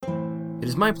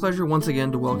is my pleasure once again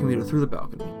to welcome you to Through the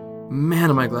Balcony. Man,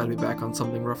 am I glad to be back on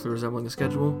something roughly resembling a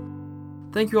schedule.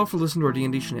 Thank you all for listening to our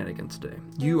D&D shenanigans today.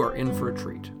 You are in for a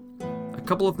treat. A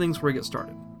couple of things before we get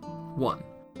started. 1.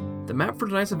 The map for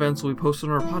tonight's events will be posted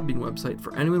on our Podbean website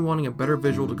for anyone wanting a better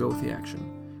visual to go with the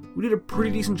action. We did a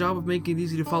pretty decent job of making it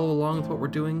easy to follow along with what we're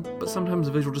doing, but sometimes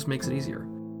the visual just makes it easier.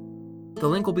 The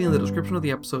link will be in the description of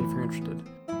the episode if you're interested.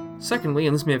 Secondly,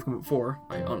 and this may have come before,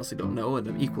 I honestly don't know, and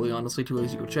I'm equally honestly too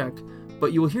lazy to go check,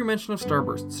 but you will hear mention of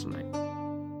starbursts tonight.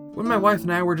 When my wife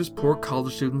and I were just poor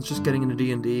college students just getting into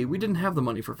D&D, we didn't have the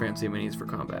money for fancy minis for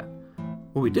combat.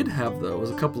 What we did have, though,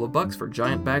 was a couple of bucks for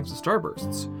giant bags of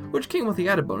starbursts, which came with the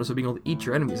added bonus of being able to eat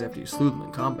your enemies after you slew them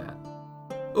in combat.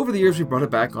 Over the years, we brought it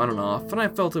back on and off, and I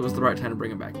felt it was the right time to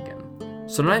bring it back again.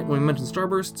 So tonight, when we mention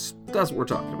starbursts, that's what we're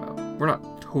talking about. We're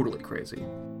not totally crazy.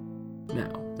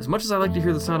 Now, as much as I like to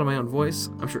hear the sound of my own voice,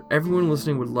 I'm sure everyone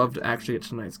listening would love to actually get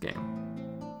tonight's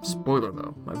game. Spoiler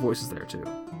though, my voice is there too.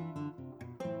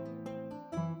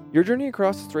 Your journey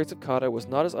across the Straits of Kata was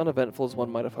not as uneventful as one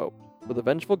might have hoped, with a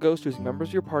vengeful ghost using members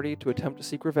of your party to attempt to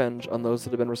seek revenge on those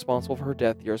that had been responsible for her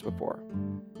death years before.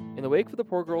 In the wake of the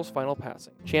poor girl's final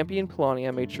passing, Champion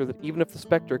Polania made sure that even if the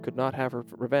Spectre could not have her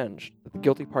revenge, that the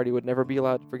guilty party would never be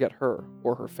allowed to forget her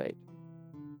or her fate.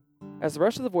 As the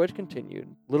rest of the voyage continued,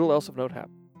 little else of note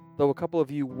happened, though a couple of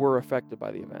you were affected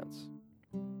by the events.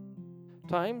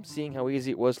 Time, seeing how easy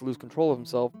it was to lose control of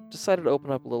himself, decided to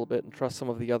open up a little bit and trust some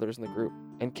of the others in the group,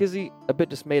 and Kizzy, a bit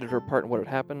dismayed at her part in what had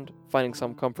happened, finding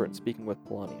some comfort in speaking with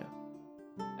Polania.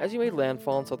 As you made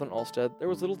landfall in southern Ulstead, there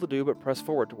was little to do but press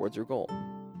forward towards your goal.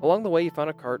 Along the way, you found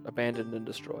a cart abandoned and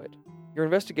destroyed. Your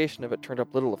investigation of it turned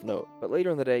up little of note, but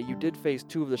later in the day, you did face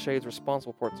two of the Shades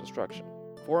responsible for its destruction.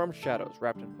 Four-armed shadows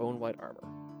wrapped in bone-white armor.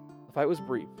 The fight was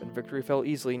brief, and victory fell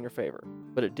easily in your favor,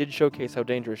 but it did showcase how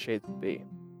dangerous Shades could be.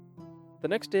 The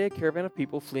next day, a caravan of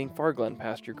people fleeing Farglen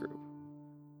passed your group.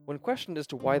 When questioned as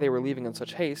to why they were leaving in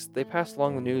such haste, they passed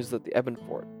along the news that the Ebon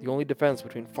Fort, the only defense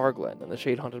between Farglen and the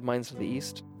shade-haunted mines to the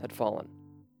east, had fallen.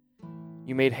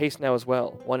 You made haste now as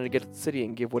well, wanting to get to the city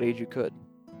and give what aid you could.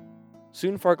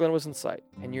 Soon Farglen was in sight,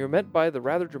 and you were met by the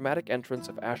rather dramatic entrance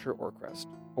of Asher Orcrest,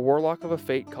 a warlock of a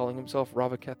fate calling himself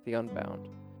Ravaketh the Unbound.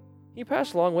 He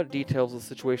passed along what details of the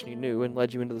situation you knew and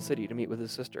led you into the city to meet with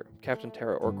his sister, Captain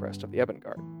Tara Orcrest of the Ebon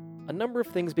Guard. A number of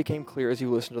things became clear as you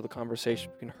listened to the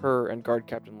conversation between her and Guard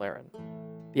Captain Laren.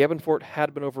 The Ebon Fort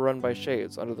had been overrun by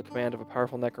Shades under the command of a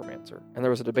powerful necromancer, and there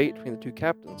was a debate between the two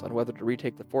captains on whether to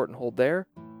retake the fort and hold there,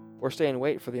 or stay and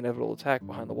wait for the inevitable attack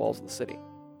behind the walls of the city.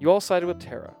 You all sided with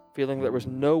Tara, feeling there was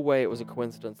no way it was a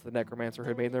coincidence the necromancer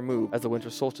had made their move as the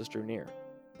winter solstice drew near.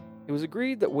 It was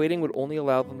agreed that waiting would only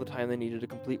allow them the time they needed to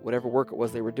complete whatever work it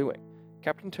was they were doing.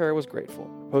 Captain Tara was grateful,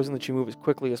 proposing that you move as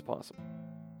quickly as possible.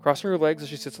 Crossing her legs as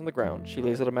she sits on the ground, she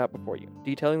lays out a map before you,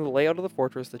 detailing the layout of the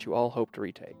fortress that you all hope to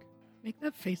retake. Make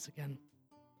that face again.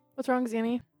 What's wrong,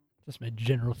 Zanny? Just my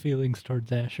general feelings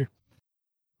towards Asher.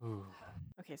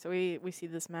 Okay, so we see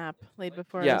this map laid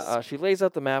before Yeah, us. she lays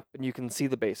out the map, and you can see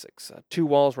the basics. Two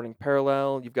walls running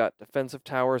parallel, you've got defensive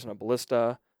towers and a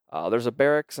ballista. There's a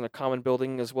barracks and a common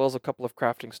building, as well as a couple of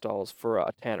crafting stalls for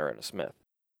a tanner and a smith.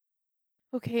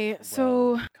 Okay,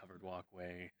 so Covered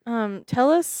walkway. tell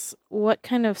us what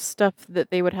kind of stuff that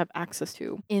they would have access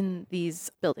to in these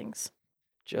buildings.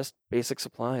 Just basic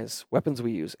supplies, weapons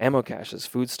we use, ammo caches,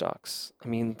 food stocks. I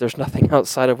mean, there's nothing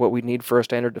outside of what we need for a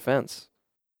standard defense.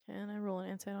 Can I roll an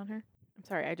insight on her? I'm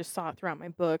sorry, I just saw it throughout my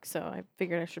book, so I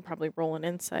figured I should probably roll an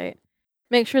insight.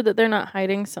 Make sure that they're not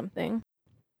hiding something.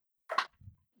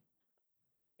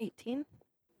 18.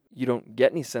 You don't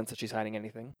get any sense that she's hiding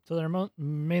anything. So there are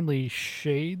mainly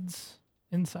shades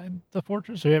inside the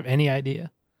fortress? Do you have any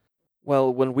idea?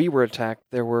 Well, when we were attacked,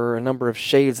 there were a number of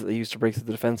shades that they used to break through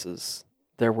the defenses.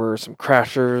 There were some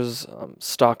crashers,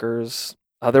 stalkers.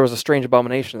 There was a strange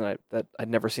abomination that I'd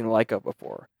never seen the like of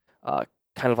before.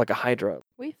 Kind of like a hydra.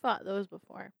 We fought those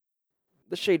before.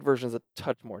 The shade version is a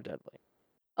touch more deadly.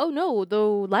 Oh no, the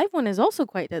live one is also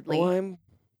quite deadly. Oh,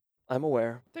 I'm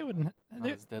aware. They wouldn't. Not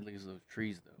as deadly as those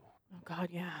trees, though. Oh god,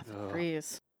 yeah, the Ugh.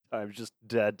 trees. I'm just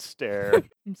dead stare.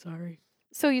 I'm sorry.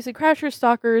 So you said crashers,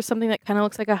 stalkers, something that kind of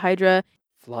looks like a hydra.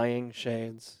 Flying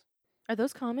shades. Are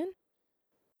those common?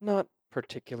 Not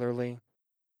particularly.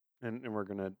 and we're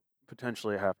gonna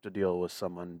potentially have to deal with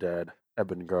some undead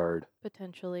Ebon Guard.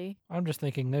 Potentially. I'm just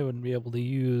thinking they wouldn't be able to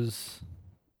use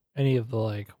any of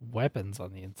the weapons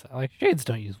on the inside. Like shades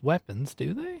don't use weapons,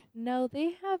 do they? No,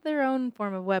 they have their own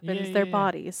form of weapons, Yeah, their yeah.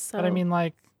 bodies. So But I mean,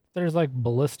 there's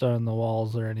ballista on the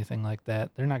walls or anything like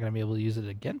that. They're not going to be able to use it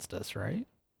against us, right?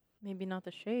 maybe not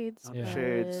the shades. Not the Yeah.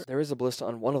 shades. but- There is a ballista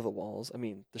on one of the walls. I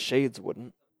mean, the shades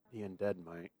wouldn't. The undead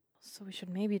might. So we should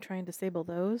maybe try and disable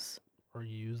those. Or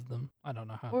use them. I don't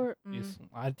know how. Or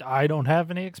I don't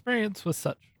have any experience with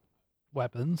such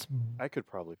weapons. I could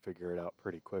probably figure it out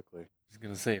pretty quickly. I was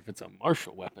gonna say if it's a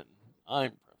martial weapon,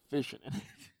 I'm proficient in it.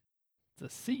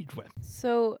 It's a siege weapon.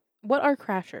 so what are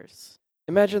crashers?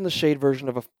 Imagine the shade version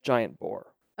of a giant boar.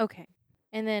 Okay.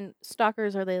 And then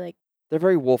stalkers, are they like They're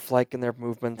very wolf-like in their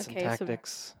movements Okay, and so-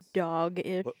 tactics.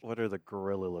 dog-ish? What are the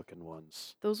gorilla-looking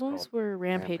ones? Those ones called? were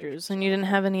rampagers, rampagers, and you so- didn't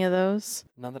have any of those?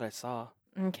 None that I saw.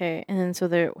 Okay, and then so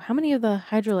there, how many of the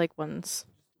Hydra-like ones?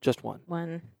 Just one.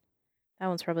 One. That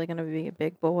one's probably going to be a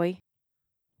big boy. I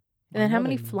And then how know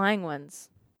many they- flying ones?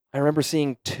 I remember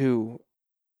seeing two.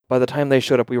 By the time they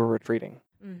showed up, we were retreating.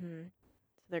 Mm-hmm.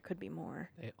 So there could be more.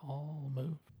 They all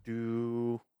move.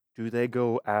 Do they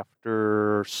go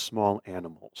after small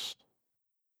animals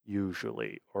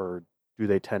usually, or do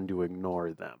they tend to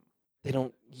ignore them? They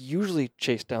don't usually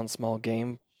chase down small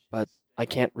game, but I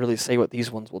can't really say what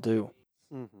these ones will do.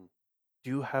 Mm-hmm.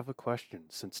 Do have a question.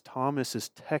 Since Thomas is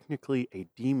technically a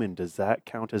demon, does that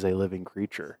count as a living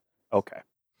creature? Okay.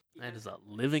 That is a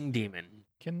living demon.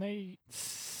 Can they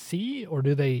see or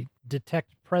do they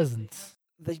detect presence?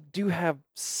 They do have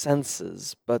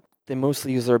senses, but they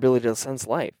mostly use their ability to sense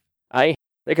life.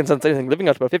 They can sense anything living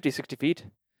up to about 50, 60 feet.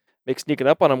 Makes sneaking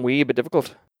up on them wee bit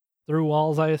difficult. Through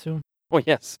walls, I assume? Oh,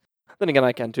 yes. Then again,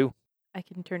 I can too. I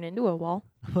can turn into a wall.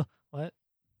 What?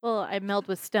 Well, I meld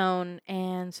with stone,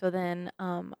 and so then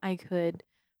I could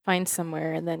find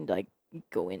somewhere and then like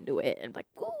go into it and like,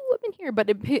 ooh, I'm in here. But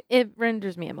it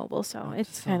renders me immobile, so Oh,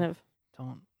 it's so- kind of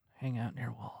Don't hang out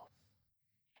near walls.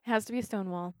 it has to be a stone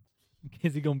wall.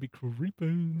 Is he gonna be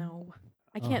creeping? No,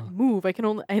 I can't Uh. move. I can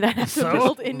only I have to So?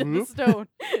 build into the Whoop. stone.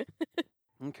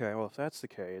 Okay, well, if that's the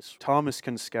case, Thomas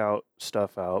can scout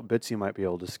stuff out. Bitsy might be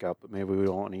able to scout, but maybe we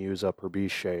don't want to use up her B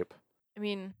shape. I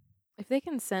mean, if they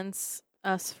can sense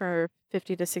us for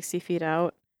 50 to 60 feet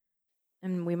out,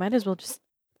 and we might as well just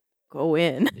go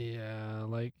in. Yeah,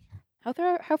 like How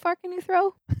far can you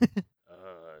throw?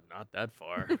 Not that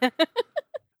far.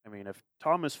 I mean, if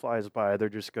Thomas flies by, they're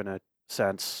just going to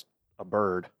sense a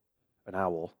bird, an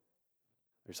owl.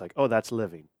 They're just like, oh, that's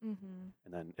living. Mm-hmm.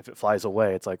 And then if it flies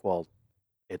away, it's like, well,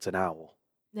 it's an owl.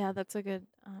 Yeah, that's a good.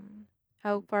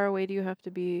 How far away do you have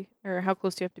to be, or how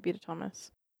close do you have to be to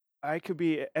Thomas? I could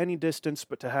be at any distance,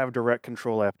 but to have direct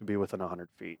control, I have to be within 100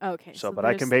 feet. Okay. So, but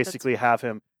I can basically have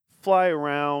him fly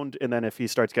around, and then if he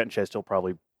starts getting chased, he'll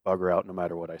probably bugger out no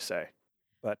matter what I say.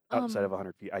 But outside of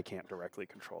 100 feet, I can't directly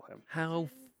control him. How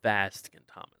fast can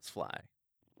Thomas fly?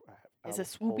 Is a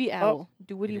I'll hold swoopy up. owl.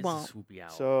 Do what It you is a want. swoopy owl.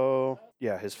 So,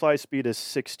 yeah, his fly speed is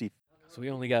 60. So we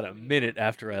only got a minute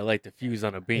after I light the fuse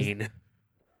on a bean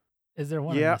is there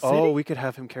one Yeah, in the city? oh, we could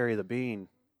have him carry the bean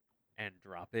and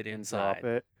drop it and inside. drop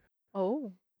it.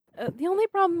 Oh. The only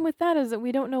problem with that is that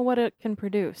we don't know what it can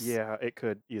produce. Yeah, it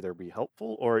could either be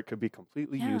helpful or it could be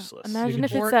completely Yeah, useless. imagine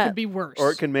if Or it's it that. could be worse.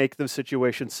 Or it can make the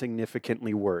situation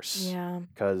significantly worse. Yeah.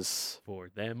 Because, For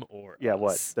them or yeah,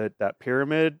 what? us. That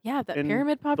pyramid? Yeah, that in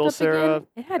pyramid popped up Dulcera, again.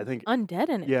 It had think- undead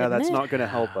in it. Yeah, didn't that's it? not going to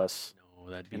help us. No,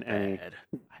 that'd be in any- bad.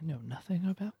 I know nothing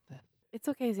about this. It's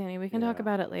okay, Zanny. We can talk Yeah.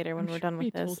 about it later when I'm we're sure done he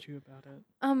with this. told you about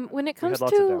it. When it We had comes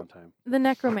lots of to downtime. the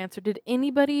necromancer, did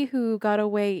anybody who got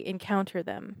away encounter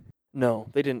them? No,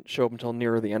 they didn't show up until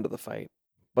nearer the end of the fight.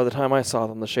 By the time I saw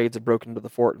them, the Shades had broken into the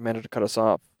fort and managed to cut us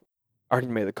off. I already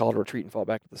made the call to retreat and fall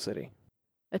back to the city.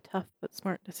 A tough but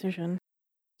smart decision.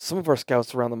 Some of our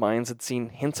scouts around the mines had seen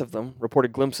hints of them,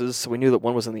 reported glimpses, so we knew that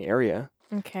one was in the area.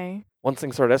 Okay. Once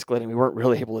things started escalating, we weren't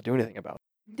really able to do anything about it.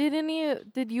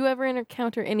 Did you ever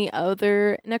encounter any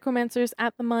other necromancers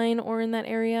at the mine or in that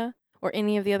area? Or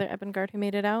any of the other Ebengard who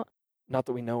made it out? Not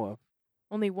that we know of.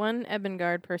 Only one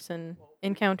Ebengard person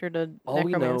encountered a All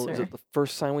we know necromancer. is that the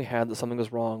first sign we had that something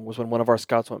was wrong was when one of our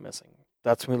scouts went missing.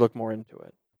 That's when we looked more into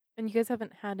it. And you guys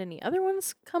haven't had any other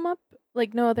ones come up?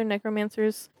 Like no other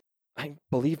necromancers? I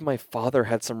believe my father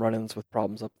had some run-ins with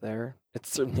problems up there. It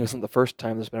certainly wasn't the first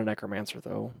time there's been a necromancer,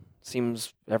 though.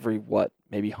 Seems every,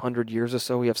 maybe 100 years or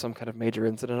so we have some kind of major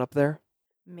incident up there?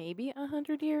 Maybe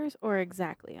 100 years? Or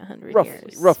exactly 100 Roughly,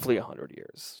 years? roughly 100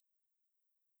 years.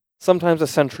 Sometimes a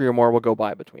century or more will go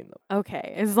by between them.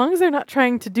 Okay, as long as they're not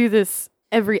trying to do this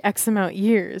every X amount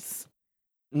years.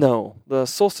 No, the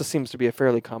solstice seems to be a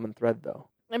fairly common thread, though.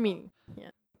 I mean, yeah,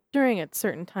 during a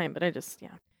certain time, but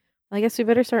Well, I guess we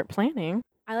better start planning.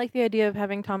 I like the idea of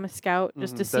having Thomas scout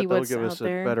just to Mhm, see that'll what's give out us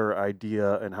there. a better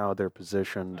idea and how they're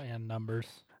positioned And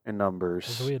numbers. in 'Cause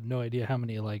numbers. we had no idea how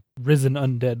many like risen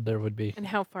undead there would be. And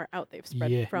how far out they've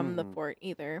spread Yeah. from the Mhm. fort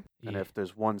either. And Yeah. if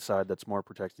there's one side that's more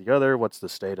protects the other, what's the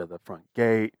state of the front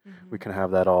gate? We Mhm. can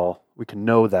have that all. We can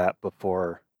know that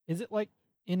before. Is it like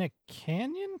in a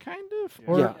canyon, kind of? Yeah.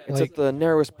 Or yeah, it's like, at the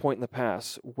narrowest point in the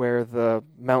pass where the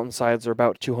mountainsides are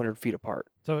about 200 feet apart.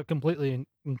 so it completely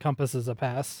encompasses a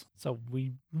pass. So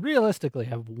we realistically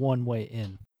have one way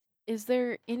in. Is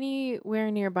there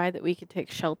anywhere nearby that we could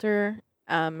take shelter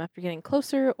after getting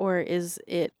closer, or is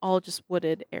it all just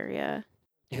wooded area?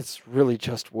 It's really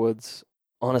just woods.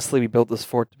 Honestly, we built this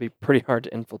fort to be pretty hard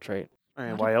to infiltrate. I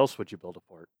mean, Not why else would you build a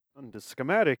fort? And the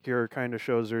schematic here kind of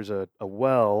shows there's a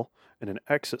well and an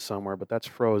exit somewhere, but that's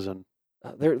frozen.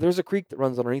 There's a creek that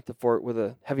runs underneath the fort with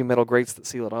a heavy metal grates that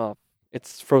seal it off.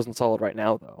 It's frozen solid right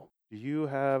now, though. Do you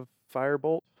have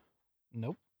firebolt?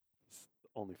 Nope.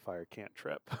 Only fire can't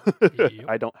trip. Yep.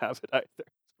 I don't have it either.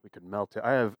 We could melt it.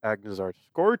 I have Agnazar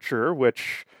Scorcher,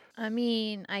 which I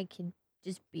mean, I could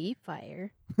just be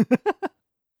fire.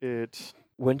 it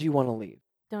When do you want to leave?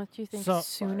 Don't you think So-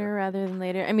 sooner rather than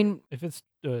later? I mean, If it's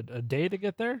a day to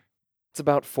get there? It's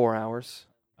about 4 hours.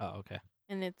 Oh, okay.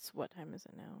 and it's what time is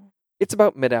it now? It's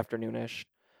about mid-afternoonish.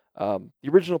 The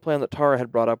original plan that Tara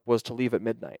had brought up was to leave at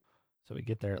midnight. So we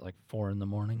get there at like 4 in the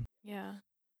morning. Yeah.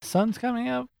 Sun's coming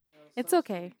up. It's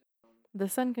okay. The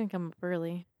sun can come up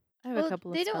early. I have a Well,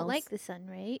 couple of they spells. don't like the sun,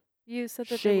 right? You said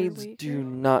that they were Shades weak. do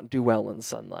not do well in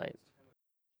sunlight.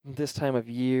 This time of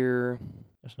year,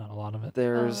 There's not a lot of it.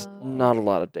 there's Oh. not a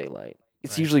lot of daylight.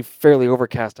 It's Right. usually fairly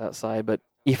overcast outside, but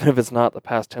even if it's not, the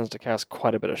pass tends to cast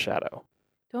quite a bit of shadow.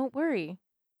 Don't worry.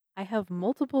 I have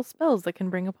multiple spells that can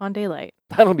bring upon daylight.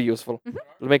 That'll be useful. Mhm.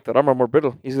 It'll make the armor more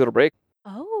brittle, easier to break.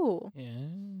 Oh. Yeah.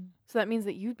 So that means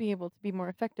that you'd be able to be more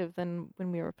effective than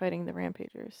when we were fighting the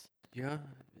rampagers. Yeah.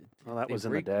 Well, that they was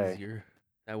in the break day. easier.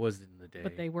 That was in the day.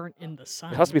 But they weren't in the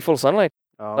sun. It has to be full sunlight,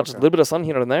 Oh, not just a okay. little bit of sun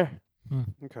here and there.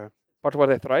 Okay. Part of why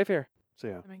they thrive here. So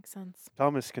yeah, That makes sense.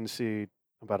 Thomas can see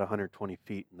about 120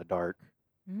 feet in the dark.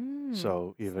 Mm,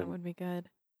 So that even would be good.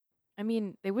 I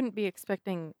mean, they wouldn't be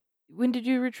expecting. When did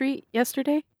you retreat?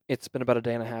 Yesterday? It's been about a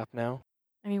day and a half now.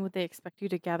 I mean, would they expect you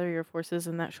to gather your forces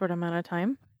in that short amount of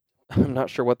time? I'm not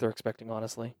sure what they're expecting,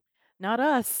 honestly. Not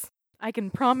us. I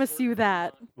can promise you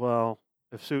that. well,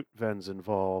 if Suitven's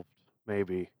involved,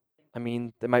 maybe. I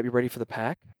mean, they might be ready for the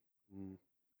pack. Mm,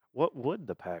 What would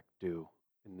the pack do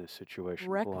in this situation,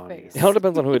 Wreck Polani? face. It all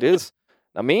depends on who it is.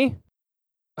 Now, me,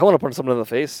 I want to punch someone in the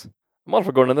face. I'm all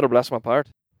for going in there to blast them apart.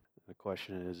 The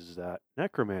question is that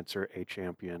Necromancer a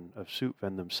champion of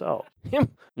Suitven themselves?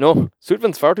 Him? No,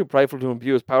 Suitvin's far too prideful to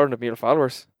imbue his power into mere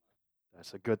followers.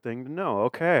 That's a good thing to know.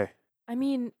 Okay. I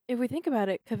mean, if we think about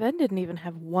it, Kaven didn't even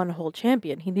have one whole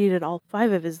champion. He needed all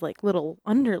 5 of his like little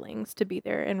underlings to be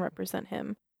there and represent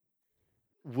him.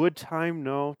 Would time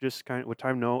know? Would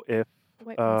time know if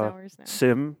White one's Uh, ours now.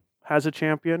 Sim has a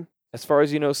champion? As far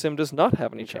as you know, Sim does not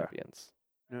have any Okay. champions.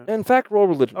 Yeah. In fact, roll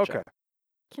religion Okay. check.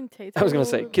 Can Tate I was going to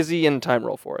say, roll? Kizzy and time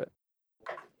roll for it.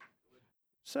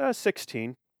 So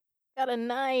 16. Got a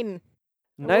 9. I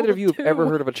Neither rolled of a you have ever 2.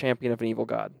 heard of a champion of an evil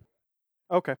god.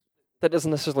 Okay. That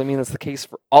doesn't necessarily mean that's the case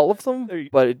for all of them, There you-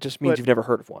 but it just means but- you've never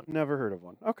heard of one. Never heard of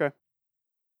one. Okay.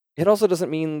 It also doesn't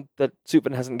mean that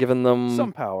Suitven hasn't given them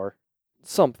Some power.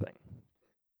 something.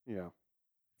 Yeah.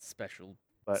 Special.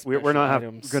 But we're Special not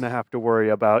items. going to have to worry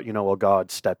about, a god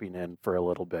stepping in for a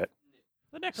little bit.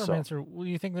 The necromancer. Will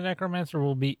you think the necromancer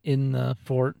will be in the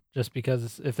fort just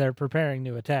because if they're preparing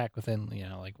to attack within,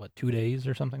 like what, 2 days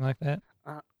or something like that?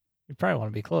 Uh, You probably want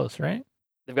to be close, right?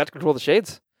 They've got to control the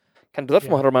shades. Can't do that from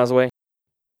Yeah. 100 miles away.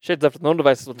 Shades left with known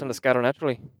devices will tend to scatter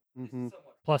naturally. Mm-hmm.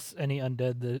 Plus any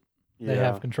undead that they Yeah.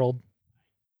 have controlled.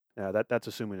 Yeah, that's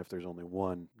assuming if there's only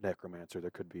one necromancer,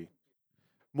 there could be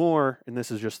more, and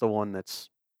this is just the one that's,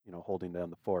 holding down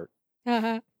the fort.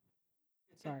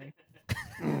 Sorry.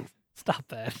 Stop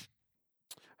that.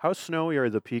 How snowy are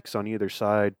the peaks on either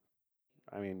side?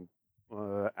 I mean,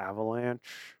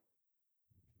 avalanche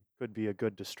could be a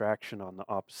good distraction on the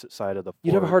opposite side of the fort.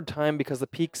 You'd have a hard time because the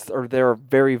peaks are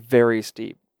very, very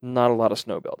steep. Not a lot of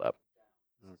snow buildup.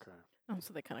 Okay. Oh,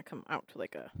 so they kind of come out to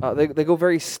like a. They go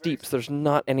very steep, so there's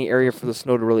not any area for the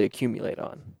snow to really accumulate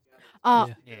on.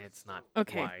 Yeah. Yeah, it's not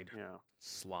Okay. wide. Yeah.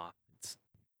 Slop. It's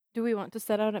Do we want to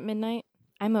set out at midnight?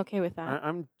 I'm okay with that.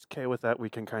 I'm okay with that. We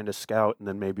can kind of scout and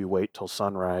then maybe wait till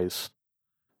sunrise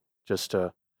just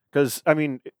to. Because,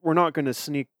 we're not going to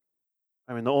sneak.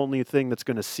 The only thing that's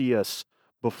going to see us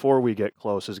before we get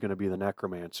close is going to be the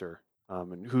necromancer.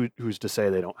 And who's to say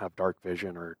they don't have dark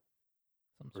vision or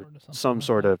some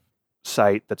sort of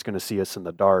sight that's going to see us in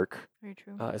the dark? Very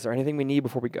true. Is there anything we need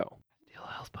before we go? Steal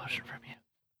a health potion from you.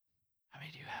 How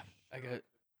many do you have?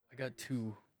 I got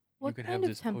 2. What you can kind have of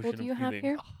this temple potion do you of have healing.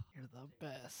 here? You're the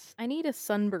best. I need a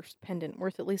sunburst pendant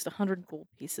worth at least 100 gold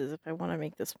pieces if I want to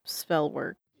make this spell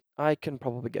work. I can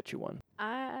probably get you one.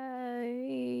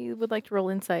 I would like to roll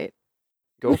insight.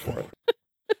 Go for it.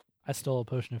 I stole a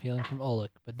potion of healing from Oleg,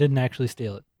 but didn't actually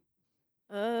steal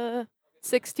it.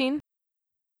 16.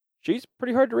 She's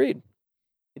pretty hard to read.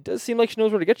 It does seem like she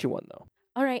knows where to get you one, though.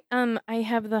 All right. I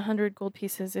have the 100 gold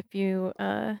pieces if you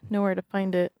know where to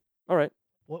find it. All right.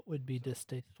 What would be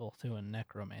distasteful to a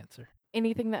necromancer?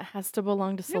 Anything that has to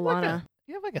belong to You have like Solana.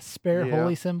 You have like a spare Yeah.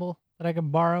 holy symbol that I can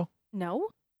borrow? No?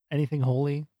 Anything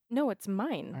holy? No, it's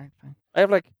mine. All right, fine. I have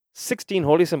like 16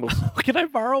 holy symbols. Can I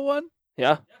borrow one?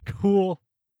 Yeah, Cool.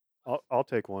 I'll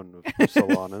take one of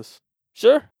Solana's.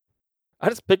 sure. I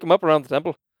just pick them up around the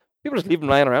temple. People just leave them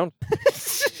lying around.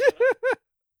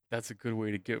 That's a good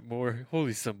way to get more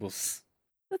holy symbols.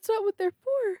 That's not what they're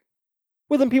for.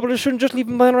 Well, then people just shouldn't just leave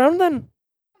them lying around then.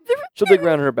 She'll dig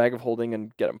around in her bag of holding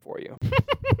and get them for you.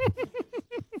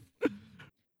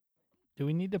 Do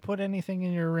we need to put anything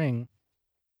in your ring?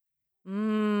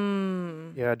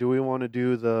 Mmm. Yeah, do we want to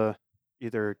do the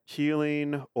either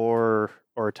healing or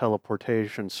a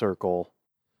teleportation circle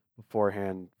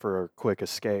beforehand for a quick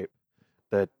escape?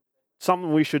 That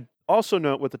something we should also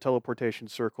note with the teleportation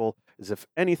circle is if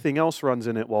anything else runs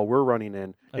in it while we're running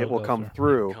in, it It'll will go come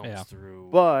through. through. Comes Yeah. through.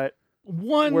 But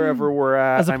One wherever we're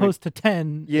at, as I mean, opposed to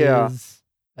 10 Yeah. is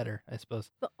better, I suppose.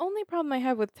 The only problem I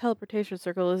have with teleportation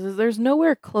circle is there's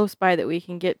nowhere close by that we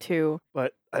can get to.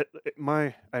 but I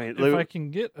mean, If I can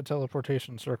get a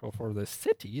teleportation circle for this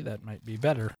city, that might be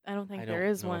better. I don't think I there don't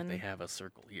is know if one. they have a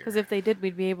circle here. Because if they did,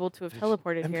 we'd be able to have There's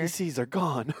teleported here. NPCs are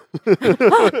gone.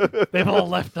 They've all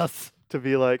left us to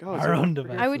be like, oh, our own I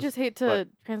devices. would just hate to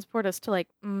transport us to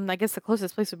I guess the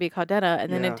closest place would be Caudetta,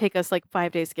 and then Yeah. it'd take us like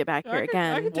 5 days to get back here I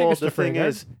again. could take Well, us to the thing Freyguard.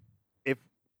 is, if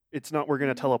it's not we're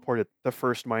gonna teleport at the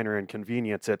first minor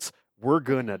inconvenience, it's we're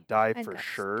gonna die I for got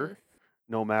sure, stuff.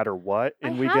 no matter what,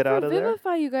 and I we have get out of there.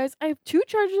 Revivify, you guys. I have 2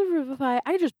 charges of Revivify.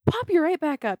 I just pop you right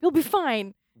back up. You'll be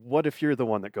fine. What if you're the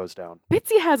one that goes down?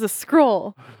 Bitsy has a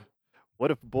scroll.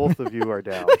 What if both of you are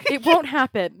down? It won't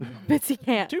happen. Bitsy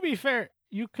can't. To be fair,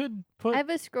 you could put. I have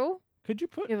a scroll. Could you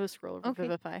put? You have a scroll of Okay.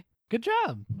 Revivify. Good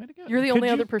job. Way to go. You're the Could only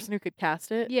you- other person who could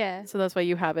cast it. Yeah. So that's why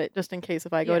you have it, just in case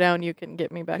if I go Yeah. down, you can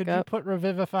get me back Could up. you put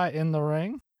revivify in the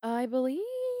ring? I believe.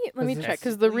 Let me Is it- check,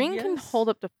 because the Possibly, ring can yes. hold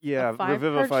up to Yeah, 5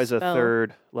 Revivify's a spell.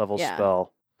 third level Yeah.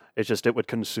 spell. It's just it would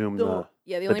consume the.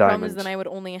 Yeah, the the only problem is then diamond. I would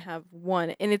only have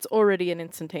 1, and it's already an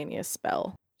instantaneous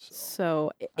spell.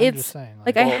 So I'm it's just saying.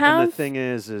 like I Well, and have. the thing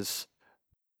is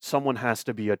someone has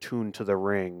to be attuned to the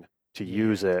ring to Yeah.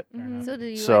 use it. Fair Mhm. enough. So do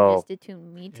you So- want just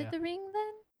attune me to Yeah. the ring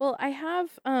then? Well, I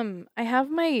have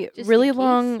my Just in really case?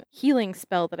 long healing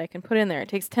spell that I can put in there. It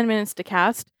takes 10 minutes to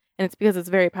cast, and it's because it's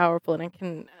very powerful, and I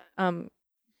can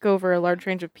go over a large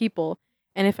range of people.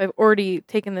 And if I've already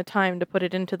taken the time to put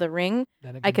it into the ring,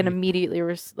 Then it I can be- immediately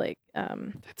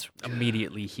That's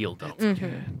Immediately healed up.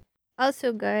 mhm.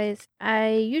 Also, guys, I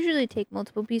usually take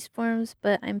multiple beast forms,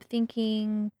 but I'm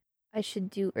thinking I should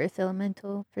do Earth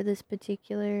Elemental for this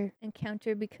particular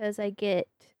encounter because I get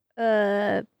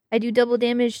I do double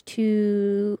damage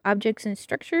to objects and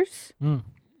structures, Yeah,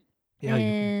 you can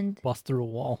and bust through a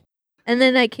wall.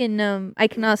 then I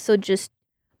can also just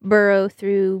burrow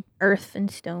through earth and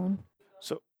stone.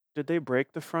 So did they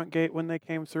break the front gate when they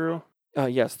came through?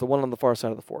 Yes, the one on the far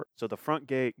side of the fort. So the front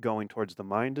gate going towards the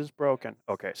mine is broken.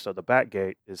 Okay, so the back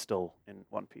gate is still in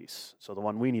one piece. So the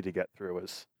one we need to get through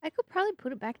is I could probably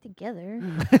put it back together.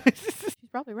 She's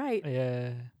probably right.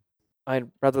 Yeah.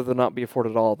 I'd rather them not be a fort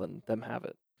at all than them have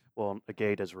it. well, a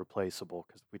gate is replaceable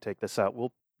because if we take this out,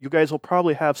 you guys will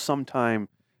probably have some time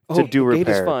to do the gate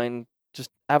is repair. fine. Just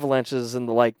avalanches and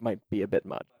the like might be a bit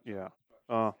much. Yeah.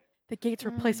 The gate's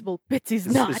Mm. replaceable. Bitsy's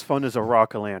As, not. as fun as a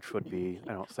rock avalanche would be,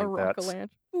 I don't A think rock that's.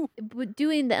 avalanche. But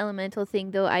doing the elemental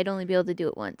thing though, I'd only be able to do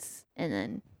it once, and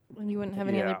then And you wouldn't have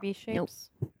any Yeah. other B shapes.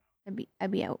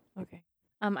 I'd be out. Okay.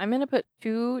 I'm gonna put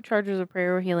 2 charges of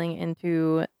prayer healing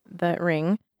into the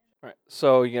ring. Right.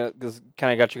 So you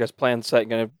kind of got you guys plans set. You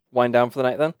gonna wind down for the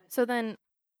night then? So then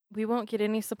we won't get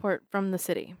any support from the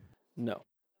city. No.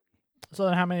 So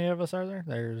then how many of us are there?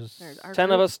 There's There's our 10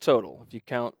 of group. us total, if you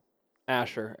count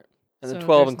Asher, and then So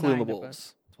 12 there's including the 9 of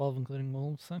wolves. 12 including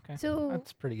wolves. Okay. So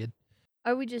That's pretty good.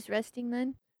 are we just resting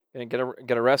then? Gonna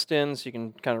get a rest in, so you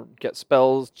can kind of get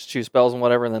spells, choose spells and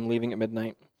whatever, and then leaving at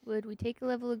midnight. Would we take a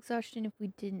level exhaustion if we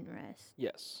didn't rest?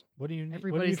 Yes. What are you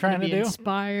Everybody's trying gonna to be do?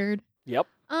 inspired. Yep.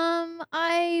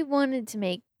 I wanted to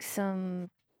make some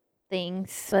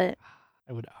things, but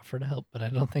I would offer to help, but I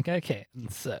don't think I can.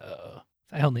 So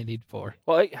I only need 4.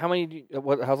 Well, hey, how many? How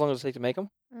long does it take to make them?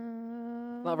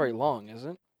 uh, Not very long, is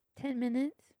it? 10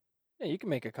 minutes. Yeah, you can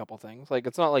make a couple things. Like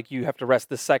it's not like you have to rest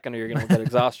this second or you're gonna get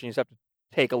exhaustion. You just have to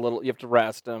take a little. You have to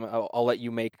rest. I'll let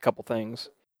you make a couple things.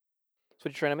 So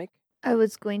what you trying to make? I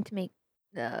was going to make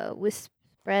wisp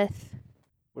breath.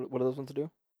 What do those ones do?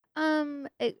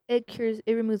 It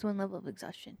removes 1 level of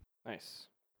exhaustion. Nice.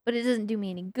 But it doesn't do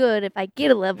me any good if I get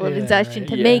a level of Yeah, exhaustion right,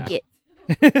 to yeah. make it.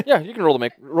 Yeah, you can roll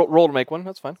to make one.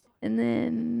 That's fine. And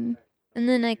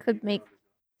then I could make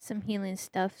some healing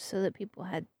stuff so that people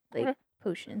had like Okay.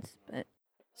 potions. But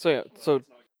So yeah, so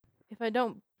If I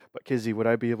don't, But Kizzy, would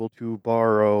I be able to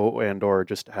borrow and or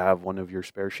just have one of your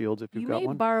spare shields if you've you got may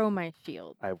one? borrow my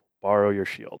shield. I borrow your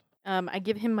shield. I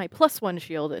give him my +1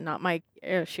 shield and not my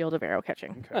shield of arrow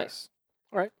catching. Okay. nice.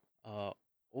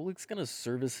 Oleg's gonna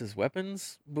service his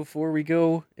weapons before we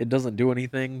go. It doesn't do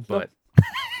anything, but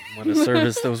I'm gonna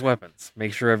service those weapons.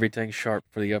 Make sure everything's sharp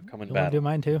for the upcoming You want to do battle.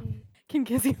 mine too? Can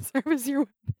Kizzy service your?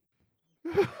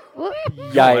 what,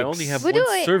 No, I only have what one do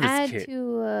I service add kit.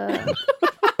 to?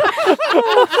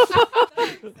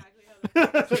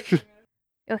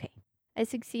 Okay, I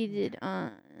succeeded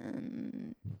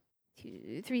on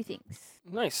 3 things.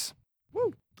 Nice.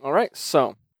 Woo. All right.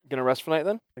 So gonna rest for night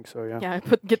then. I think so, yeah. Yeah,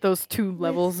 get those 2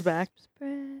 levels back.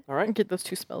 Spread. All right. Get those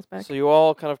 2 spells back. So you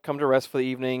all kind of come to rest for the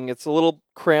evening. It's a little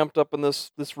cramped up in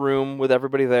this room with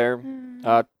everybody there.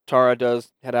 Tara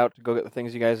does head out to go get the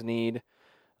things you guys need.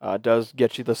 Does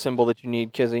get you the symbol that you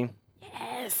need, Kizzy.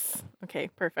 Yes. Okay,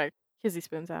 perfect. Kizzy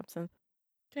spoon's absent.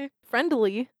 Okay.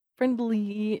 Friendly,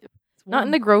 not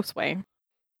in a gross way.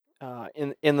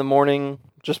 In the morning,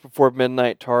 just before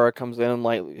midnight, Tara comes in and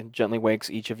lightly and gently wakes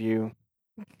each of you.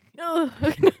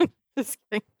 Just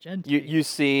kidding. You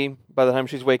see, by the time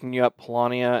she's waking you up,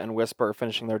 Polania and Whisper are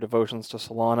finishing their devotions to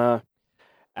Solana.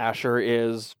 Asher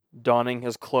is donning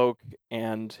his cloak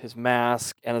and his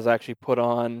mask and has actually put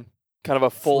on kind of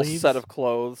a full Sleeves? set of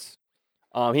clothes.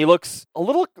 He looks a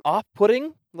little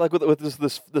off-putting, like with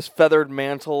this feathered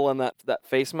mantle and that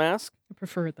face mask I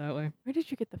prefer it that way. Where did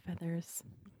you get the feathers?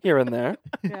 here and there.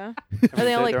 Yeah. Are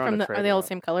they all like They're on from a the? trade Are they all route. the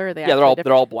same color? Or are they? Yeah,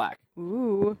 they're all black.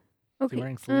 Ooh. Okay.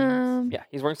 wearing sleeves? Yeah,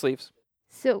 he's wearing sleeves.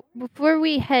 So before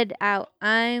we head out,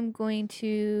 I'm going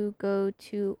to go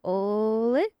to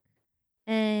Oleg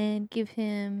and give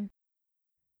him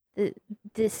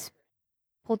this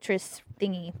Poltrus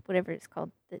thingy, whatever it's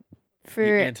called. For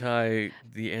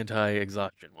The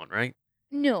anti-exhaustion one, right?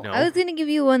 no, No. I was gonna give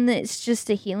you one that's just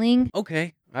a healing.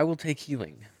 Okay, I will take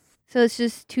healing. So it's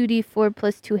just 2d4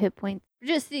 plus 2 hit points,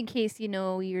 just in case you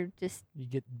You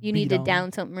need beat to on.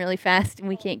 down something really fast and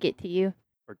we can't get to you.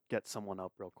 Or get someone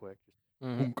up real quick.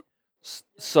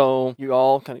 So you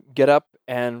all kind of get up,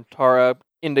 and Tara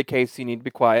indicates you need to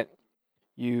be quiet.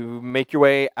 You make your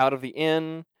way out of the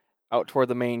inn, out toward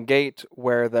the main gate,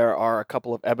 where there are a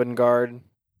couple of Ebon Guard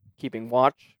keeping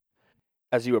watch.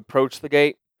 As you approach the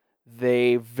gate,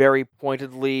 they very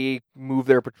pointedly move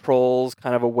their patrols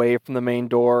kind of away from the main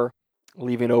door,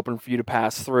 leaving it open for you to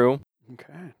pass through.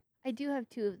 Okay. I do have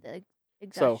 2 of the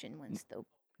exhaustion ones though.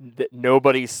 That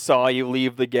nobody saw you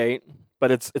leave the gate,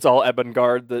 but it's all Ebon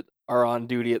Guard that are on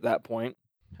duty at that point.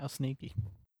 How sneaky.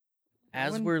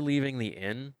 As When- we're leaving the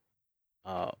inn,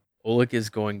 Oleg is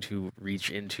going to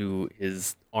reach into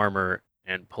his armor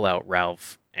and pull out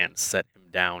Ralph and set him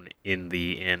down in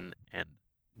the inn and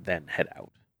then head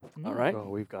out. All right. Oh,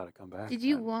 we've got to come back. Did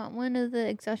you then. want one of the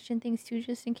exhaustion things too,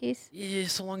 just in case? Yeah,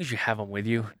 so long as you have them with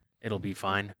you, it'll be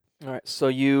fine. All right, so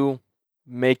you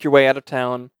make your way out of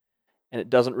town, and it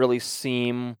doesn't really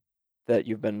seem that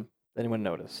anyone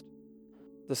noticed.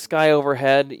 The sky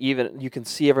overhead, even you can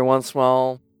see every once in a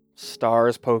while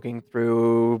stars poking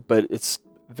through, but it's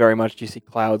very much you see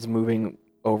clouds moving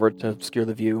over to obscure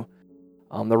the view.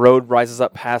 The road rises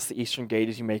up past the eastern gate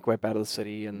as you make your way up out of the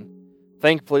city, and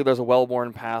thankfully there's a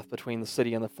well-worn path between the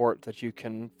city and the fort that you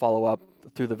can follow up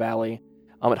through the valley.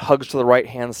 It hugs to the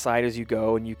right-hand side as you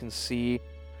go, and you can see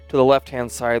to the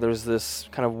left-hand side, there's this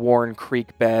kind of worn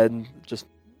creek bed, just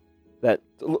that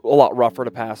a lot rougher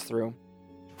to pass through.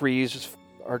 Trees just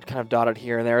are kind of dotted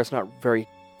here and there. It's not very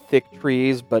thick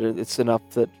trees, but it's enough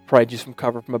that provides you some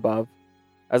cover from above.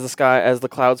 As the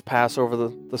clouds pass over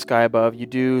the sky above, you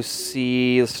do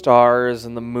see the stars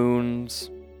and the moons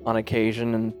on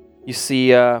occasion, and you see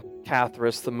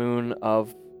Cathris, the moon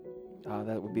of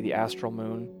that would be the astral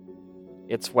moon.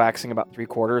 It's waxing about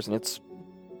 3/4, and it's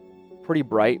pretty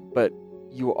bright, but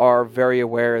you are very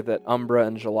aware that Umbra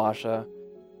and Jalasha,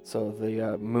 so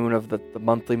the moon of the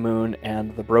monthly moon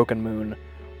and the broken moon,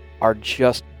 are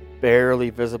just barely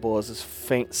visible as this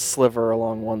faint sliver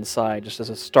along one side, just as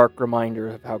a stark reminder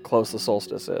of how close the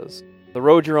solstice is. The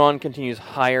road you're on continues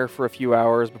higher for a few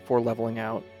hours before leveling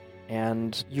out,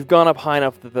 and you've gone up high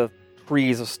enough that the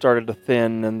trees have started to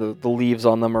thin, and the leaves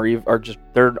on them are just,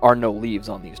 there are no leaves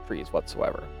on these trees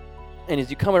whatsoever. And as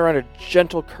you come around a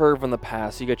gentle curve in the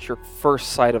pass, you get your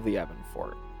first sight of the Ebon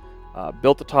Fort.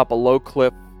 Built atop a low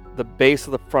cliff the base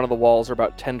of the front of the walls are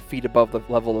about 10 feet above the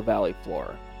level of the valley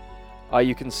floor.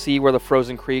 You can see where the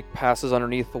frozen creek passes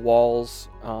underneath the walls,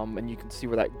 and you can see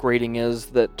where that grating is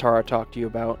that Tara talked to you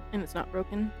about. And it's not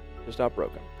broken. It's not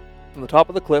broken. From the top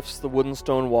of the cliffs, the wooden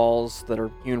stone walls that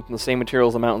are hewn from the same material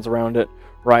as the mountains around it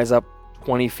rise up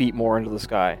 20 feet more into the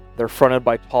sky. They're fronted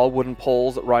by tall wooden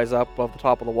poles that rise up above the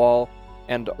top of the wall,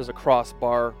 and there's a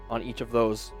crossbar on each of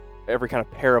those, every kind of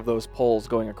pair of those poles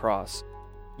going across.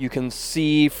 You can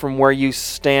see from where you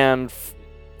stand,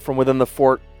 from within the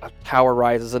fort, a tower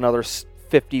rises another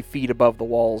 50 feet above the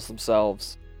walls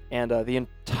themselves. And the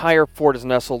entire fort is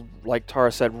nestled, like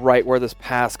Tara said, right where this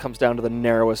pass comes down to the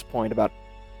narrowest point, about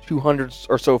 200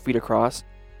 or so feet across.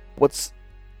 What's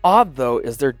odd, though,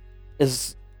 is there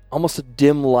is almost a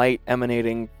dim light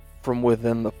emanating from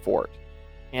within the fort.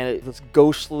 And this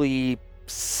ghostly,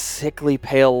 sickly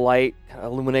pale light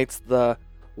illuminates the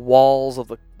walls of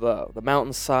the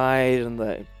mountainside and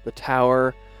the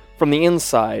tower from the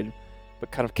inside,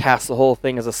 but kind of casts the whole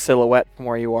thing as a silhouette from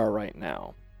where you are right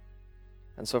now.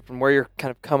 And so from where you're kind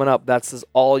of coming up, that's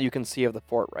all you can see of the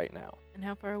fort right now. And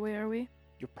how far away are we?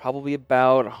 You're probably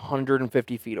about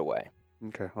 150 feet away.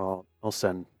 Okay, well, I'll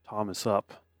send Thomas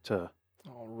up to...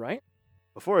 All right.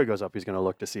 Before he goes up, he's going to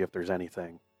look to see if there's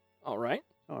anything. All right.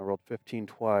 Oh, I rolled 15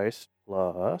 twice,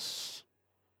 plus...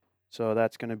 So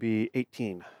that's going to be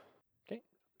 18.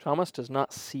 Thomas does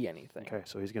not see anything. Okay,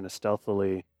 so he's going to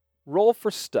stealthily... Roll for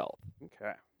stealth.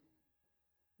 Okay.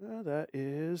 That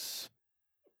is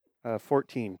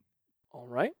 14. All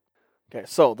right. Okay,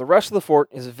 so the rest of the fort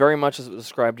is very much as it was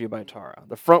described to you by Tara.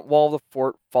 The front wall of the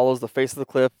fort follows the face of the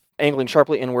cliff, angling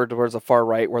sharply inward towards the far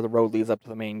right where the road leads up to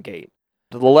the main gate.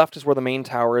 To the left is where the main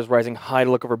tower is, rising high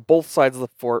to look over both sides of the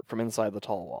fort from inside the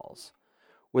tall walls.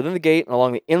 Within the gate and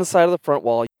along the inside of the front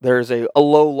wall, there is a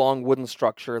low, long wooden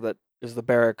structure that is the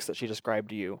barracks that she described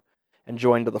to you, and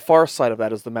joined to the far side of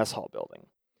that is the mess hall building.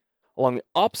 Along the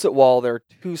opposite wall, there are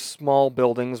two small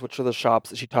buildings, which are the shops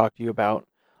that she talked to you about,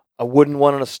 a wooden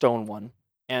one and a stone one.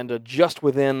 And just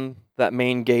within that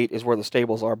main gate is where the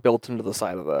stables are, built into the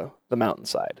side of the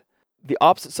mountainside. The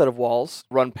opposite set of walls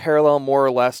run parallel more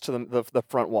or less to the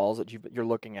front walls that you're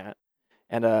looking at,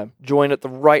 and join at the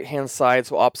right-hand side,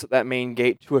 so opposite that main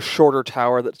gate, to a shorter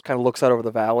tower that kind of looks out over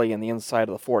the valley and the inside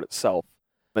of the fort itself.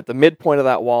 At the midpoint of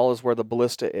that wall is where the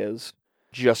ballista is,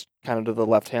 just kind of to the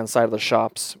left-hand side of the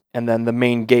shops, and then the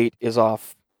main gate is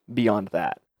off beyond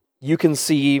that. You can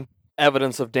see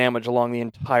evidence of damage along the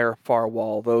entire far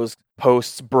wall. Those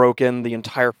posts broken, the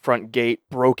entire front gate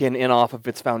broken in off of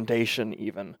its foundation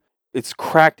even. It's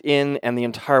cracked in, and the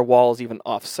entire wall is even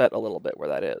offset a little bit where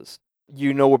that is.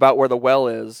 You know about where the well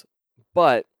is,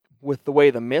 but with the way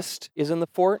the mist is in the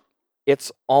fort,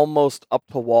 it's almost up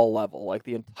to wall level. Like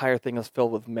the entire thing is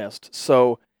filled with mist.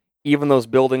 So even those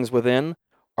buildings within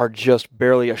are just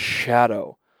barely a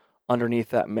shadow underneath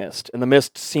that mist. And the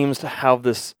mist seems to have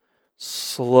this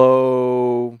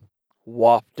slow,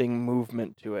 wafting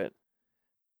movement to it.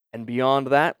 And beyond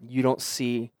that, you don't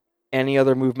see any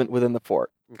other movement within the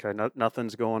fort. Okay,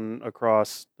 nothing's going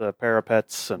across the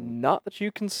parapets and... Not that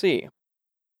you can see.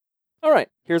 All right,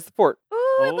 here's the fort.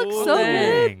 Oh, it looks so good.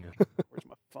 dang. Where's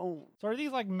my phone? So are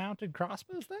these like mounted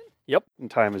crossbows then? And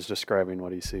Time is describing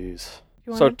what he sees.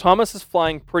 You So wanna- Thomas is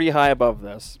flying pretty high above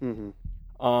this. Mm-hmm.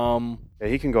 Yeah, Yeah,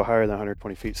 he can go higher than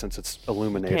 120 feet since it's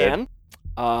illuminated.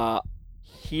 can.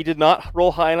 He did not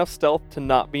roll high enough stealth to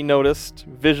not be noticed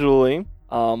visually.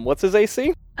 What's his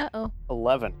AC? Uh-oh.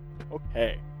 11.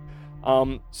 Okay.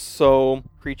 So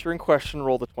creature in question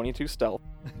rolled a 22 stealth.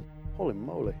 Holy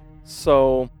moly.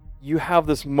 So you have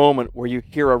this moment where you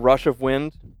hear a rush of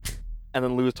wind and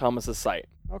then lose Thomas's sight.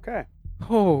 Okay.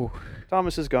 Oh.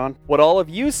 Thomas is gone. What all of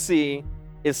you see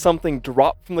is something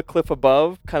drop from the cliff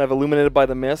above, kind of illuminated by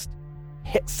the mist,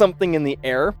 hit something in the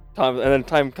air, and then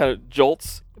Time kind of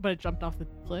jolts. But it jumped off the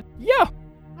cliff. Yeah.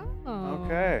 Oh.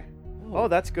 Okay. Oh,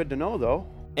 that's good to know, though.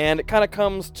 And it kind of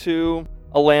comes to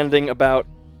a landing about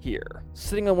here,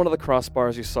 sitting on one of the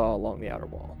crossbars you saw along the outer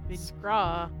wall. Big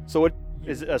scraw. So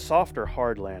Is it a soft or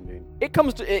hard landing? it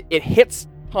comes to it hits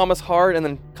Thomas hard and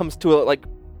then comes to it, like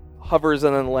hovers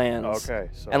and then lands. Okay,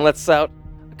 so... And lets out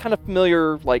a kind of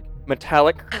familiar, like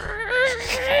metallic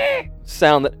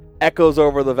sound that echoes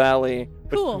over the valley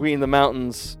Cool. between the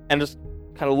mountains, and just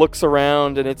kind of looks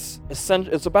around, and it's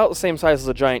about the same size as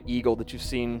a giant eagle that you've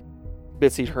seen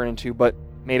Bitsy turn into, but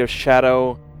made of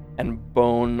shadow and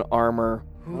bone armor.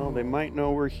 Well, they might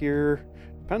know we're here.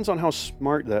 Depends on how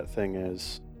smart that thing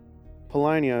is.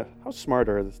 Polinia, how smart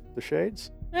are the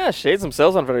shades? Yeah, shades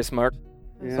themselves aren't very smart.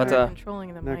 Those Yeah. But, who are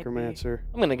controlling them might be. Necromancer.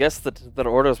 I'm gonna guess that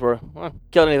orders were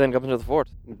kill anything coming to the fort.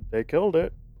 They killed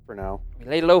it for now. We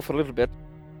lay low for a little bit.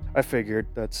 I figured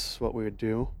that's what we would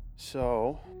do.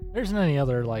 So, There isn't any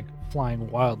other like flying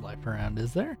wildlife around,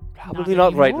 is there? Probably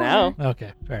not right now.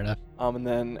 Okay, fair enough. And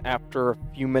then after a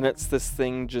few minutes, this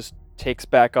thing just takes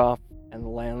back off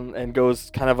and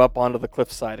goes kind of up onto the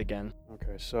cliffside again.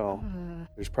 okay, so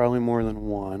there's probably more than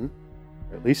one,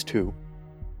 or at least two,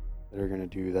 that are going to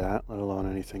do that, let alone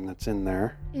anything that's in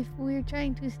there. If we're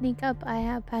trying to sneak up, I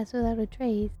have pass without a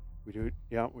trace. We do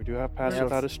have pass Yeah,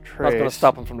 without a That's trace. going to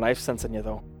stop him from knife sensing you,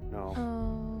 though. No.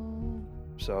 Oh.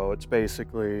 So it's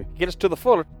basically, Get us to the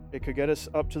fort. it could get us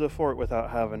up to the fort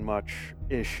without having much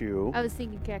issue. I was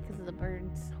thinking because of the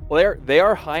birds. Well, they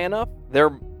are high enough.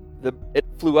 It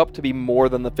flew up to be more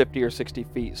than the 50 or 60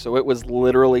 feet, so it was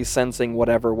literally sensing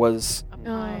whatever was. Oh.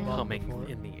 Coming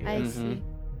in the I air. Mhm. see.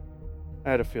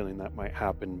 I had a feeling that might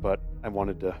happen, but I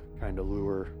wanted to kind of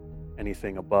lure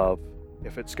anything above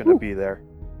if it's going to be there.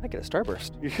 I get a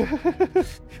starburst.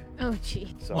 Oh,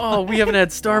 gee. so, Oh, we haven't had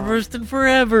Starburst in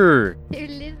forever. They're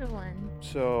little ones.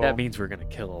 so That means we're gonna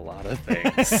kill a lot of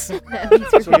things. That means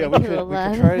we're so yeah, gonna we kill a could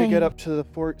lot of try to get things. up to the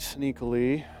fort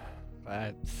sneakily.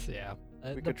 That's yeah.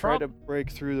 We The could try to prob- break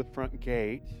through the front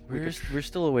gate. We could We're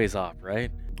still a ways off,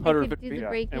 right? We 150 could do feet. the yeah,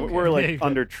 breaking. and we're Yeah, like you could.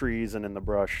 under trees and in the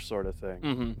brush, sort of thing.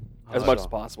 Mm-hmm. Oh, As much so- as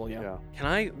possible, yeah. Can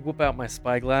I whip out my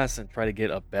spyglass and try to get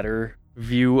a better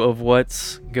view of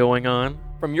what's going on?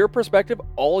 From your perspective,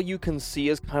 all you can see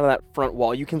is kind of that front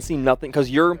wall. You can see nothing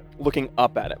because you're looking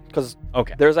up at it. Because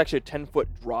Okay. there's actually a 10-foot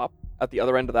drop at the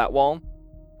other end of that wall, and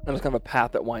there's kind of a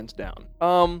path that winds down.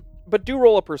 But do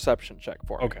roll a perception check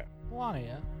for me. Okay.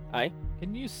 Melania. Aye?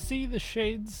 Can you see the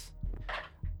shades?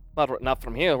 Not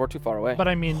from here. We're too far away. But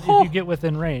I mean, if Oh. you get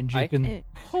within range, you I- can.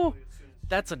 Oh,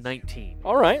 That's a 19.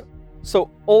 all right.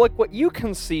 So, Oleg, what you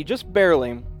can see just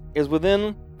barely is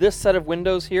within this set of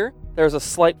windows here. There's a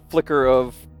slight flicker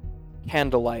of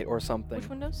candlelight or something. Which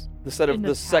windows? The set of In the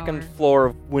the second tower. floor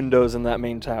of windows in that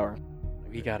main tower.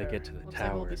 We gotta get to the Looks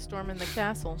like we'll tower. be storming the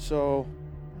castle. So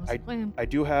That was the plan. I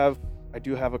do have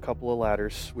a couple of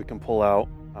ladders we can pull out.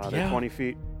 They're Yeah. 20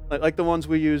 feet, like the ones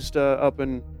we used up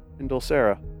in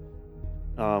Dulcera.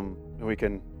 And we've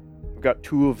got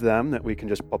two of them that we can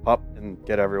just pop up and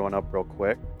get everyone up real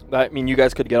quick. I mean, you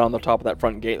guys could get on the top of that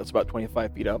front gate. That's about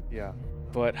 25 feet up. Yeah.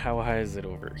 But how high is it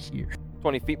over here?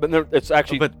 20 feet, but it's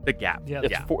actually But the gap. Yeah.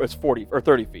 it's, yeah. it's 40 or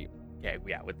 30 feet.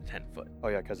 Yeah, with the 10 foot. Oh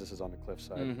yeah, because this is on the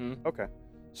cliffside. Mm-hmm. Okay.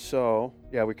 So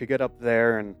yeah, we could get up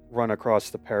there and run across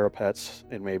the parapets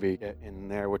and maybe get in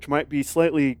there, which might be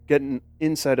slightly getting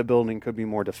inside a building could be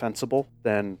more defensible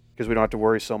than because we don't have to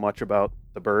worry so much about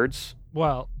the birds.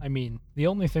 Well, I mean, the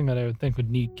only thing that I would think would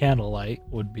need candlelight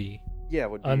would be Yeah,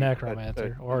 it would be a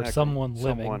necromancer or someone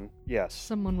living. Someone, yes.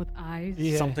 Someone with eyes.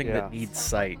 Yeah. Something Yeah. that needs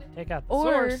sight. Take out the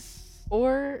Or- source.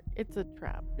 Or it's a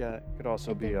trap. Yeah, it could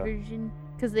also A be a. diversion.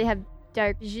 Because they have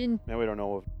dark vision. Man, we don't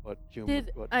know what human.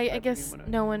 Did what I type of guess human it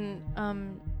no is.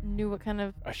 one knew what kind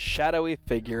of A shadowy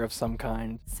figure of some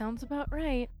kind. sounds about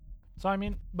right. So I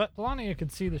mean, but Melania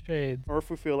could see the shades. Or if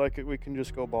we feel like it, we can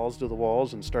just go balls to the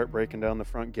walls and start breaking down the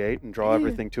front gate and draw Ew.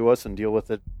 everything to us and deal with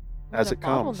it as What a it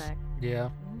comes. bottleneck. Yeah.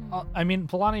 Mm. I mean,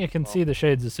 Melania can see the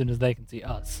shades as soon as they can see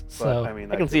us. But So I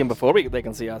mean, I can see them before they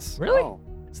can see us. really, Oh,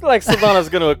 It's not like Sylvana's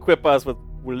going to equip us with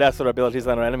lesser abilities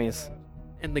than our enemies.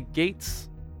 And the gates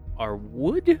are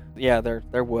wood? Yeah,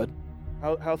 they're wood.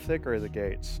 how thick are the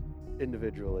gates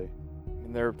individually? I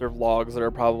mean, they're logs that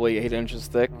are probably 8 inches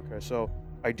thick. Okay, so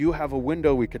I do have a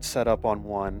window we could set up on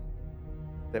one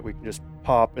that we can just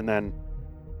pop and then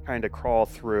kind of crawl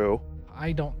through.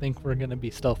 I don't think we're gonna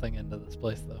be stealthing into this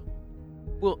place though.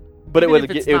 Well, But even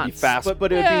if it's it would not be fast.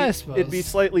 But Yeah, I it'd be suppose.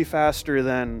 slightly faster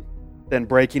than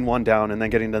breaking one down and then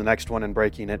getting to the next one and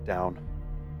breaking it down.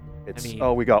 It's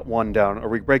mean- we got one down, or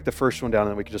we break the first one down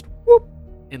and then we can just whoop.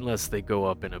 unless they go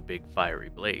up in a big fiery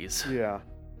blaze. Yeah,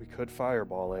 we could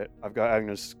fireball it. I've got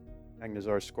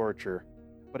Agnazar's Scorcher,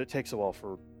 but it takes a while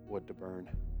for wood to burn.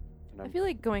 And I feel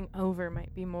like going over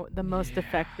might be the most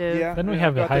effective. yeah, Then we and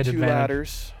have I've a got height the two advantage.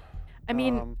 ladders, I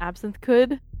mean, Um, Absinthe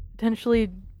could potentially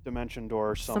dimension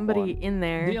door, somebody in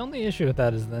there. The only issue with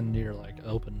that is then you're like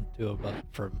open to a butt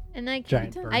from And I can,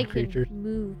 giant burn I creatures. can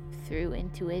move through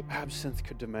into it. Absinthe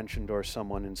could dimension door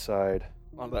someone inside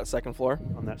On that second floor.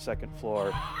 on that second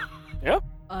floor. Yeah,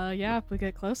 if we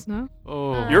get close enough.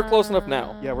 Oh. You're close enough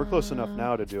now. Yeah, we're close enough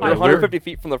now to do You're it. 150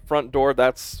 feet from the front door.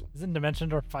 That's Isn't Dimension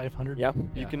Door 500? yeah. You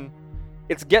Yeah. can.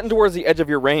 It's getting towards the edge of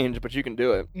your range, but you can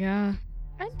do it. Yeah.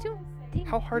 I don't think.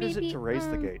 How hard is it maybe, to raise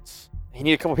the gates? You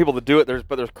need a couple people to do it. There's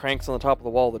cranks on the top of the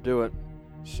wall to do it.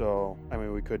 So, I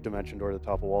mean, we could dimension door to the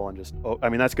top of the wall and just. Oh, I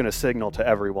mean, that's going to signal to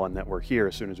everyone that we're here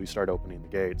as soon as we start opening the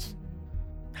gates.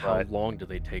 How Right. long do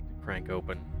they take to crank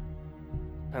open?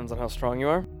 Depends on how strong you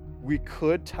are. we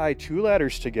could tie 2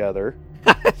 ladders together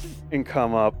and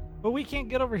come up. But we can't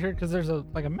get over here because there's a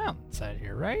mountainside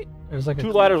here, right? There's like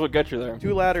 2 ladders would get you there.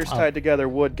 2 ladders Oh. tied together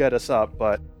would get us up,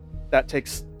 but that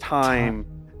takes time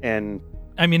and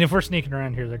I mean, if we're sneaking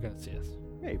around here, they're gonna see us.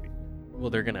 maybe. Well,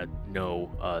 they're gonna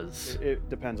know us. It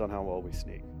depends on how well we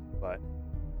sneak, but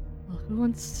Well, who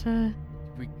wants to?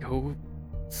 We go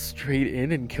straight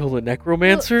in and kill the Well,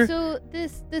 necromancer. so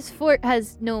this fort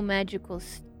has no magical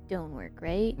stonework,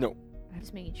 right? No.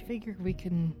 Just making sure. Figure we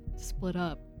can split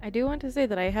up. I do want to say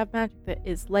that I have magic that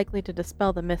is likely to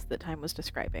dispel the mist that Time was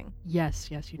describing.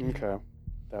 Yes, you do. okay.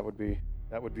 That would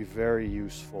be very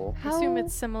useful. I assume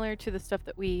it's similar to the stuff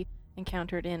that we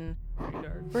encountered in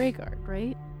Braegard,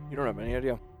 right? You don't have any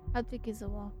idea. How thick is the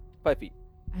wall? 5 feet.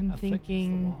 I'm How thick is the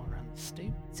thinking. wall around the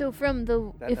stable? So from the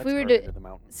if That's we were harder to the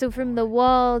mountain. so from the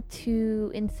wall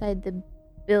to inside the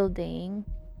building,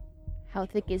 how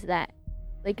thick is that?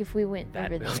 Like if we went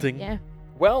That over there. building? Yeah.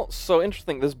 Well, so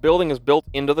interesting. This building is built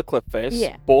into the cliff face.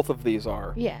 Yeah. Both of these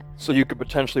are. Yeah. So you could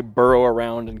potentially burrow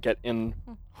around and get in.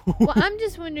 Well, I'm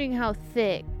just wondering how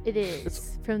thick it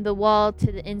is from the wall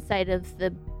to the inside of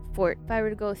the fort. If I were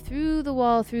to go through the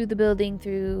wall, through the building,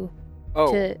 through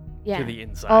Oh, to yeah, To the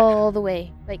inside. all the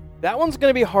way. Like that one's going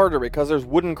to be harder because there's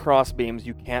wooden cross beams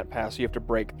you can't pass. So you have to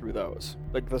break through those.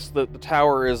 Like the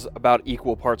tower is about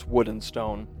equal parts wood and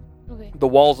stone. okay. The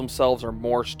walls themselves are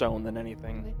more stone than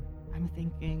anything. Okay. I'm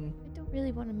thinking. I don't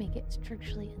really want to make it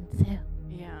structurally unsound.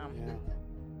 Yeah. Yeah.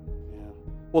 Yeah.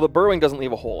 Well, the burrowing doesn't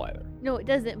leave a hole either. No, it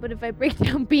doesn't. But if I break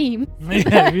down beams,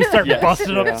 Yeah, if you start Yes.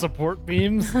 busting Yeah. up support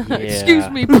beams. Excuse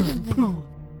me.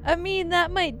 I mean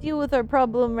that might deal with our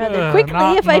problem rather Not quickly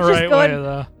if in I the just right go way, and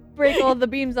though. break all the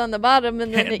beams on the bottom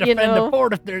and then Can't you defend know. the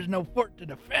fort if there's no fort to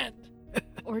defend.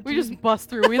 Or We do just bust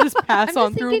through. We just pass I'm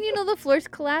on just through. thinking, the floors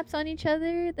collapse on each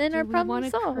other, then Do our we problem wanna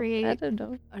solved. I create- don't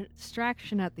know. a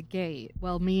distraction at the gate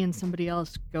while me and somebody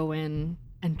else go in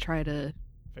and try to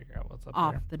Figure out what's up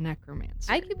off there. the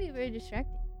necromancer. I could be very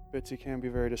distracting. Bitsy can be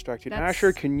very distracting. That's-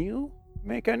 Asher, can you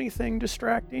make anything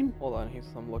distracting? Hold on,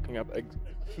 I'm looking up.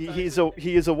 He is a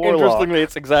warlock. Interestingly,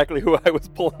 it's exactly who I was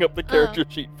pulling up the character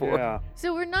sheet for. Yeah.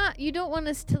 So we're not. You don't want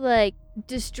us to like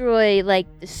destroy like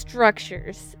the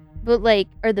structures, but like,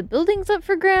 are the buildings up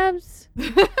for grabs?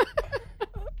 The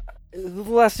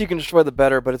less you can destroy, the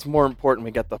better. But it's more important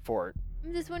we get the fort.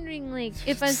 I'm just wondering, like,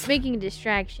 if I'm making a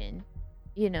distraction,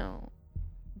 you know,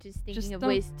 just thinking Just of don't-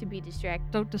 ways to be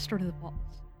distracted. Don't destroy the walls.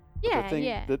 Yeah, the thing,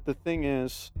 yeah. The thing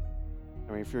is,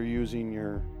 I mean, if you're using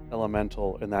your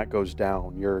elemental and that goes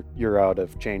down, you're out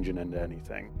of changing into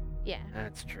anything. Yeah.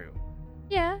 That's true.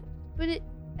 Yeah, but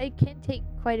I can take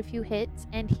quite a few hits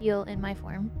and heal in my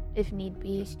form if need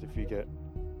be. Just if you get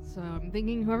So I'm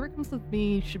thinking whoever comes with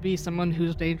me should be someone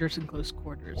who's dangerous in close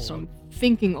quarters. So I'm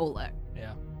thinking Oleg.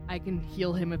 Yeah. I can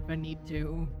heal him if I need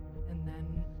to, and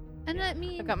then And I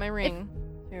mean, I've got my ring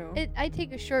too. I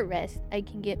take a short rest, I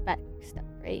can get back stuff,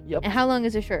 right? Yep. And how long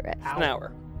is a short rest? An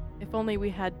hour. If only we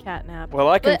had catnap. Well,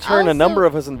 I can But turn a number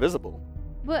also- of us invisible.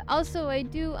 But also, I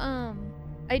do have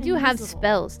Invisible.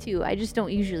 spells too. I just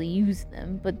don't usually use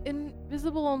them. But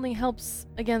Invisible only helps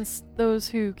against those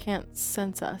who can't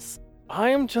sense us. I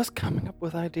am just coming up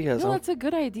with ideas. No, that's a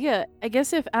good idea. I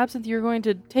guess if Absinthe, you're going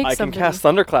to take I can somebody. cast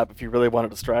Thunderclap if you really want to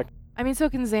distract. I mean, so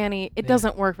can Zanny. It Yeah.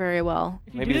 doesn't work very well.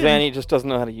 if you Maybe do it Zanny just doesn't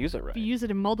know how to use it if right. you use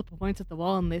it in multiple points at the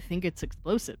wall and they think it's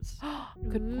explosives.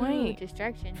 Good Ooh, point.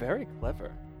 Distraction. Very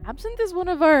clever. Absinthe is one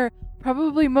of our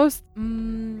probably most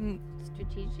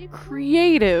Strategic.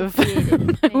 creative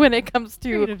Creative. when it comes to.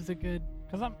 Creatives are good.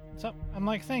 Because I'm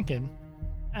like thinking,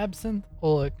 Absinthe,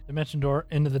 Oleg, Dimension Door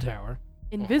into the tower.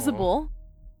 Invisible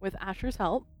with Asher's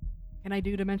help. Can I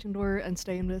do Dimension Door and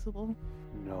stay invisible?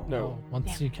 no. No.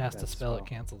 Once Damn. you cast a That's spell, spell. it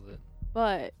cancels it.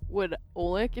 But would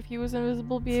Oleg, if he was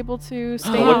invisible, be able to stay?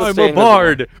 Oleg would I'm stay a invisible.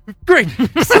 bard. Great.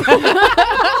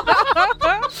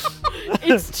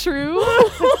 It's true.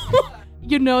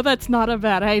 You know that's not a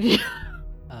bad idea.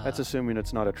 That's assuming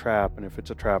it's not a trap, and if it's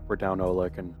a trap, we're down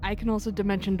Oleg, and I can also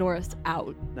Dimension Door us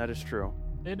out. that is true.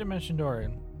 They Dimension Door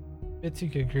and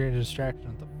Bitsy could create a distraction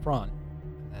at the front,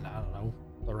 and then I don't know,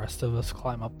 the rest of us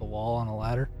climb up the wall on a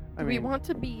ladder. I Do we mean, want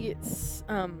to be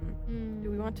do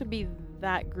we want to be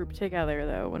that group together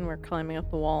though when we're climbing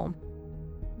up the wall?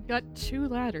 We've got 2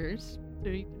 ladders, so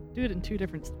you can do it in 2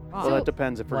 different spots. well, that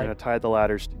depends. If we're like- gonna tie the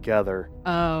ladders together,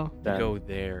 Oh, then Go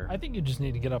there. I think you just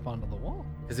need to get up onto the wall.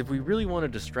 Because if we really want a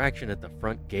distraction at the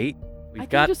front gate, we've can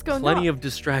got just go plenty knock. of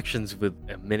distractions with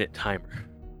a minute timer.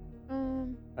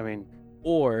 I mean,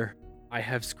 Or I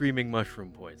have screaming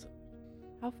mushroom poison.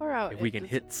 How far out? If we is can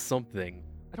this- hit something,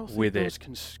 I don't think With those it,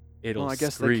 can. it'll Well, I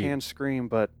guess scream. they can scream,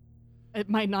 but it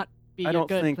might not be I a don't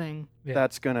good think thing. Yeah.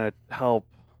 that's gonna help.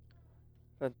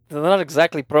 They're not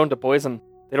exactly prone to poison.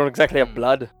 They don't exactly have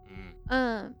blood.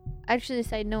 Actually,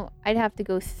 side note, I'd have to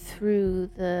go through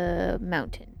the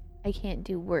mountain. I can't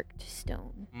do worked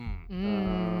stone.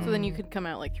 Mm. So then you could come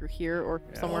out like through here or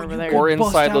Yeah. somewhere Oh, over you there. could Or bust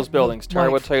inside out those the, buildings. Tara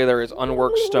would like- tell you there is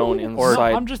unworked stone No,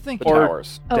 inside I'm just the thinking.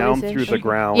 towers. Oh, Down is there? through the She-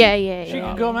 ground. Yeah, yeah, She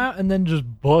yeah. could come out and then just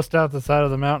bust out the side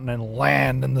of the mountain and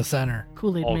land in the center.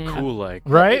 Kool-Aid All man. cool like.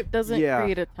 Right? It doesn't Yeah.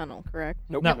 create a tunnel, correct?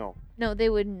 Nope. No. No. No, they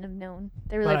wouldn't have known.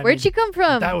 They were But like, I "Where'd mean, she come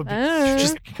from?" that would be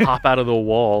Just pop out of the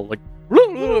wall like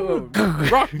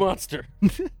rock monster.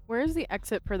 Where's the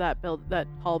exit for that that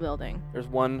tall building? There's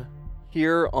one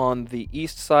here on the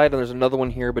east side, and there's another one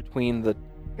here between the.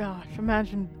 Gosh,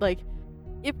 imagine like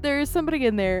if there is somebody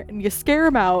in there and you scare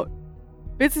him out.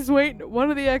 Vince is waiting at one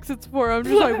of the exits for him,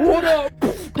 just like, what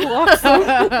up? Blocks him.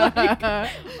 Like,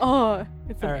 oh,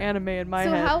 it's an Alright. anime in my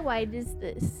So head. how wide is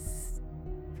this?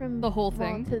 From The whole wall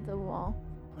thing? to the wall.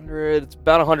 100. It's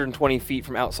about 120 feet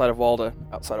from outside of wall to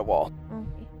outside of wall.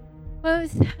 Okay. Well,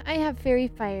 I have fairy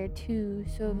fire too,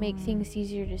 so it makes things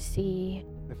easier to see.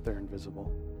 If they're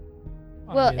invisible.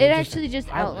 Well, I mean, it just actually just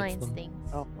highlights outlines them.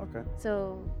 things. Oh, okay.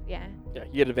 So yeah. Yeah,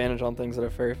 you get advantage on things that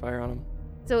have fairy fire on them.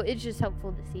 So it's just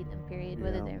helpful to see them. Period,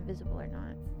 whether Yeah. they're invisible or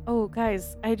not. Oh,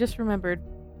 guys, I just remembered.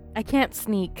 I can't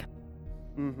sneak.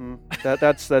 Mm-hmm.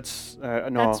 That's no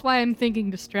That's why I'm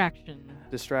thinking distraction.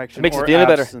 distraction. It makes or it feel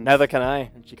better. absence. Neither can I.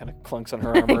 And she kind of clunks on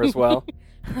her armor as well.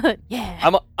 Yeah.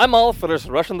 I'm all for just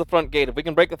rushing the front gate. If we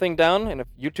can break the thing down, and if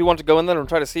you two want to go in there and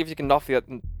try to see if you can off the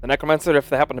necromancer if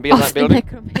they happen to be in Off that the building,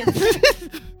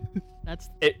 necromancer. That's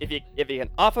if you can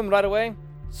off him right away,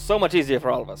 so much easier for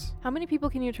all of us. How many people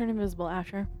can you turn invisible,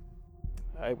 Asher?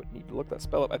 I would need to look that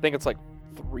spell up. I think it's like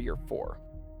 3 or 4.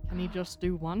 Can he just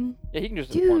do one? Yeah, he can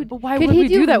just do one. Dude, But why Could would he we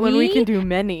do do that when we me? can do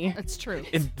many? That's true.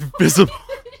 Invisible.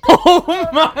 Oh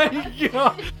my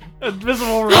god!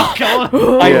 Invisible rock.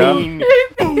 I Yeah.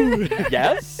 mean,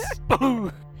 yes.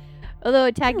 Although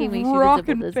attacking makes you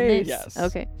Rockin' visible, doesn't face. it? Yes.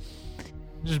 Okay.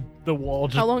 Just the wall.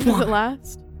 Just How long does it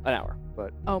last? An hour.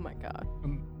 Oh my god.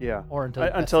 Yeah. Or until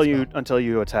Until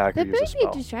you attack or That use a might be a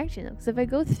spell. distraction though, because if I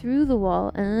go through the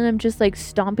wall and then I'm just like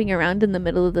stomping around in the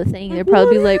middle of the thing, they're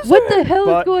probably like, "What the hell is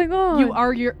But going on?" You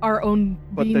are our own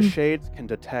But being. the shades can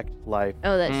detect life,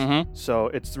 Oh, that's Mm-hmm. so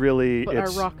it's really But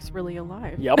it's our rock's really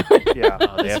alive. Yep. yeah.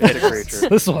 Oh, they have it's a hitters. creature.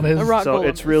 This one is. A rock So golem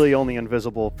it's is. really only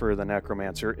invisible for the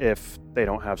necromancer if they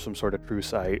don't have some sort of true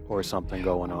sight or something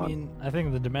going I on. mean, I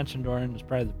think the Dimension Door is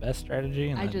probably the best strategy.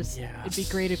 And I then just Yeah. it'd be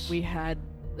great if we had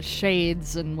the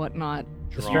shades and whatnot.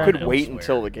 You Drawn could wait elsewhere.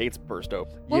 until the gates burst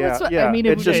open. Well, yeah, that's what yeah. I mean.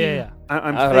 It it's would just be- yeah.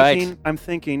 I'm All right. thinking I'm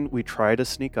thinking we try to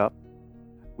sneak up,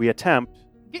 we attempt,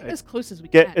 Get as close as we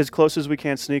get can. as close as we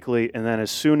can sneakily, and then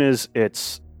as soon as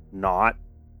it's not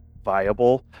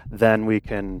viable, then we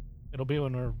can. It'll be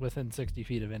when we're within 60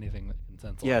 feet of anything that can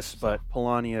sense. Yes, life, but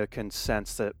Polania can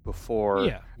sense it before, so.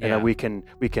 Yeah. and then we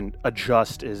can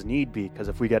adjust as need be. Because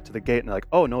if we get to the gate and like,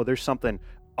 oh no, there's something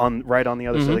right on the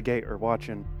other side of the gate or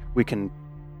watching, we can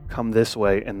come this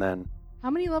way and then.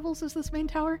 How many levels is this main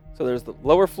tower? So there's the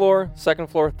lower floor, second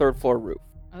floor, third floor roof.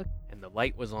 And the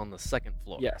light was on the second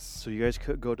floor. Yes. So you guys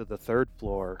could go to the third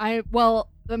floor. I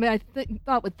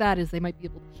thought with that is they might be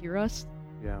able to hear us.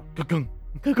 Yeah.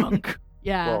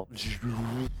 Yeah. Well.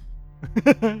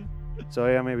 So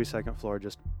yeah, maybe second floor,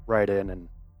 just right in and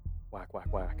whack,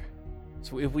 whack, whack.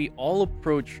 So if we all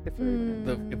approach If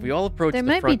they're- if we all approach there the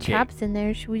might be front gate, traps in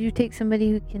there. Should you take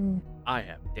somebody who can? I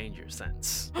have danger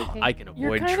sense. Okay. I can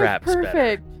You're avoid kind traps of better.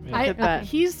 perfect. Yeah. Look at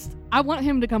that. I want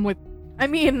him to come with. I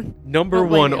mean, Number Oh,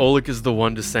 wait, one, yeah. Oleg is the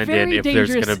one to send in Very if there's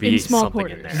dangerous gonna be in small something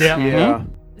in quarters. there. Yeah. Yeah.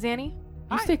 Zanny, you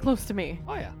Hi. stay close to me.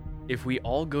 Oh yeah. If we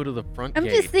all go to the front I'm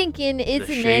gate, just thinking it's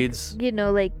the an shades you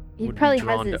know, like he would probably be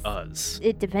drawn has to his, us.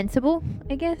 it defensible,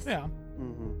 I guess. Yeah.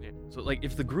 Mm-hmm. Yeah. So like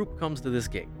if the group comes to this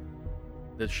gate,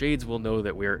 the shades will know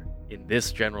that we're in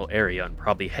this general area and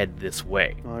probably head this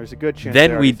way. Well, there's a good chance.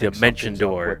 Then they we already think dimension something's up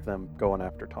door. with them going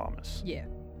after Thomas. Yeah.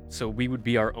 So we would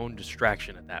be our own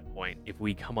distraction at that point if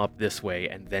we come up this way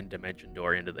and then dimension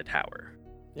door into the tower.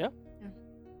 Yeah. Yeah.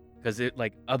 Because it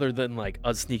like other than like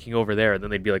us sneaking over there, then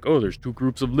they'd be like, oh, there's 2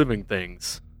 groups of living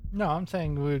things. No, I'm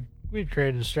saying we'd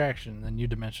create a distraction, and then you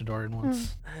dimension door in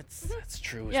once. That's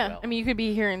true as Yeah, well. I mean, you could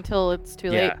be here until it's too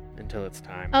late. yeah, until it's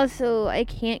time. Also, I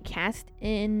can't cast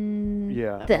in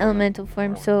Yeah. the elemental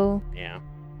form, so yeah.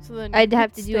 So then I'd you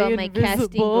have could to do all stay my casting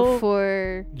invisible.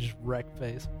 before, Just wreck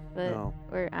face. but No.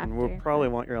 or And after we'll probably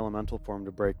want your elemental form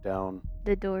to break down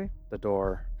the door. the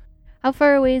door. How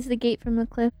far away is the gate from the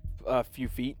cliff? A few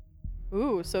feet.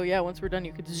 Ooh, so yeah, once we're done,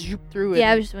 you could zoop through it. Yeah,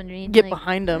 I and was just wondering. get like,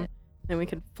 behind them, then we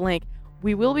can flank.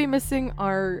 We will be missing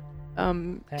our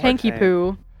Tanky Tank.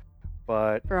 Poo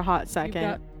But for a hot You've second.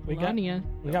 got We got Melania.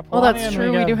 we got. Oh, that's Polania and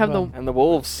true, we do have the- And the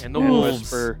wolves. And the and wolves.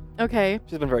 Whisper, Okay.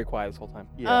 She's been very quiet this whole time.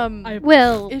 yeah. I-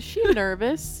 Well, Is she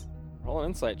nervous? Roll an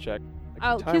insight check.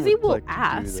 I think Ty Kizzy would will like to do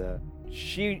ask. that.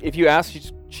 If you ask,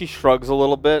 she shrugs a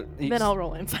little bit. Then I'll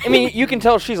roll inside. I mean, you can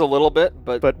tell she's a little bit,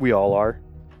 but But we all are.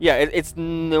 yeah, it's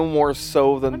no more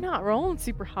so I'm than not rolling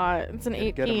super hot. It's an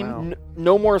Get 'em 18. out.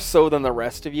 no more so than the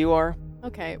rest of you are.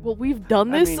 Okay, well, we've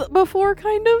done I this mean- before,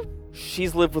 kind of.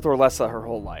 She's lived with Orlessa her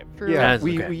whole life. True. Yeah, That's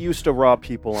we okay. used to rob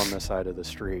people on the side of the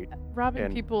street Robbing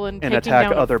and- people and and taking attack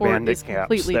down a other fort bandit is camps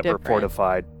completely that different. were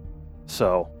fortified.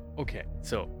 So, Okay,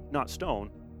 so not stone.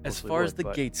 as mostly far as wood, the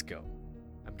but- gates go,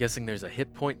 I'm guessing there's a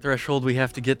hit point threshold we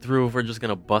have to get through if we're just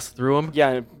gonna bust through them. Yeah,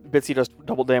 and Bitsy does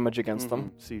double damage against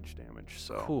them. Siege damage.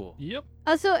 So Cool. Yep.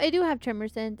 also, I do have tremor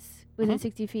sense within Mhm.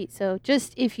 60 feet, so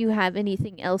just if you have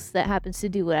anything else that happens to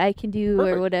do what I can do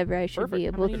Perfect. or whatever, I should be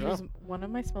Perfect. able I'm to. gonna use one of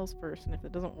my spells first, and if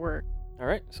it doesn't work, All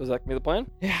right, so is that gonna be the plan?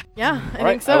 yeah, I All think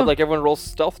right, so. I would like everyone to roll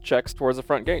stealth checks towards the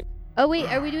front gate. Oh wait,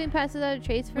 are we doing pass without a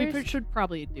trace first? We should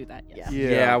probably do that. Yes.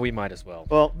 Yeah. we might as well.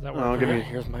 Well, Does that I'll work? give Alright, me.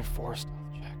 here's my 4 stealth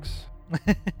checks.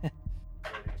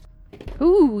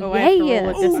 Ooh, Oh, I have to yeah.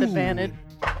 roll a disadvantage.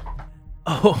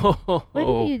 Oh,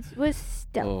 What did you? What's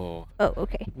stealth? oh, Oh,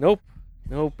 okay. nope,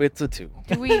 it's a 2.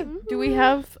 Do we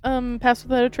have pass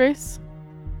without a trace?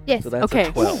 Yes. So that's Okay.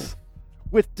 a 12.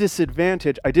 With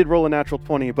disadvantage, I did roll a natural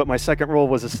 20, but my second roll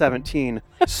was a 17.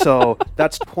 So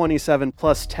that's 27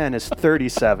 plus 10 is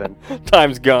 37.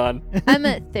 Time's gone. I'm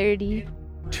at 30.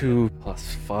 2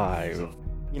 plus 5.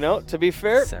 You know, to be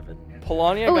fair, 7.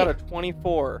 Polania Oh, got a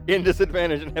 24 in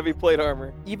disadvantage in heavy plate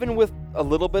armor. Even with a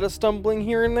little bit of stumbling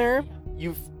here and there,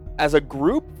 you've, as a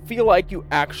group, feel like you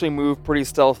actually move pretty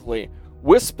stealthily.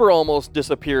 Whisper almost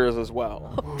disappears as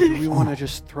well. Do we want to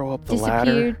just throw up the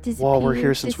ladder Disappear, while we're here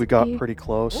disappear, since we got disappear. pretty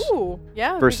close? Ooh,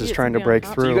 yeah. we Versus get trying to something on break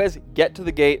top. So you through. guys get to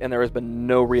the gate and there has been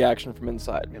no reaction from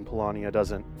inside. And Polania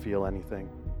doesn't feel anything.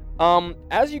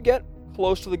 As you get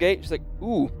close to the gate, she's like,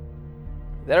 ooh,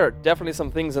 there are definitely some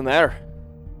things in there.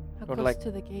 How Don't close like- to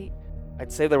the gate?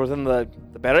 I'd say there was in the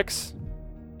barracks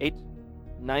 8,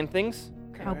 9 things.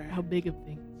 How big of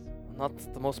things? Not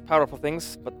the most powerful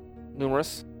things, but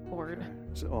numerous. Horde.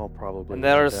 So, oh, probably. And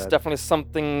not there's dead. definitely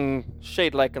something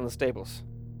shade-like in the stables.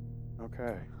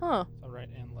 Okay. Huh. So right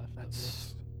and left. of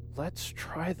this. Let's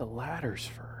try the ladders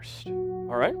first.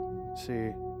 All right.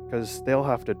 See, because they'll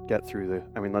have to get through the.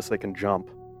 I mean, unless they can jump.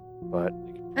 But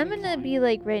I'm gonna be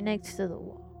like right next to the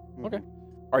wall. Okay.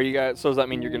 Are you guys? So does that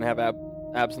mean you're gonna have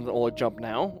Absinthe and Ola jump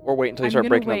now, or wait until you I'm start gonna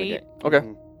breaking down the wait. gate? Okay.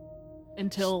 Mhm.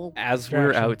 Until As we're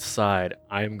Distraction. outside,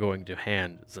 I'm going to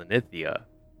hand Zenithia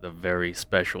the very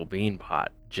special bean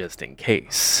pot, just in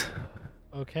case.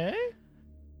 Okay.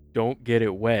 Don't get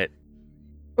it wet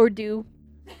Or do.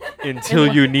 until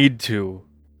you need to.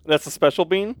 That's a special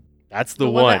bean. That's the,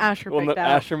 The one. that Asher One picked that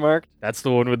out. Asher marked. That's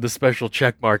the one with the special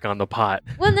check mark on the pot.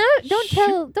 Well, now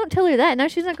don't tell her that. Now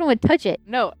she's not gonna touch it.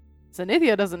 No,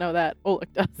 Zenithia doesn't know that.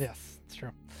 Oleg does. Yes, it's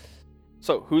true.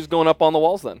 So who's going up on the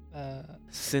walls then?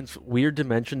 Since weird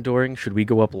dimension dooring, should we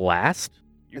go up last?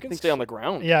 You I can think stay on so. the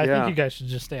ground. Yeah, I Yeah. think you guys should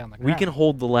just stay on the ground. We can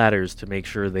hold the ladders to make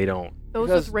sure they don't. Those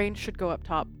Because- with range should go up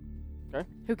top. Okay.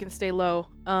 Who can stay low?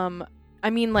 I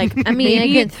mean, like, I mean,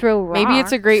 maybe, I can throw rocks. maybe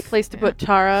it's a great place to put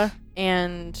Tara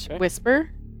and Okay. Whisper,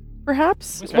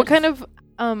 perhaps. Whisper. What kind of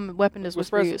weapon does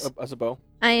Whisper Whisper as use? as a bow.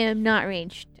 I am not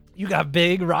ranged. You got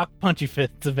big rock punchy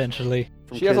fists eventually.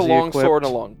 From She has a Kizzy long sword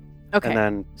and a equipped, long. Okay, And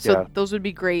then, so yeah. those would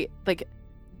be great. Like,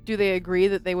 do they agree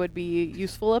that they would be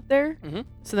useful up there? Mhm.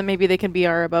 So then maybe they can be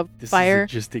our above This fire.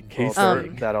 is a just in Well, case Um,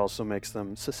 thing. that also makes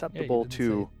them susceptible didn't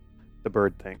to the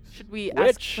bird things. Should we Which-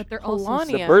 ask But they're also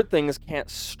The Polania bird things can't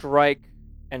strike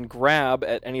and grab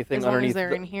at anything as long underneath. as they're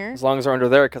the- in here? As long as they're under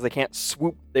there, because they can't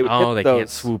swoop. They would Oh, hit they those. can't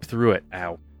swoop through it.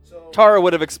 Ow. Tara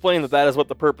would have explained that is what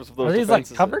the purpose of those Are these like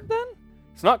defenses is. covered then?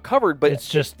 It's not covered, but It's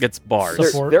just It's bars. they're,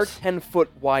 Supports. they're 10-foot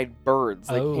wide birds.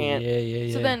 They oh, can't.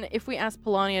 yeah. So then, if we ask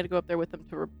Polania to go up there with them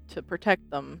to protect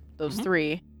them, those Mhm.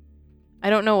 three, I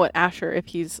don't know what Asher if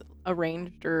he's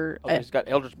arranged or. Oh, he's got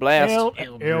Eldritch Blast.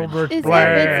 Eldritch Is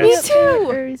Blast. there Me Bitsy too.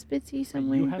 Or is Bitsy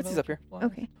somewhere? Bitsy's up here.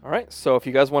 Okay. All right. So if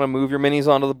you guys want to move your minis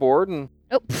onto the board, and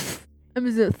Oh, pfft. I'm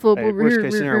just a flip Hey, over worst here.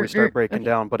 case scenario, we start breaking Okay.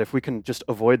 down. But if we can just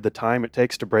avoid the time it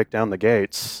takes to break down the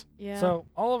gates, Yeah. So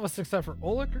all of us except for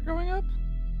Oleg are going up?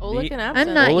 Oleg Me- and I'm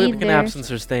Absinthe. not Oleg and either. Absence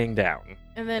are staying down.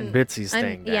 And And then Bitsy's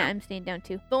staying I'm, down. yeah, I'm staying down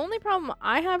too. the only problem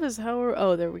I have is how.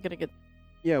 Oh, there we're gonna get.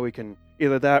 yeah, we can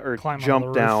either that or Climb on the jump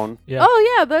roof. down. Yeah.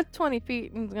 Oh yeah, that 20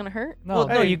 feet is gonna hurt. no, Well,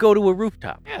 no, Hey. you go to a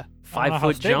rooftop. Yeah. I don't know 5 how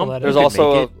foot stable jump. that there's is. you can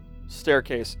also make a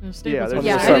staircase. No, Yeah, stables there's on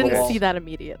Yeah, the I several didn't walls. see that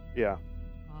immediate. Yeah.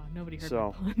 nobody heard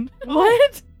So- my pun.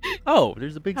 What? Oh,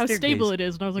 there's a big How staircase. stable it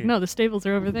is. And I was like, no, the stables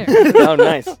are over there. Oh,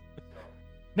 nice.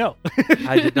 No.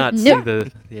 I did not see No.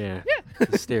 the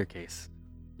the staircase.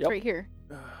 It's right here.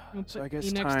 We'll So put I guess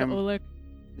you next time to Oleg.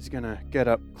 he's gonna get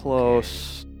up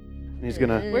close. And he's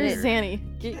gonna. Where's There.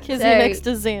 Zanny? Get Kizzy Sorry. next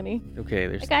to Zanny. Okay,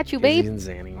 there's I got you, Izzy babe. and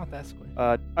Zanny. Not that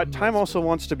square. Time also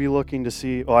wants to be looking to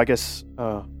see. Well, I guess.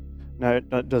 No,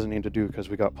 it doesn't need to do because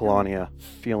we got Polania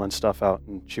feeling stuff out,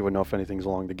 and she would know if anything's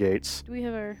along the gates. Do we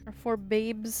have our 4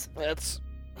 babes? Let's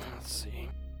see.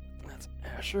 That's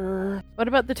Asher. What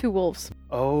about the 2 wolves?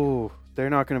 Oh,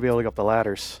 they're not going to be able to get up the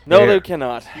ladders. No, There. they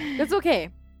cannot. That's okay.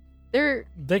 They're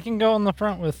They can go in the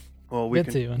front with Well, we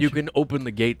can. Bitsy. when You she- can open the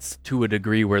gates to a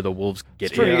degree where the wolves get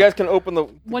It's true. in. You guys can open the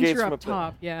Once gates you're from up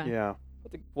top, yeah. Yeah,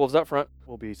 Put the wolves up front.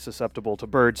 we'll be susceptible to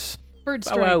birds. Bird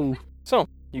Bow strike. wow. So,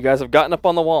 you guys have gotten up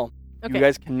on the wall. okay. You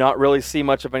guys cannot really see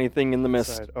much of anything in the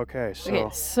mist. Side. Okay, so Okay,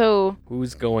 so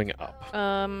Who's going up?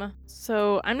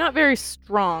 so I'm not very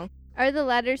strong. Are the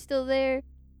ladders still there?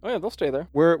 Oh yeah, they'll stay there.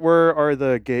 where are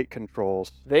the gate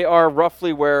controls? They are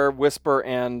roughly where Whisper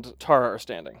and Tara are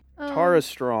standing. Tara's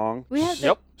strong. We have.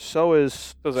 Yep. So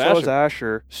is So is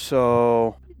Asher.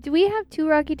 So Do we have 2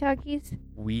 Rocky Talkies?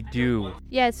 We do.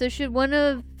 Yeah. So should one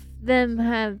of them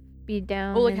have be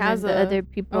down? Oleg and has then the a- other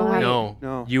people. Oh, have- wait. No.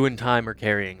 no. You and Time are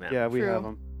carrying them. Yeah, we have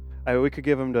True. them. We could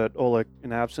give them to Oleg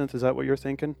in absinthe. Is that what you're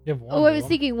thinking? You have one Oh, I of was them.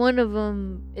 thinking one of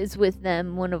them is with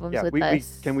them. One of them's Yeah, with we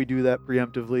us. can we do that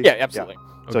preemptively? Yeah, absolutely.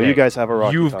 So you guys have a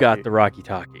rocky You've got talkie. the Rocky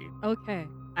Talkie. Okay.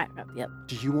 Yep.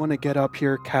 Do you want to get up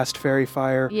here, cast fairy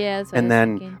fire, Yeah. That's what I and was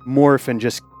then thinking. morph and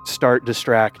just start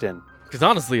distracting? Because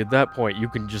honestly, at that point, you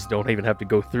can just don't even have to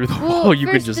go through the Well, wall. You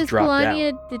can first, just does drop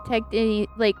Polania down. detect any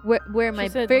like where my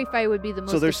said- fairy fire would be the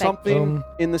most So there's effective? something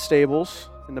in the stables,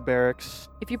 in the barracks.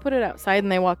 If you put it outside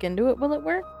and they walk into it, will it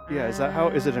work? Yeah, is that how?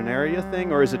 Is it an area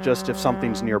thing, or is it just if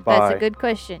something's nearby? That's a good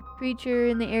question. Creature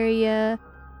in the area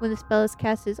when the spell is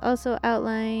cast is also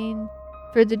outlined.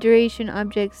 For the duration,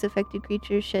 objects affected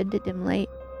creatures shed the dim light.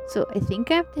 So I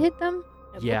think I have to hit them.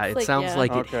 Yeah, looks it sounds yeah.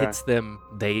 like Okay. it hits them,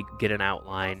 they get an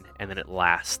outline, and then it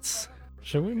lasts.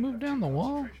 Should we move down the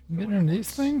wall and get into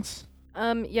these things?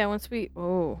 Yeah, once we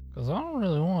Because I don't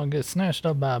really want to get snatched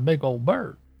up by a big old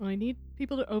bird. Well, I need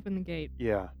people to open the gate.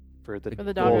 Yeah, for the For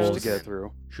the wolves to doggos. get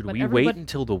through. Should But we wait everybody-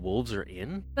 until the wolves are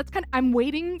in? That's kind of. I'm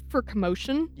waiting for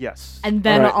commotion, Yes. and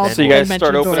then Alright, I'll. so you guys mention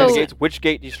start opening So- the gates. Which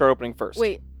gate do you start opening first?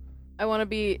 wait. I want to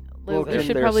be. Well, there can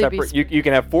should They're probably separate. be. You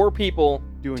can have 4 people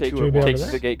doing take, two Should we at be able take to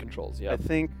once. the gate controls. Yeah. I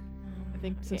think I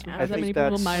think since we I have that think many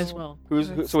people, might that's- as well.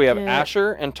 So we have get-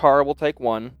 Asher and Tara will take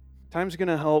 1. time's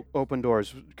gonna help open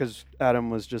doors because Adam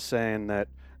was just saying that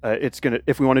it's gonna.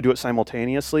 If we want to do it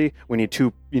simultaneously, we need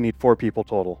 2. You need 4 people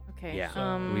total. Okay.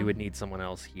 Yeah, we would need someone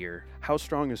else here. How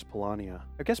strong is Polania?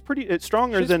 I guess pretty. It's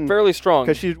stronger She's than fairly strong.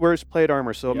 because she wears plate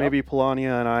armor. So Yep. maybe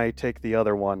Polania and I take the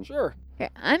other one. Sure. Okay,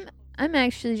 I'm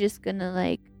actually just gonna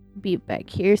like be back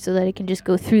here so that I can just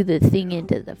go through the thing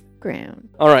into the ground.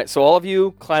 All right. So all of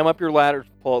you climb up your ladders.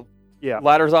 Pull Yeah.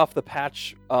 ladders off the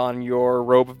patch on your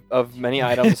robe of many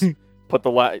items. Put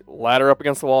the ladder up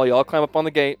against the wall. You all climb up on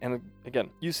the gate, and again,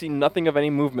 you see nothing of any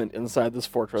movement inside this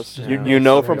fortress. Yeah, You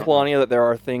know that's from right. Polania that there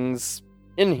are things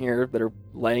in here that are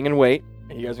laying in wait.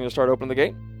 And you guys are gonna start opening the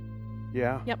gate.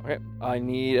 Yeah. Okay. I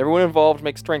need everyone involved to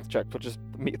make strength checks, which is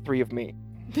 3 of me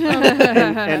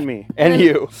And me. and Then-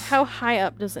 you. How high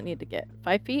up does it need to get?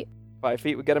 5 feet? 5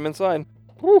 feet would get them inside.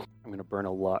 I'm gonna burn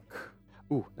a luck.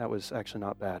 Ooh, that was actually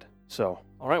not bad. So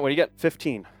All right. What do you get?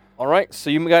 15. All right. So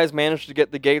you guys managed to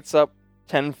get the gates up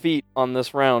 10 feet on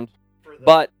this round,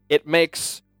 but it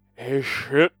makes a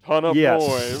shit ton of Yes.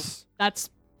 noise. That's.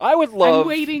 I would love I'm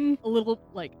waiting a little.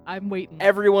 Like I'm waiting.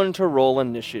 everyone to roll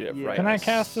initiative Yeah. right Can I now.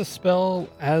 cast a spell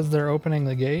as they're opening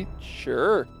the gate?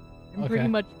 Sure. I'm pretty Okay.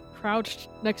 much crouched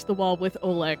next to the wall with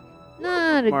Oleg.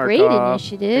 Not a Mark great off.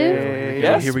 initiative. Hey,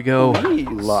 Yes. Here we go. Please.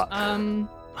 luck.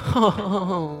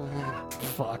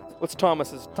 Fuck. What's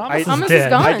Thomas's? Thomas, Thomas is is dead.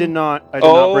 gone. I did not bring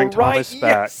right, Thomas back.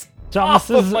 yes. Thomas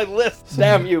Off of is my list.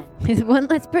 Damn you. There's one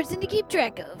less person to keep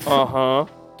track of. Uh-huh.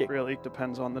 It really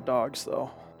depends on the dogs, though.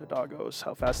 The doggos,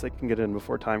 how fast they can get in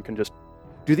before time can just.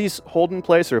 Do these hold in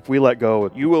place, or if we let go?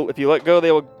 You will, if you let go,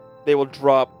 they will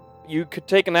drop. You could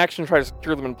take an action to try to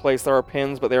secure them in place. There are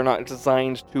pins, but they're not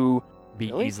designed to. Be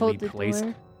Really? easily Hold the placed.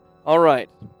 door. All right,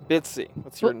 Bitsy,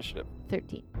 what's your Well- initiative?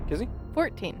 13. Kizzy,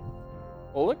 14.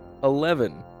 Oleg,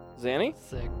 11. Zanny,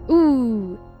 sick.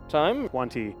 Ooh. time.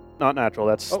 20. Not natural.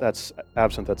 That's Oh. that's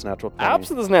absinthe. That's natural. 20.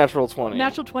 Absinthe is natural 20.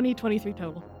 Natural 20, 23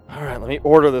 total. All right, let me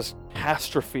order this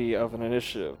catastrophe of an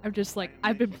initiative. I'm just like,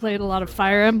 I've been playing a lot of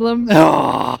Fire Emblem.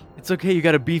 It's okay, you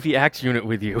got a beefy axe unit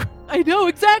with you. I know,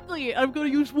 exactly. I'm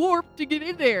going to use Warp to get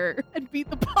in there and beat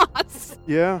the boss.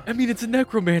 Yeah, I mean, it's a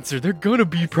necromancer. They're gonna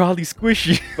be probably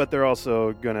squishy. but they're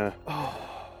also gonna.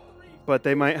 But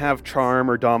they might have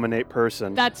charm or dominate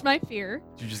person. That's my fear.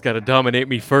 You just gotta dominate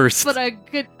me first. But I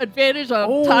get advantage on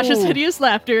Oh. Tasha's hideous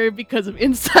laughter because of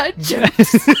inside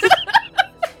jokes.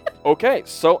 Okay,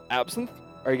 so Absinthe,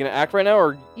 are you going to act right now,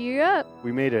 or You're up.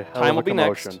 We made a hell Time of will a be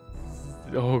commotion.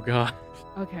 next. Oh god.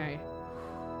 Okay.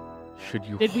 Should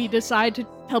you? Did we decide to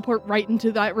teleport right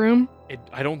into that room?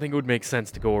 I don't think it would make sense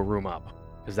to go a room up,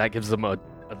 because that gives them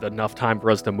enough time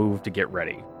for us to move to get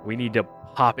ready. We need to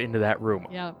pop into that room.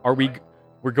 Yeah. Are we?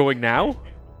 We're going now?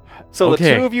 so the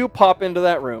Okay. two of you pop into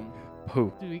that room.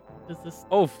 Pooh. Does this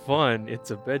Oh, fun!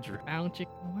 It's a bedroom. round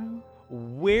chicken well?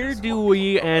 Where do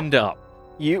we end up?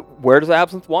 Where does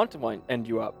Absinthe want to end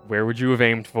you up? Where would you have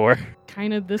aimed for?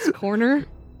 Kind of this corner?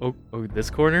 Oh,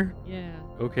 this corner? Yeah.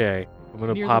 Okay. I'm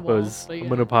gonna Near the pop wall, us. but I'm yeah.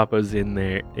 gonna pop us in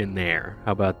there.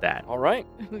 How about that? All right.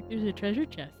 Look, there's a treasure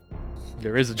chest.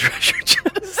 There is a treasure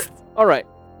chest. All right.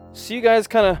 So you guys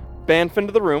kind of bamf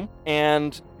into the room,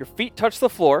 and your feet touch the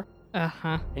floor,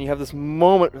 Uh-huh. and you have this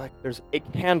moment like there's a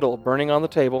candle burning on the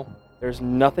table. There's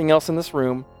nothing else in this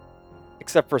room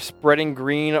except for spreading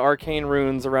green arcane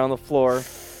runes around the floor,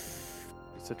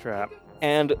 It's a trap.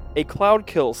 and a cloud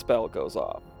kill spell goes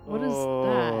off. What is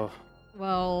Oh, that?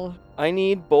 Well, I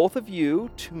need both of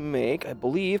you to make, I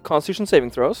believe, Constitution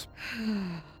saving throws.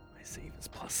 My save is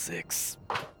 +6.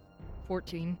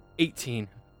 14. 18.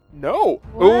 No.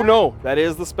 Oh What? no, that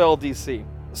is the spell DC.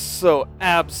 So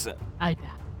Absinthe. I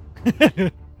know.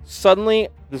 Suddenly,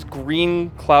 this green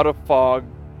cloud of fog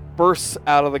bursts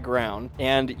out of the ground,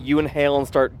 and you inhale and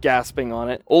start gasping on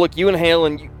it. Oleg, you inhale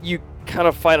and you kind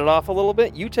of fight it off a little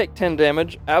bit. You take 10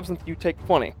 damage. Absinthe, you take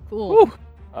 20. Cool. Woo.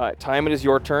 Time, it is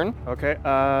your turn. okay.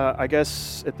 I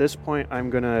guess at this point I'm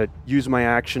gonna use my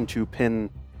action to pin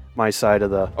my side of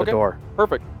the Okay. door.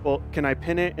 Perfect. Well, can I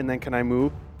pin it and then can I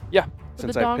move? Yeah.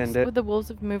 Since the I dogs, pinned it. would the wolves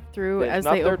have moved through It's as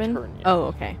not they their open? turn yet. Oh,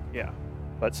 okay. Yeah.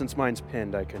 But since mine's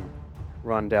pinned, I can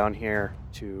run down here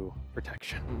to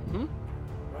protection. Mm-hmm.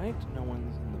 Right. No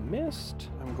one's in the mist.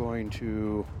 I'm going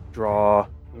to draw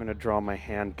my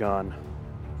handgun.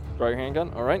 Draw your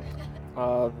handgun. All right.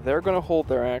 They're going to hold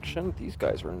their action. These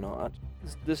guys are not.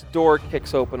 This door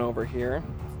kicks open over here.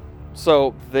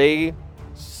 So they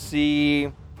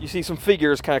see... You see some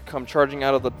figures kind of come charging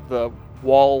out of the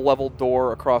wall-level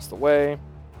door across the way.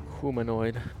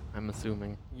 Humanoid, I'm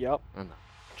assuming. Yep. Oh, no.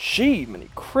 Gee, many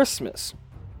Christmas.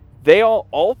 They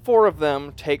all four of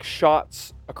them take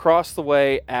shots across the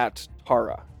way at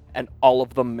Tara, and all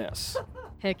of them miss.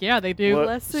 Heck yeah, they do.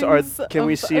 What- so are- Blessings can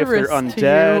we of see if they're Eris to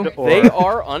undead you. or They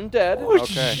are undead,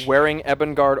 Okay. wearing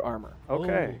Ebengard armor.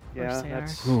 Okay. Oh, Yeah, course they are.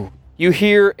 that's Ooh. You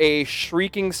hear a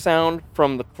shrieking sound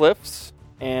from the cliffs,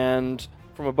 and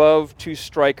from above, two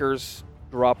strikers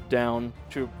drop down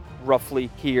to roughly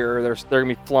here. They're going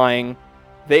to be flying.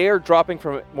 They are dropping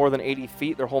from more than 80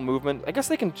 feet, their whole movement. I guess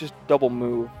they can just double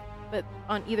move. But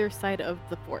on either side of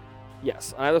the fort.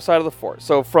 Yes, on either side of the fort.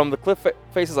 So from the cliff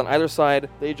faces on either side,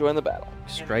 they join the battle.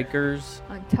 Strikers.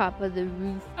 On top of the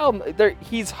roof.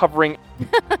 He's hovering.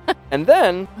 And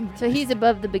then, So he's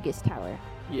above the biggest tower.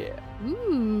 yeah,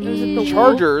 Ooh. Those are the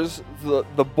chargers,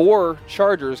 the boar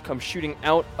chargers come shooting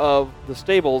out of the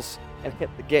stables and hit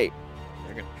the gate.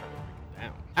 They're gonna try to break it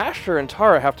down. Asher and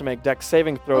Tara have to make dex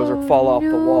saving throws or fall off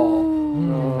the wall.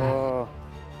 Oh.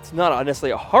 It's not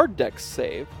necessarily a hard dex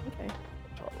save. Okay.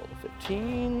 Tara rolled a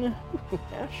 15.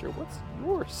 Asher, what's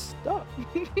your stuff?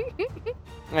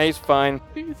 Nah, he's fine.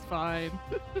 He's fine.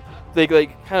 They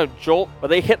kind of jolt, but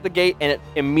they hit the gate and it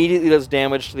immediately does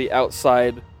damage to the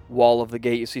outside wall of the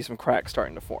gate. You see some cracks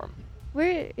starting to form.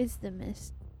 Where is the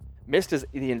mist? Mist is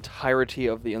the entirety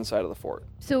of the inside of the fort.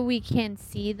 So we can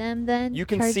see them then? You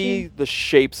can charging? see the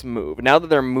shapes move. Now that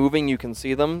they're moving, you can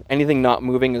see them. Anything not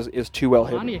moving is too well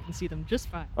hidden. Melania can see them just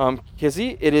fine.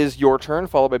 Kizzy, it is your turn,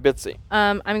 followed by Bitsy.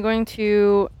 I'm going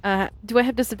to. Do I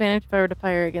have disadvantage if I were to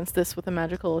fire against this with a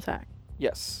magical attack?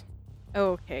 Yes.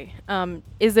 Okay.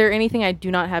 Is there anything I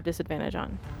do not have disadvantage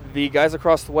on? The guys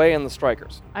across the way and the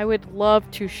strikers. I would love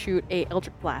to shoot a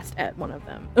Eldritch Blast at one of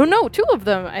them. Oh no, two of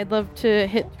them. I'd love to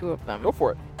hit two of them. Go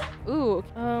for it. Ooh.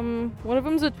 One of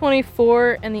them's a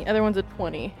 24 and the other one's a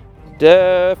 20.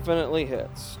 Definitely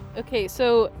hits. Okay,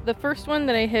 so the first one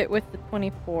that I hit with the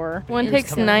 24, one Ears takes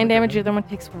coming 9 out. damage, the other one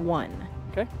takes 1.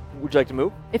 Okay. Would you like to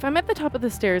move? If I'm at the top of the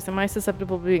stairs, am I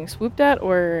susceptible to being swooped at,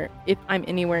 or if I'm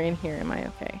anywhere in here, am I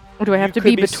okay? Or do I have You to could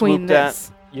be be between swooped at.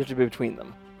 this? You have to be between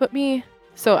them. Put me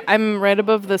So I'm right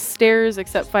above the stairs,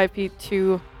 except 5 feet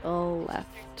to the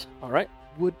left. All right.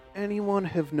 Would anyone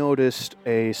have noticed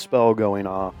a spell going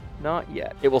off? Not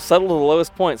yet. It will settle to the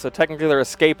lowest point, so technically their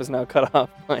escape is now cut off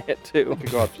by it too.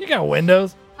 Could go up. You got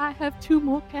windows. I have 2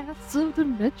 more casts of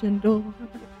Dimension Door.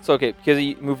 So okay,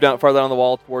 Kizzy moved down farther down the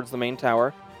wall towards the main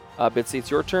tower. Bitsy, it's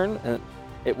your turn, and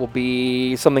it will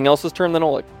be something else's turn than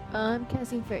Oleg. I'm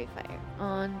casting Fairy Fire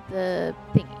on the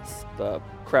thingies. The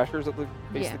crashers at the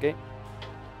base Yeah. of the gate.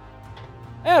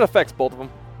 And it affects both of them.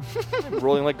 I'm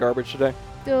rolling like garbage today.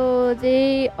 So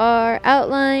they are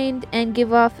outlined and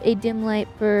give off a dim light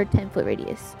for 10-foot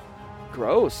radius.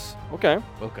 Gross. Okay.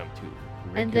 Welcome to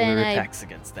And regular then I- attacks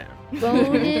against them.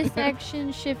 Bonus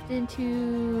action shift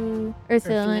into Earth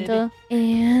Earth Elemental.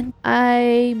 Elemental. And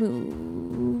I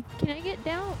move. Can I get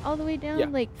down, all the way down? Yeah.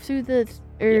 Like through the.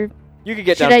 Or You could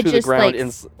get Should down I to the just, ground like,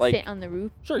 in like sit on the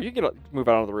roof? sure, you can move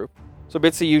out onto the roof. So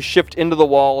Bitsy, you shift into the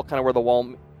wall, kind of where the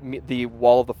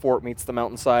wall of the fort meets the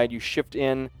mountainside. You shift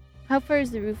in How far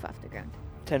is the roof off the ground?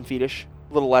 10 feet-ish.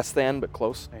 A little less than, but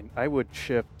close. And I would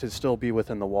shift to still be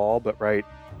within the wall, but right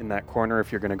in that corner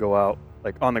if you're going to go out,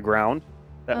 like on the ground.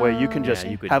 That way you can Oh, just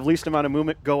okay. you could- have least amount of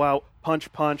movement, go out, punch,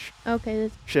 Okay,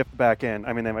 that's shift back in.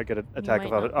 I mean, they might get an attack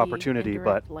of opportunity,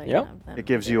 but Yep. it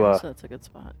gives you a- So that's a good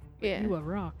spot. yeah. You a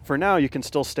rock. for now you can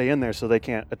still stay in there so they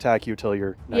can't attack you till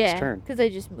your next Yeah, turn. because I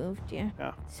just moved, yeah.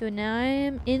 Yeah. So now I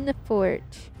am in the fort,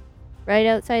 right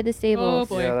outside the stables.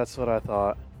 boy. Yeah, that's what I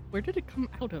thought. Where did it come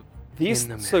out of? These, In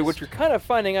the so what mist. you're kind of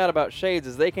finding out about shades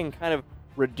is they can kind of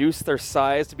reduce their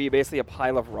size to be basically a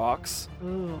pile of rocks.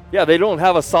 Ooh. Yeah, they don't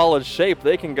have a solid shape.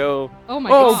 They can go. Oh my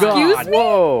Oh god. Excuse me?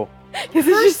 Whoa! Because it's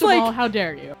First just of like all, how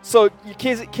dare you? So,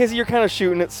 Kizzy, you're kind of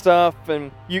shooting at stuff,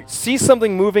 and you see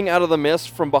something moving out of the mist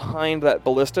from behind that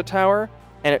ballista tower,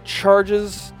 and it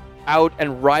charges out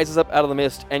and rises up out of the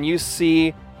mist, and you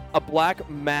see a black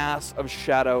mass of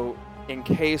shadow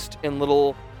encased in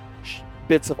little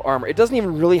bits of armor. It doesn't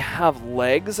even really have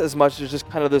legs as much as just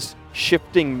kind of this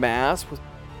shifting mass with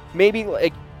maybe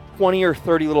like 20 or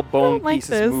 30 little bone don't like pieces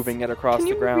this. moving it across can the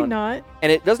you maybe ground. not?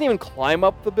 And it doesn't even climb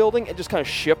up the building, it just kind of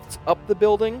shifts up the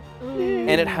building. And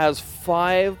it has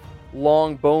 5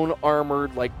 long bone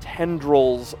armored like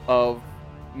tendrils of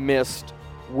mist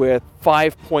with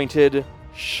 5 pointed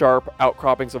sharp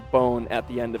outcroppings of bone at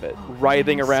the end of it, Oh,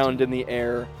 writhing nasty. around in the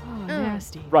air Oh,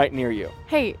 nasty. right near you.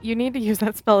 Hey, you need to use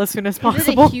that spell as soon as Is it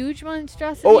possible. a huge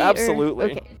monstrosity? Oh, or-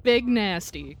 absolutely. Okay. Big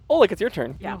nasty. Oh, look, it's your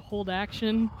turn. Yeah. Hold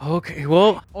action, Okay,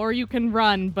 well, or you can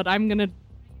run, but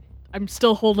I'm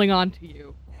still holding on to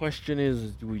you. question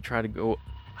is, do we try to go?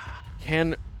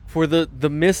 Can for the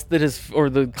mist that is or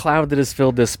the cloud that has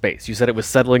filled this space? You said it was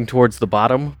settling towards the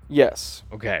bottom. Yes.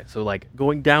 Okay, so like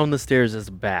going down the stairs is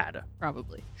bad.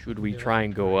 Probably. Should we try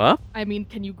and go up? I mean,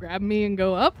 can you grab me and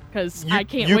go up? Because You, I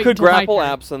can't you wait could until my grapple turn.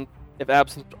 Absinthe. If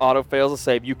Absinthe auto fails a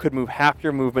save, you could move half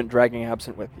your movement dragging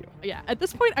Absinthe with you. Yeah, at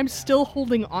this point, I'm still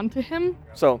holding on to him.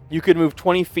 So you could move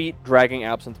 20 feet dragging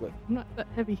Absinthe with you. I'm not that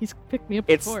heavy. He's picked me up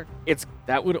It's before.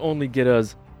 That would only get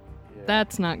us.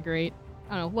 That's not great.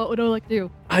 I don't know. What would Oleg do?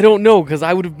 I don't know, because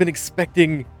I would have been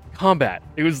expecting combat.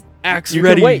 It was axe you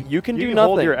ready. can wait. You can You do can nothing.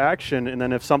 hold your action, and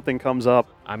then if something comes up,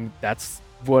 That's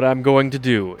what I'm going to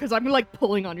do. Because I'm like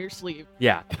pulling on your sleeve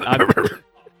Yeah. I'm,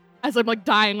 as I'm like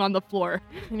dying on the floor.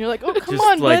 And you're like, oh, come Just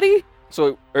on, like- buddy.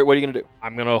 So, what are you gonna do?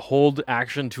 I'm gonna hold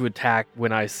action to attack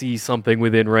when I see something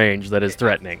within range that is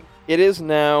threatening. It is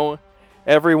now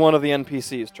every one of the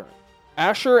NPCs' turn.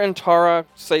 Asher and Tara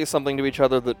say something to each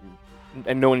other that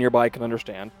and no one nearby can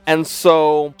understand. And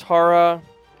so Tara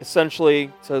essentially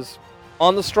says,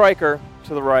 on the striker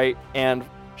to the right, and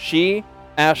she,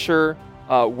 Asher,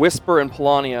 Whisper, and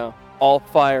Polania all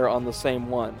fire on the same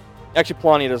one. Actually,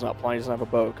 Polania does not. Polania doesn't have a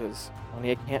bow because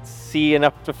Polania can't see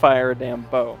enough to fire a damn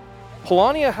bow.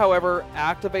 Polania, however,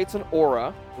 activates an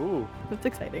aura. ooh, That's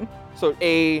exciting. So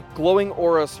a glowing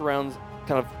aura surrounds,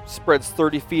 kind of spreads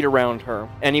 30 feet around her.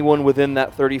 Anyone within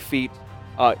that 30 feet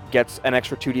gets an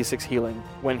extra 2d6 healing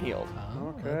when healed.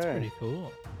 Oh, that's Okay. pretty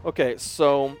cool. Okay,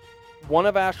 so one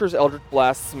of Asher's Eldritch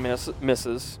Blasts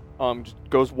misses, just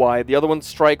goes wide. The other one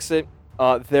strikes it.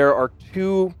 There are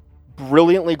 2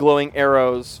 brilliantly glowing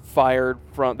arrows fired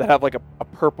from that have like a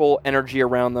purple energy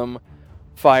around them,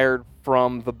 fired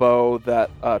from the bow that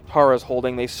Tara's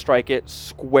holding. They strike it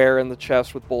square in the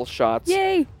chest with both shots.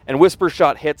 Yay! And Whisper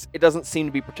shot hits. It doesn't seem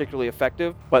to be particularly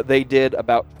effective, but they did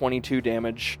about 22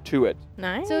 damage to it.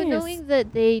 Nice. So knowing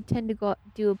that they tend to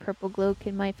do a purple glow,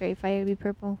 can my fairy fire be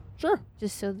purple? Sure.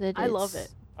 Just so that I love it's-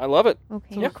 it. I love it.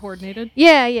 Okay. So we're coordinated.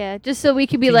 Yeah. Just so we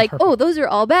could be Team like, purple. oh, those are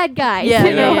all bad guys. Yeah,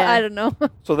 you know? yeah. I don't know.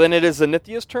 So then it is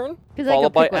Zenithia's turn, Because I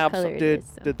followed can pick by what Absa. color it Did is.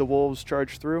 So. did the wolves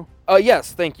charge through?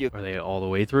 Yes, thank you. Are they all the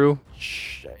way through?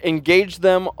 Engage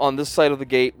them on this side of the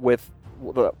gate with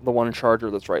the one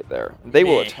charger that's right there. They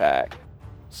will Meh. attack.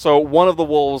 So one of the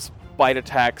wolves' bite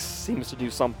attacks seems to do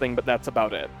something, but that's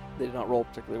about it. They did not roll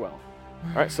particularly well.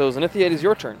 All right, so Zenithia, it is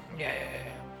your turn. Yeah.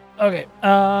 Okay.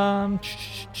 I'm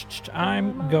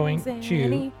going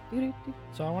to.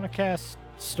 So I want to cast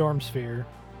Storm Sphere,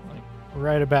 like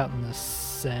right about in the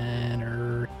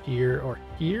center here or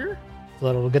here, so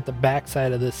that it'll get the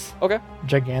backside of this Okay.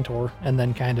 Gigantor, and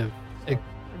then kind of.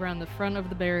 Around the front of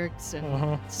the barracks and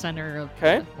Uh-huh. center of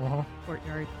Okay. the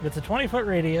courtyard. It's a 20-foot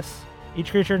radius. Each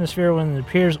creature in the sphere, when it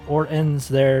appears or ends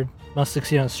there, must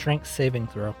succeed on a Strength saving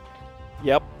throw.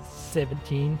 Yep.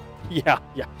 17. Yeah.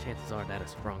 Chances are that a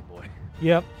strong boy.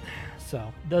 Yep.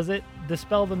 So, does it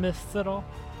dispel the mists at all?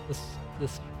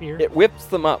 This sphere? It whips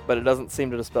them up, but it doesn't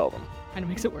seem to dispel them. Kind of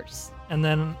makes it worse. And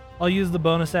then I'll use the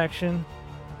bonus action,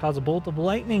 cause a bolt of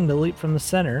lightning to leap from the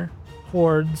center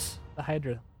towards the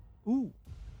Hydra. Ooh.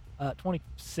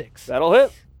 26. That'll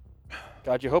hit.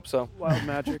 God, you hope so. Wild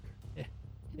magic.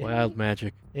 Wild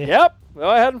magic. Yeah. Yep. Well,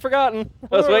 I hadn't forgotten.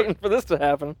 I was waiting for this to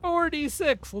happen.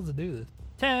 4d6. Let's do this.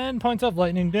 10 points of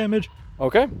lightning damage.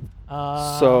 Okay.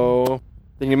 So,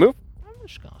 then you move? I'm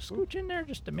just gonna scooch in there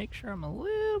just to make sure I'm a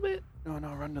little bit. No,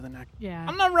 run to the neck. Yeah.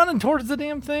 I'm not running towards the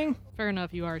damn thing. Fair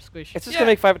enough, you are squished. It's just Yeah. going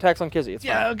to make 5 attacks on Kizzy. It's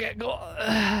Yeah. fine. Okay. Go.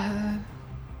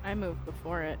 I moved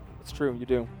before it, It's true. You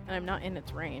do. and I'm not in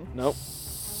its range. Nope.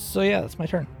 So yeah, that's my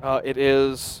turn. It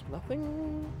is.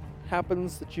 Nothing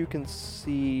happens that you can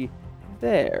see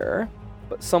there,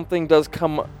 but something does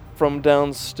come from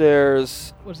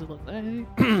downstairs. What does it look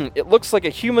like? It looks like a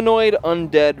humanoid,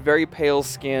 undead, very pale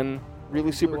skin,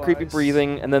 really super Blue creepy eyes.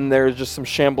 breathing, and then there's just some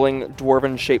shambling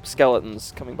dwarven-shaped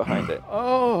skeletons coming behind it.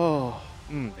 Oh.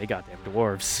 They goddamn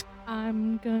dwarves.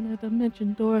 I'm gonna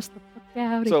dimension doors the fuck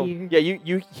out of So here. yeah,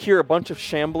 you hear a bunch of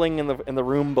shambling in the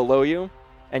room below you,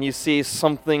 and you see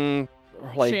something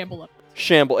like Shamble up.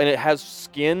 shamble, and it has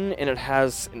skin and it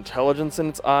has intelligence in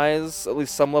its eyes, at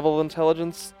least some level of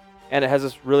intelligence, and it has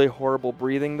this really horrible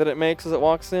breathing that it makes as it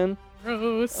walks in.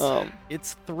 Gross.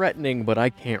 It's threatening, but I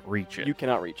can't reach it. You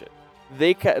cannot reach it.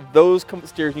 Those come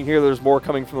upstairs, and you hear there's more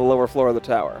coming from the lower floor of the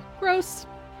tower. Gross.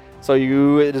 So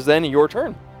it is then your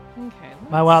turn. Okay.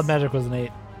 My wild magic was an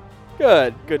 8.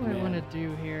 Good What man. do I want to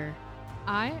do here?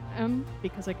 I am,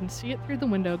 because I can see it through the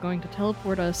window, going to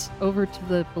teleport us over to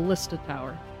the ballista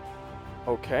tower,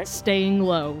 Okay. staying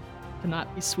low to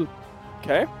not be swooped.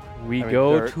 Okay. We I mean,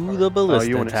 go they're- to the ballista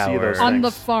you wanna see tower. those On the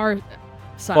Thanks. far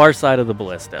side. Far side of the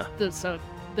ballista. So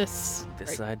this. This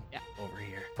right, side? Yeah. Over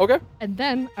here. Okay. And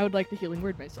then I would like to healing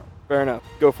word myself. Fair enough.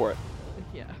 Go for it.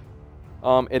 Yeah.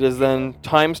 It is then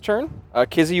Time's turn.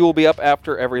 Kizzy, you will be up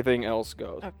after everything else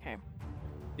goes. Okay.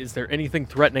 Is there anything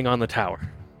threatening on the tower?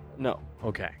 No.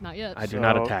 Okay. Not yet. I do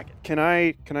not So- attack it. Can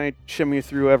I shimmy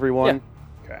through everyone?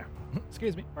 Okay.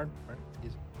 Excuse me. Pardon.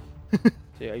 Excuse me.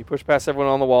 So yeah, you push past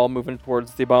everyone on the wall, moving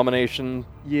towards the abomination.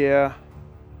 Yeah.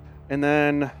 And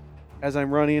then as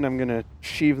I'm running, I'm gonna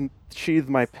sheath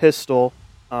my pistol,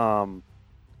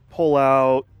 pull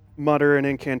out, mutter an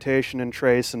incantation and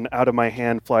trace, and out of my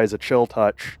hand flies a chill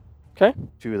touch. 'Kay.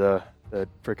 To the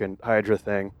freaking Hydra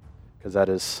thing, because that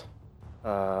is.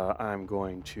 I'm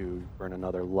going to burn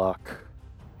another luck.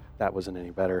 That wasn't any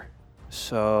better.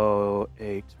 So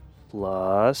 8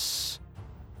 plus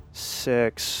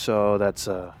 6, so that's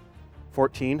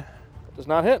 14. That does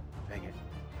not hit. Dang it.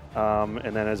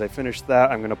 And then as I finish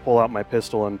that, I'm going to pull out my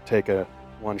pistol and take a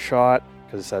one shot,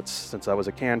 because since that was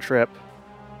a cantrip.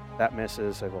 That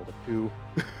misses. I rolled a 2.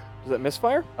 Does that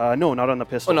misfire? No, not on the Oh,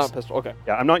 pistols. not pistol. Okay.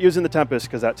 Yeah, I'm not using the Tempest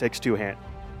because that takes 2 hand.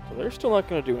 So they're still not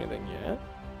going to do anything yet.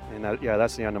 And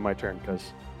that's the end of my turn,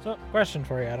 because So, question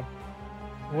for you, Adam.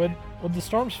 Would the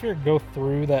storm sphere go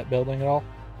through that building at all?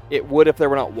 It would if there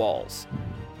were not walls.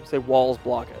 Say walls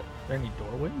block it. Are there any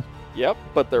doorways? Yep,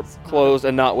 but they're It's not closed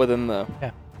and not within the.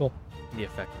 Yeah, cool. The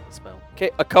effect of the spell.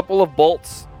 Okay, a couple of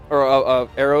bolts or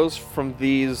arrows from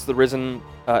the risen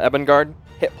Ebengard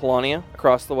hit Polania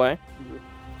across the way.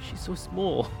 She's so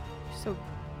small. So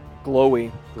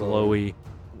Glowy. Glowy.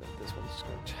 And then this one's just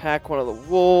going to attack one of the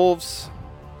wolves.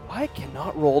 I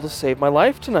cannot roll to save my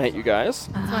life tonight, you guys.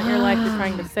 it's not your life you're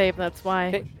trying to save. That's why.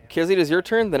 Okay, Kizzy, it is your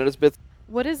turn. Then it is Bith.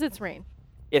 What is its range?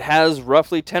 It has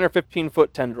roughly 10 or 15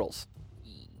 foot tendrils,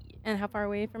 And how far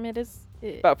away from it is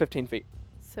it? about 15 feet.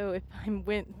 So if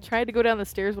I tried to go down the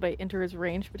stairs, would I enter his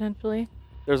range potentially?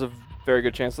 There's a very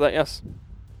good chance of that. Yes.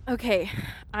 Okay,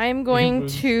 I'm going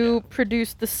wounds, to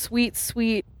produce the sweet,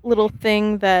 sweet little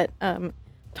thing that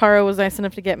Tara was nice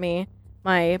enough to get me,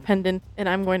 my pendant, and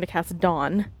I'm going to cast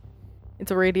Dawn.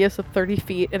 It's a radius of 30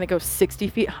 feet, and it goes 60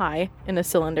 feet high in a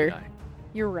cylinder. Die.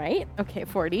 You're right. Okay,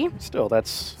 40. Still,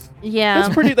 that's Yeah.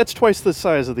 That's twice the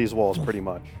size of these walls, pretty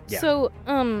much. Yeah. So,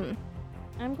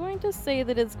 I'm going to say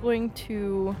that it's going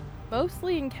to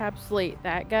mostly encapsulate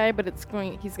that guy, but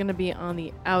he's going to be on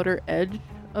the outer edge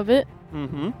of it.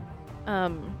 Mm-hmm.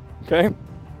 Okay.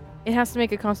 It has to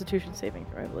make a Constitution saving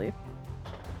throw, I believe.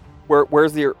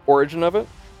 Where's the origin of it?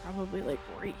 Probably like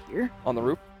right here. On the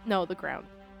roof? No, the ground.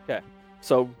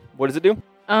 So what does it do?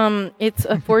 It's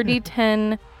a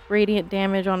 4d10 radiant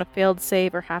damage on a failed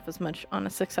save or half as much on a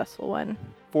successful one.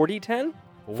 4d10?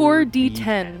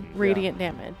 4d10 radiant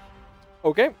damage.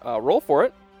 Okay, roll for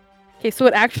it. Okay, so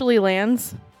it actually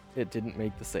lands. It didn't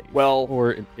make the save. Well,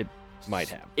 or it might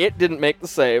have. it didn't make the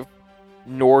save,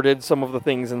 nor did some of the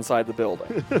things inside the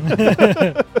building.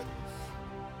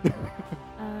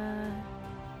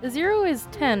 The 0 is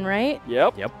 10, right?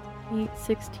 Yep. 8,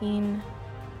 16,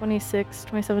 26,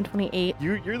 27, 28.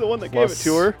 You're the one that Plus- gave it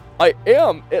to her. I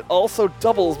am. It also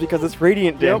doubles because it's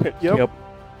radiant damage. Yep.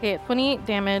 Okay, 28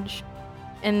 damage.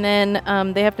 And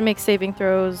then they have to make saving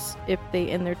throws if they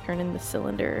end their turn in the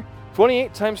cylinder.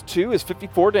 28 times 2 is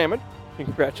 54 damage.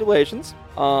 Congratulations.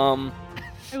 I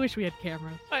wish we had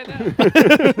cameras. I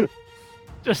know.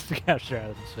 Just to capture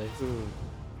Adam's face.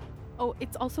 Oh,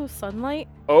 it's also sunlight.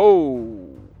 Oh,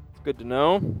 it's good to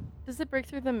know. Does it break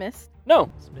through the mist?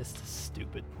 No. This mist is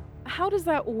stupid. How does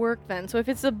that work then? So if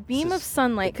it's a beam This of is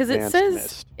sunlight, because it advanced says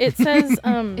mist. It's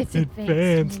Advanced.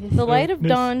 advanced. the light of Mist.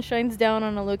 dawn shines down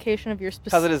on a location of your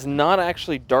Because it specific. is not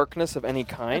actually darkness of any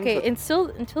kind. Okay, but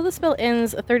until the spell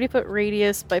ends, a 30-foot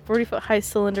radius by 40-foot high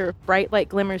cylinder of bright light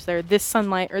glimmers there. This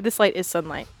light is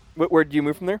sunlight. where do you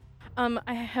move from there?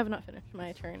 I have not finished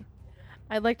my turn.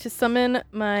 I'd like to summon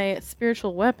my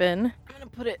spiritual weapon. I'm gonna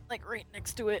put it like right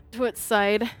next to its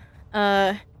side,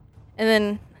 and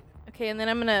then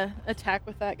I'm gonna attack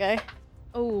with that guy.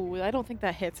 Oh, I don't think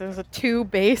that hits. It was a 2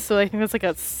 base, so I think that's like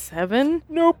a 7.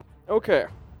 Nope. Okay.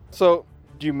 So,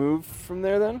 do you move from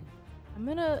there then? I'm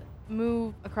gonna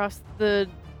move across the.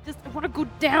 I want to go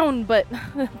down, but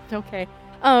okay.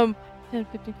 10,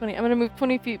 15, 20. I'm gonna move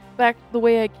 20 feet back the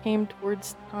way I came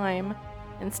towards time,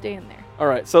 and stay in there. All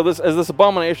right. So as this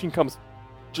abomination comes,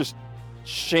 just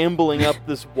shambling up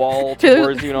this wall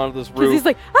towards you and onto this Because roof, he's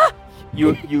like, ah!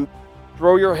 you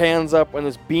throw your hands up, and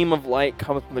this beam of light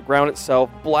comes from the ground itself,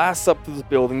 blasts up through this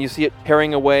building. You see it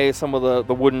tearing away some of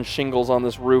the wooden shingles on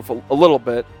this roof a little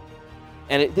bit,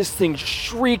 and this thing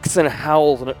shrieks and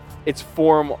howls, and its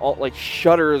form like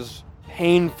shudders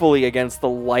painfully against the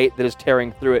light that is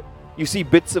tearing through it. You see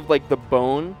bits of like the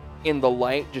bone in the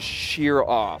light just shear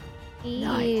off,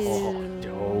 Ew,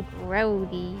 dope.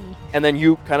 rowdy. and then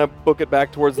you kind of book it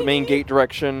back towards the main gate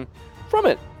direction from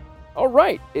it. All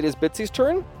right, it is Bitsy's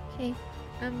turn. Okay,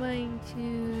 I'm going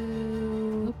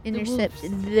to Oop the intercept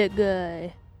wolves. the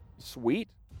guy. Sweet.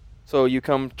 So you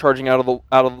come charging out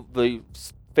of the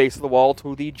face of the wall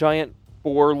to the giant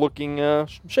boar-looking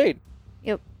shade.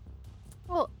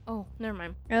 Well, oh, never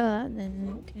mind. Oh,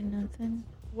 then do nothing.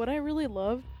 What I really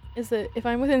love is that if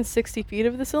I'm within 60 feet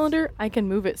of the cylinder, I can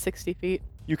move it 60 feet.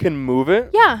 You can move it.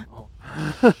 Yeah,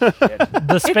 The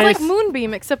it's space. like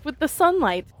Moonbeam except with the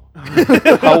sunlight.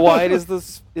 How wide is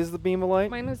the beam of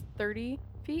light? Mine was 30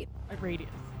 feet. A radius.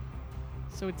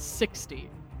 So it's 60.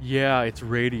 Yeah, it's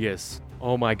radius.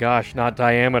 Oh my gosh, not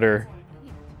diameter.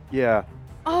 Yeah.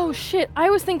 Oh shit, I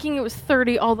was thinking it was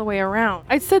 30 all the way around.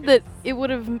 I said that it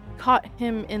would have caught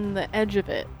him in the edge of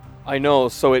it. I know.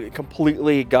 So it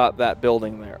completely got that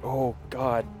building there. Oh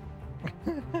God.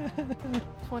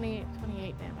 28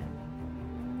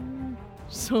 damage.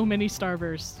 So many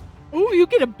starbursts. Oh, you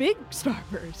get a big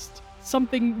starburst.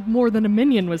 Something more than a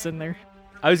minion was in there.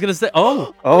 I was gonna say,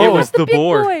 oh, Oh. it was the Big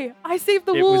boar. boy! I saved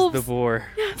the It wolves! was the boar.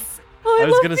 Yes! Oh, I I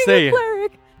was love gonna being say- a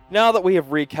cleric! Now that we have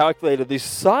recalculated the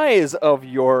size of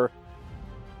your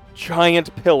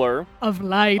giant pillar Of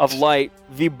light. of light,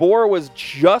 the boar was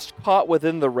just caught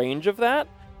within the range of that,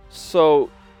 so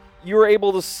you were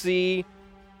able to see.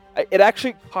 It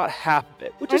actually caught half of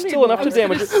it, which is still enough to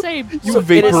damage it. Say, You So it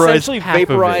vaporized essentially half of it.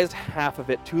 vaporized half of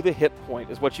it to the hit point,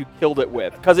 is what you killed it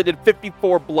with, because it did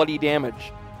 54 bloody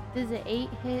damage. Does an 8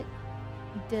 hit?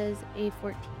 Does a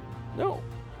 14? No.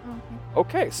 Oh,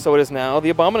 Okay, so it is now the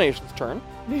abomination's turn.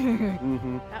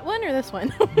 Mm-hmm. That one or this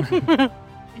one?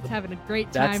 it's having a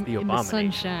great That's time the in the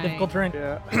abomination. sunshine. Difficult terrain.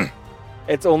 Yeah.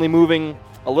 It's only moving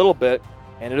a little bit,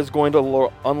 and it is going to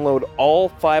unload all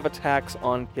 5 attacks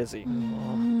on Kizzy,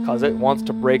 because it wants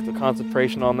to break the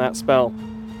concentration on that spell.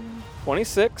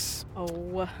 26,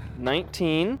 Oh.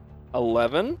 19,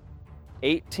 11,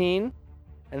 18,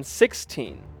 and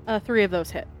 16. 3 of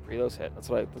those hit. 3 of those hit. That's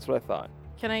what I thought.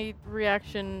 Can I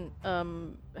reaction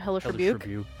Hellish Hellish Rebuke?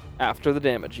 Rebuke. After the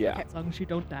damage, yeah. Okay. As long as you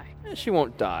don't die. She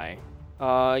won't die.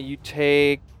 You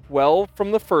take 12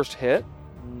 from the first hit,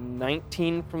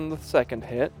 19 from the second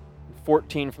hit,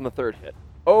 14 from the third hit.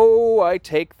 Oh, I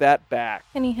take that back.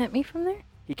 Can he hit me from there?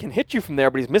 He can hit you from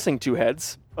there, but he's missing 2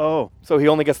 heads. Oh, So he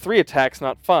only gets 3 attacks,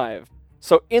 not 5.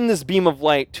 So in this beam of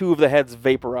light, 2 of the heads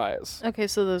vaporize. Okay,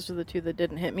 so those are the 2 that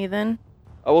didn't hit me then.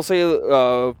 I will say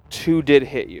 2 did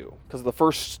hit you, because the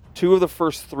first 2 of the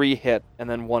first 3 hit, and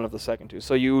then 1 of the second 2.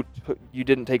 So you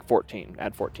didn't take 14.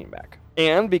 Add 14 back.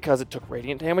 And because it took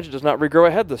radiant damage, it does not regrow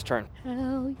a head this turn.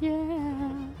 Hell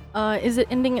yeah. Is it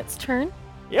ending its turn?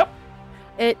 Yep.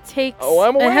 It takes. Oh,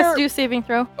 I'm It has aware. to do a saving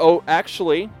throw. Oh,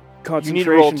 actually, you need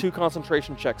to roll 2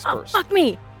 concentration checks Oh, first. fuck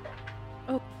me.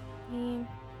 Oh,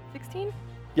 16?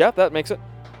 Yeah, that makes it.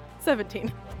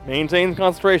 17. Maintain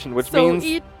concentration, which so means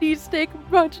it needs to take a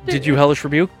bunch of Did you Hellish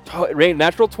Rebuke?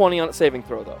 natural 20 on its saving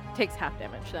throw, though. Takes half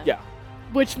damage then. Yeah.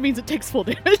 Which means it takes full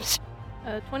damage.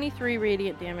 23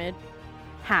 radiant damage.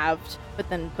 Halved, but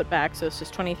then put back, so it's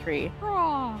just 23.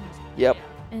 Yep.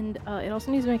 And it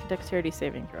also needs to make a dexterity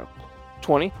saving throw.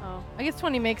 20. Oh, I guess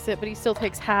 20 makes it, but he still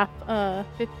takes half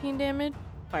 15 damage,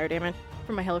 fire damage,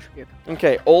 from my Hellish Rebuke.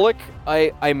 Okay, Oleg,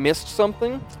 I missed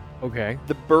something. Okay.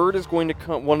 The bird is going to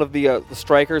come. One of the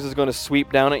strikers is going to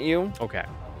sweep down at you. Okay.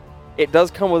 It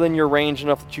does come within your range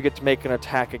enough that you get to make an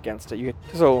attack against it.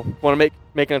 So want to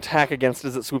make an attack against it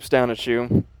as it swoops down at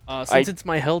you. Since it's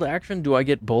my held action, do I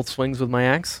get both swings with my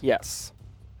axe? Yes.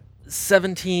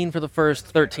 17 for the first,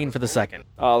 13 for the second.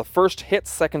 The first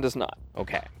hits, second does not.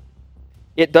 Okay.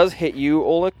 It does hit you,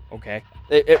 Oleg. Okay.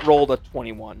 It rolled a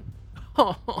 21.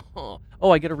 Oh,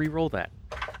 I get to re-roll that.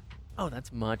 Oh,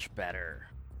 that's much better.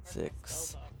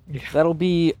 6. That'll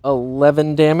be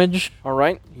 11 damage. All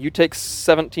right. You take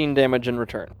 17 damage in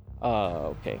return.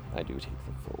 Okay. I do take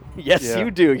the full. Yes, Yeah.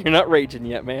 you do. You're not raging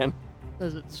yet, man.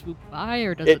 Does it swoop by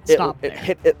or does it stop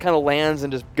there? It kind of lands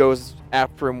and just goes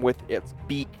after him with its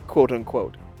beak, quote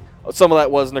unquote. Some of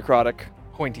that was necrotic.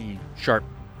 Pointy, sharp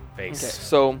Okay, face.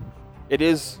 so it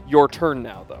is your turn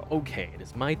now, though. Okay, it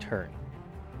is my turn.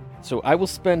 So I will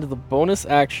spend the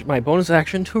my bonus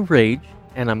action to rage,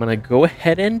 and I'm gonna go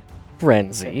ahead and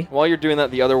frenzy. While you're doing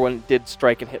that, the other one did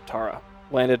strike and hit Tara.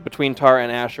 Landed between Tara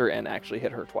and Asher and actually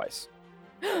hit her twice.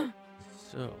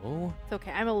 So It's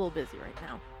okay, I'm a little busy right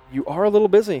now. You are a little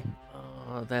busy.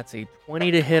 that's a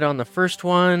 20 to hit on the first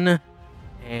one,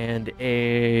 and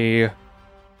a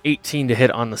 18 to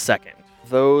hit on the second.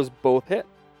 Those both hit.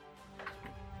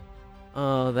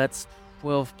 That's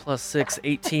 12 plus 6,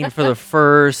 18 for the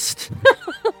first,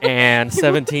 and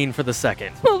 17 for the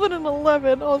second. 12 and an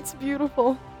 11. Oh, it's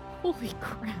beautiful. Holy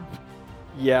crap.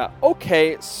 Yeah,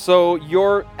 okay, so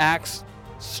your axe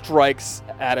strikes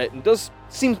at it and does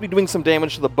seems to be doing some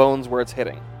damage to the bones where it's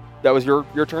hitting. That was your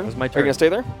turn? That was my Are you turn. gonna stay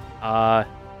there?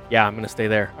 Yeah, I'm gonna stay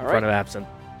there in All front of Absinthe.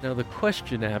 Now the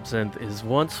question, Absinthe, is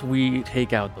once we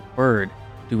take out the bird,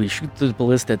 do we shoot the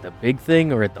ballista at the big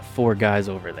thing or at the 4 guys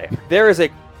over there? There is a...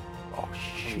 Oh,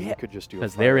 you shit. could just do a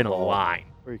Because they're in a fireball, line.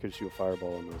 Or you could just do a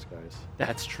fireball on those guys.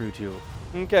 That's true too.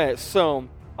 Okay, so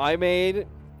I made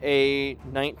a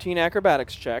 19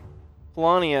 acrobatics check.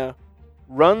 Plania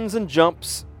runs and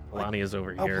jumps. Lonnie is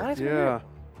over Oh, here. Plania's over Yeah. here?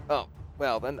 Oh,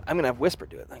 well, then I'm going to have Whisper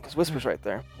do it then, because Whisper's right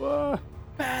there. What?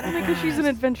 Because she's an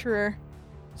adventurer.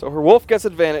 So her wolf gets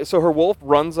advantage. So her wolf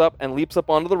runs up and leaps up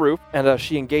onto the roof, and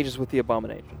she engages with the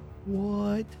abomination.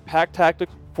 What? Pack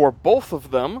tactics for both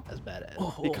of them, That's badass.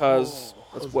 Oh. because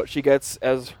that's what she gets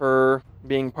as her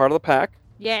being part of the pack.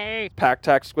 Yay. Pack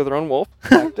tactics with her own wolf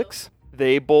tactics.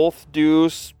 They both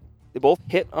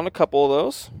hit on a couple of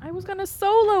those. I was gonna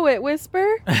solo it,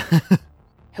 Whisper.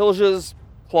 Hilja's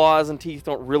claws and teeth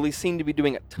don't really seem to be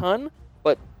doing a ton,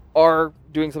 but are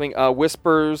doing something.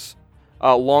 Whisper's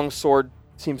longsword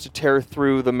seems to tear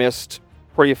through the mist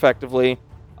pretty effectively.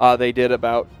 They did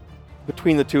about,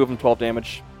 between the two of them, 12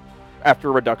 damage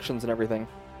after reductions and everything.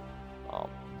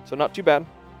 So not too bad.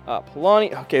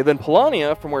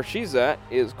 Polania, from where she's at,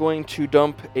 is going to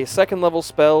dump a second level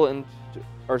spell,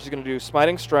 or she's going to do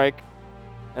Smiting Strike,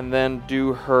 and then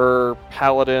do her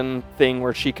Paladin thing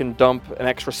where she can dump an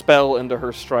extra spell into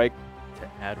her strike. To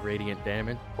add radiant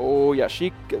damage. Oh yeah,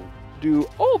 she can do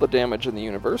all the damage in the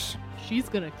universe. She's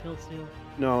gonna kill soon.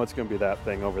 No, it's going to be that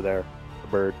thing over there. The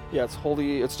bird. Yeah,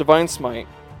 it's Divine Smite.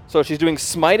 So she's doing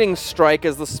Smiting Strike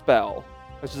as the spell,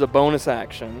 which is a bonus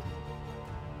action.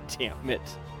 Damn it.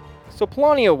 So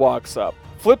Plania walks up,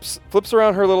 flips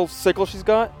around her little sickle she's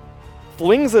got,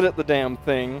 flings it at the damn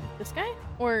thing. This guy?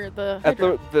 Or the at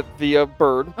Hydra? the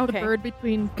bird. The Okay. bird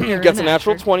between Pierre Gets a and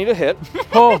natural Asher. 20 to hit.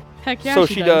 Oh, Heck yeah, So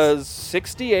she she does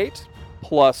 68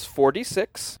 plus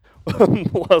 46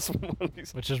 plus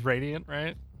 1d6. which is radiant,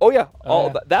 right? Oh yeah, Oh,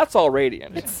 yeah. that's all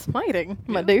radiant. It's smiting,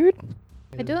 my dude.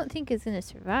 I don't think it's gonna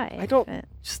survive. I don't- But,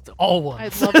 Just All one.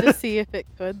 I'd love to see if it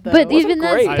could, though. but wasn't even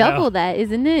great. that's I know. double that,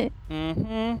 isn't it?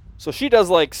 Mm-hmm. So she does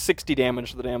like 60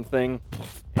 damage to the damn thing.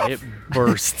 it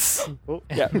bursts.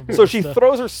 Yeah. So she Stuff.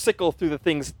 throws her sickle through the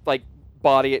thing's like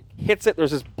body. It hits it.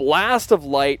 There's this blast of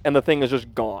light, and the thing is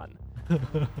just gone.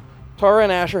 Tara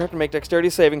and Asher have to make dexterity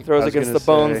saving throws I was against gonna the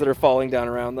bones say. that are falling down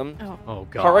around them. Oh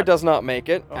god. Tara does not make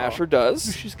it. Oh. Asher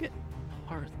does. She's getting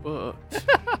hearth booked.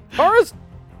 Tara's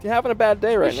having a bad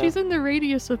day right She's now. in the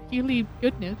radius of Healy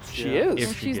goodness. She Yeah. is. Well,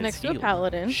 If she she's gets next to a healed.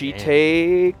 paladin. She Damn.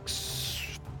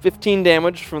 takes 15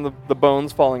 damage from the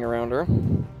bones falling around her.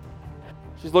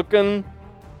 She's looking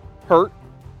hurt.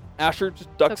 Asher just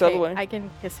ducks out of the way. I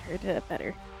can kiss her to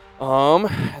better.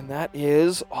 And that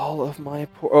is all of my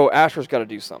Oh, Asher's got to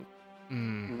do something.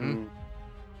 Mhm.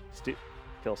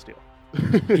 Kill steal.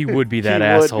 He would be that He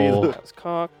would be asshole. the- That was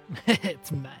cocked.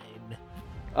 It's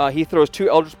mine. He throws 2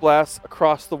 Eldritch Blasts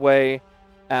across the way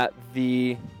at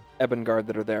the Ebon Guard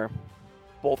that are there.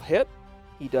 Both hit.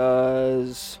 He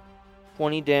does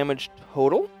 20 damage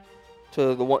total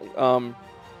to the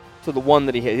one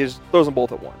that he hit. He just throws them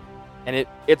both at one. And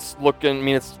it's looking, I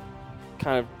mean, it's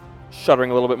kind of shuddering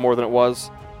a little bit more than it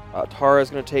was. Tara's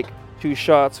going to take 2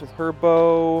 shots with her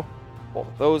bow. Both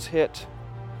of those hit.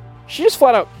 She just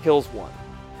flat out kills one.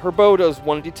 Her bow does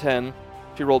 1d10.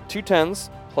 She rolled 2 10s,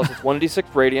 plus it's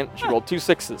 1d6 radiant. She rolled 2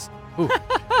 6s. Ooh.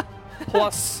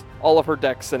 Plus all of her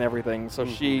dex and everything. So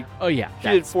she Oh yeah.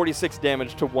 did 46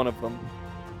 damage to one of them.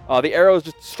 The arrows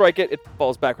just strike it. It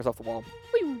falls backwards off the wall.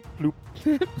 Bloop.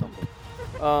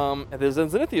 And this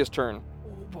is Zenithia's turn. Oh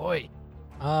boy.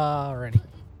 Alrighty.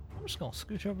 I'm just gonna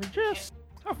scooch over just.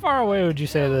 How far away would you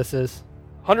say this is?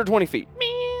 120 feet.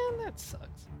 Man, that sucks.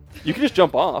 You can just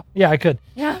jump off. Yeah, I could.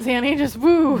 Yeah, Zanny, just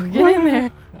woo, get in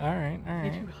there. Alright, Did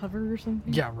alright. you hover or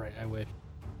something? Yeah, right, I would.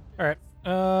 Alright.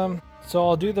 So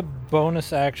I'll do the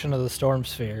bonus action of the Storm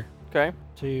Sphere Okay.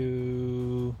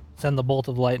 to send the bolt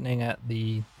of lightning at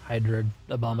the Hydra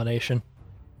abomination.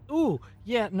 Ooh,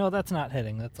 yeah, no, that's not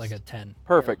hitting. That's like a 10.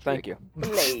 Perfect. Thank you.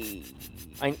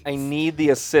 I need the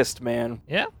assist, man.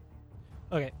 Yeah?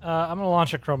 Okay, I'm gonna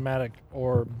launch a chromatic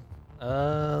orb.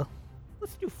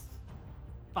 Let's do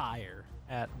fire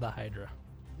at the Hydra.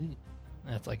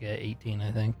 That's like a 18,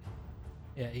 I think.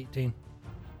 Yeah, 18.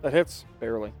 That hits.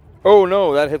 Barely. Oh,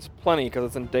 no. That hits plenty because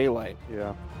it's in daylight.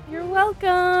 Yeah. You're welcome.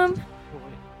 Oh,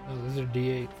 wait. Oh, those are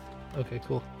D8. Okay,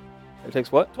 cool. It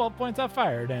takes what? 12 points of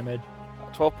fire damage.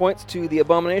 12 points to the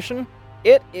abomination.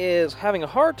 It is having a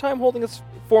hard time holding its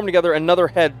form together. Another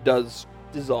head does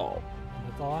dissolve.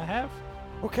 That's all I have.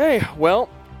 Okay, well,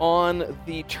 on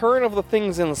the turn of the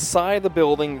things inside the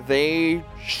building, they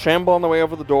shamble on their way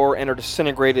over the door and are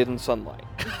disintegrated in sunlight.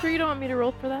 You sure you don't want me to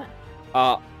roll for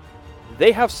that?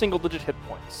 They have single-digit hit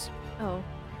points. Oh.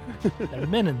 They're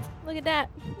minions. Look at that.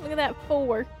 Look at that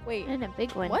 4. Wait. And a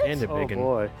big one. What? And a Oh big one.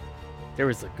 boy. There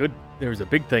was a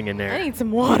big thing in I there. need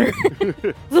some water.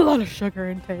 There's a lot of sugar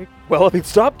intake. Well, if he'd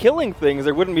stop killing things,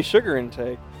 there wouldn't be sugar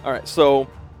intake. All right, so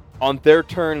on their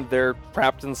turn, they're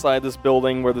trapped inside this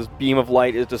building where this beam of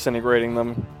light is disintegrating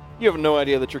them. You have no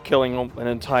idea that you're killing an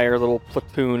entire little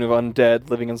platoon of undead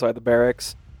living inside the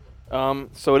barracks.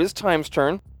 So it is Time's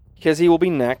turn. Kizzy will be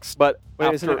next, but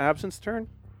Wait, isn't it after- Absinthe's turn?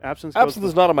 Absinthe. Absinthe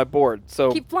is not on my board,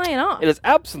 so Keep flying off. it is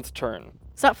Absinthe's turn.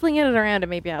 Stop flinging it around and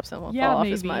maybe Absinthe won't Yeah, fall off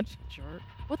maybe. as much. Sure.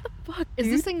 What the fuck, Is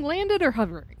dude? this thing landed or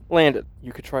hovering? Landed.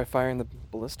 You could try firing the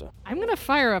ballista. I'm gonna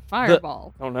fire a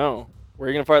fireball. Oh no. Where are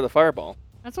you going to fire the fireball?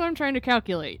 That's what I'm trying to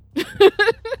calculate.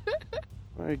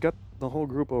 Well, you got the whole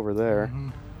group over there.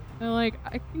 Mhm. And, like,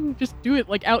 I can just do it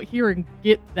like out here and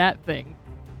get that thing.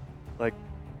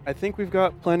 I think we've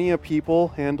got plenty of people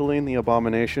handling the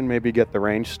abomination. Maybe get the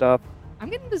range stuff. I'm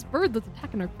getting this bird that's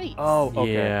attacking our face.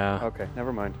 Okay. Yeah. Okay.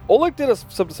 Never mind. Oleg did a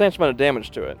substantial amount of damage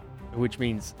to it. Which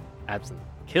means Absinthe.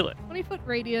 Kill it. 20-foot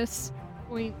radius,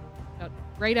 point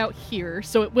right out here,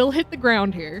 so it will hit the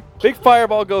ground here. Big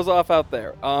fireball goes off out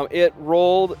there. It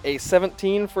rolled a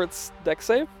 17 for its dex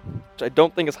save, which I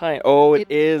don't think is high. Oh, it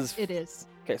is. It is.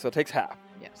 Okay, so it takes half.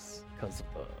 Yes. Because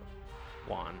of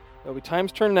the wand. It'll be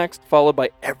Time's turn next, followed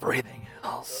by everything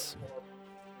else.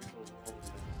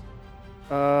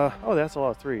 Oh, that's a lot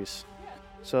of threes.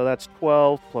 So that's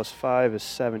 12 plus 5 is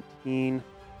 17.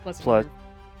 Plus Plus-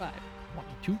 5.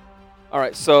 22. All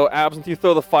right, so Absinthe, you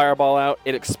throw the fireball out.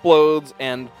 It explodes,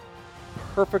 and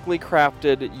perfectly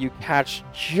crafted, you catch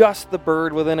just the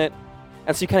bird within it.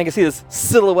 And so you kind of can see this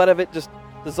silhouette of it just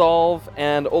dissolve,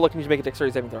 and Ola, can you make a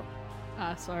dexterity saving throw?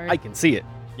 Sorry. I can see it.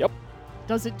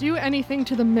 Does it do anything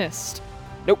to the mist?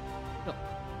 Nope. No.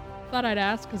 Thought I'd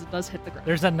ask because it does hit the ground.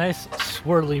 There's a nice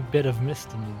swirly bit of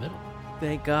mist in the middle.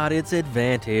 Thank God it's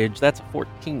advantage. That's a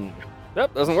 14.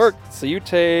 Yep, doesn't work. So you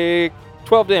take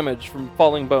 12 damage from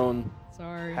falling bone.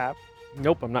 Sorry. Half.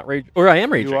 Nope, I'm not raging. Or I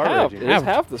am raging. You are Half. raging. It is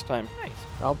half this time.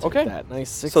 I'll take Okay. that. Nice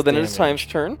 6 So then it is damage. Time's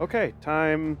turn, Okay,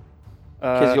 time.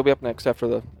 because you'll be up next after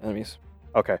the enemies.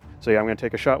 Okay, so yeah, I'm going to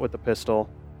take a shot with the pistol.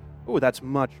 Ooh, that's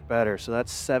much better. So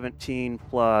that's 17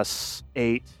 plus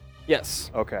 8. Yes.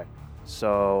 Okay,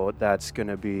 so that's going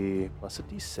to be plus a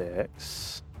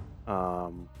d6.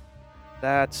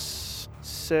 That's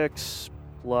 6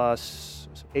 plus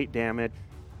 8 damage.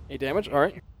 8 damage. All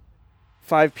right.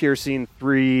 5 piercing,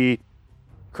 3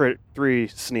 crit, 3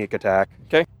 sneak attack.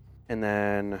 'Kay. And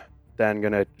then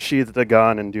gonna sheath the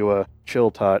gun and do a chill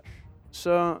touch.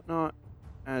 So not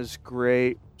as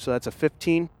great. So that's a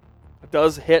 15. It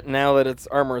does hit now that its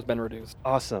armor has been reduced.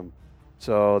 Awesome.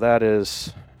 So that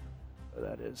is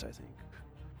I think.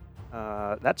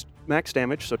 That's max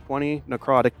damage. So 20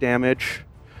 necrotic damage.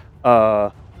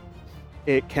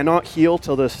 It cannot heal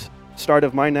till the start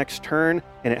of my next turn,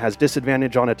 and it has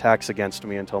disadvantage on attacks against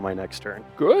me until my next turn.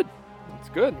 Good. That's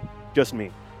good. Just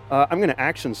me. I'm going to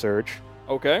action surge.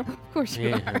 Okay. Of course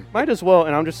you are. Might as well,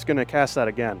 and I'm just going to cast that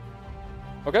again.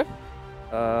 Okay.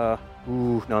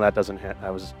 Ooh, no, that doesn't hit.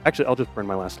 That was actually, I'll just burn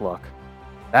my last luck.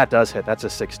 That does hit. That's a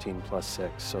 16 plus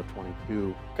 6, so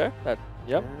 22. Okay.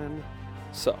 Yep. 10,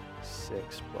 So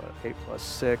 6 plus 8 plus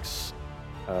 6.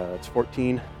 It's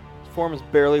 14. form is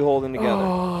barely holding together.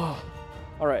 All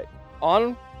right.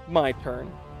 On my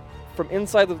turn, from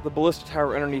inside the ballista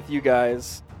tower underneath you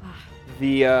guys,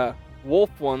 the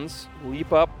wolf ones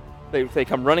leap up. They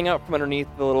come running out from underneath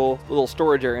the little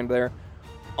storage area in there,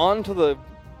 onto the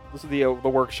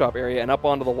workshop area and up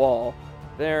onto the wall.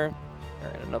 There,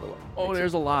 and another one. Oh,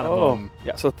 there's a lot of them.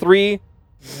 Yeah. So 3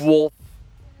 wolf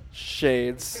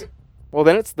shades. Well,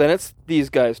 then it's these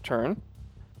guys' turn.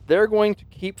 They're going to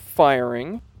keep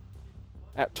firing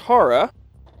at Tara.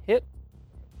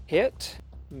 Hit,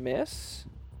 miss.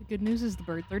 The good news is the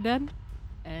birds are dead.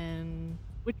 And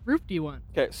which roof do you want?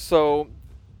 Okay, so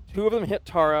 2 of them hit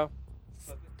Tara.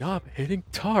 Stop hitting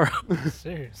Tara.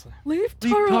 Seriously. Leave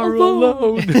Leave Tara, Tara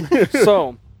alone. alone.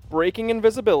 So, breaking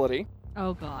invisibility,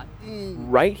 Oh god.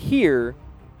 right here,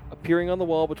 appearing on the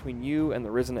wall between you and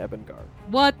the risen Ebengard,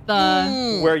 What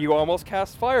the? where you almost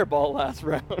cast Fireball last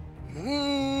round,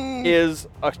 is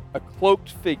a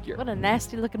cloaked figure What a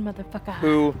nasty looking motherfucker.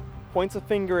 who points a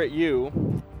finger at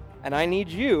you, and I need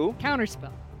you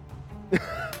Counterspell.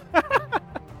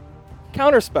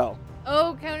 counterspell.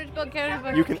 Oh,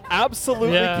 counterspell. You can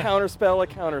absolutely Yeah. counterspell a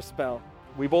counterspell.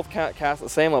 We both cast at the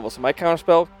same level, so my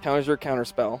counterspell counters your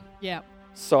counterspell. Yeah.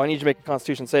 So I need you to make a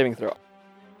Constitution saving throw.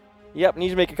 Yep, need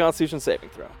you to make a Constitution saving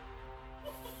throw.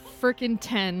 Frickin'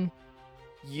 10.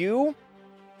 You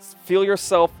feel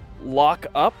yourself lock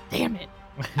up Damn it.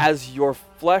 as your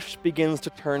flesh begins to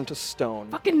turn to stone.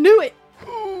 Fucking knew it.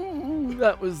 Ooh,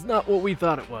 that was not what we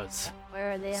thought it was.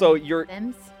 Where are they? So you're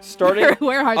Thems? starting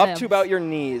Where are up them? to about your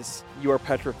knees. You are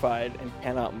petrified and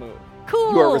cannot move.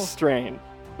 Cool. You are restrained.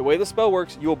 The way the spell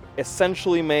works, you'll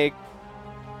essentially make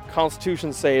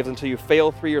Constitution saves until you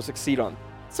fail 3 or succeed on.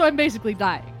 So I'm basically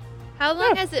dying. How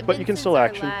long has it but been you can since still our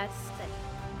action. last session?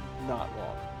 Not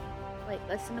long. Like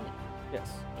less than a week.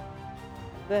 Yes.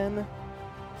 Then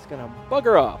it's gonna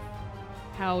bugger off.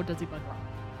 How does he bug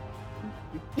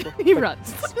off? He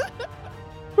runs.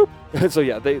 So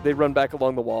yeah, they run back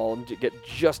along the wall and get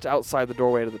just outside the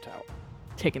doorway to the tower.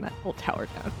 Taking that whole tower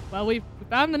down. Well, we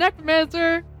found the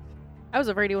necromancer. I was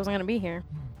afraid he wasn't gonna be here.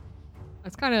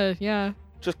 That's kind of, yeah.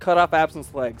 Just cut off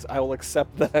Absence legs. I will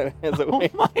accept that as a Oh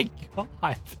way. my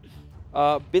god.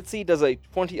 Bitsy does a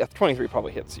 23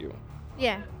 probably hits you.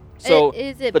 Yeah. So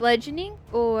Is it the- bludgeoning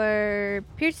or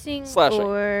piercing Slashing.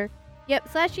 or yep,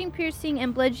 slashing, piercing,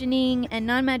 and bludgeoning and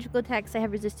non-magical attacks I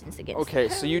have resistance against. okay,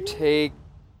 so you take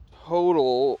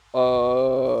total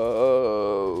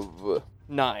of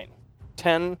 9.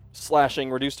 10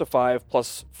 slashing reduced to 5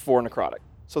 plus 4 necrotic.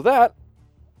 So that,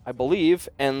 I believe,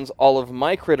 ends all of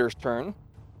my critter's turn.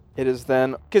 It is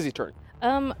then Kizzy's turn.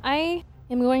 I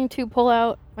am going to pull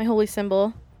out my holy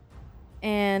symbol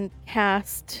and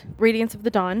cast Radiance of the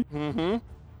Dawn. Mm-hmm.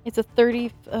 It's a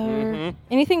 30. Mhm.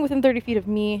 Anything within 30 feet of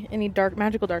me, any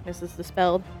magical darkness is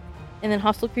dispelled. And then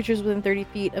hostile creatures within 30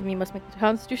 feet of me must make a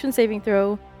Constitution saving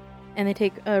throw, and they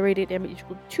take radiant damage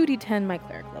equal to 2d10 my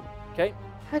cleric level. Okay.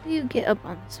 How do you get up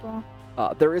on this wall?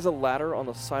 There is a ladder on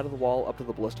the side of the wall up to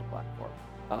the ballista platform.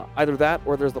 Either that,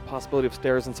 or there's the possibility of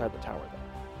stairs inside the tower there.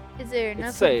 Is there enough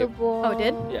of saved. the wall? Oh, it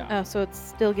did? Yeah. So it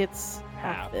still gets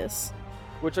half Half. this.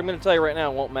 Which I'm going to tell you right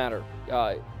now won't matter.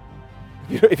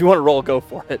 If you want to roll, go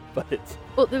for it. But it's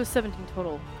Well, there was 17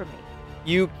 total for me.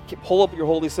 you pull up your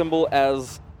holy symbol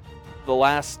as the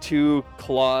last two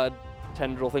clawed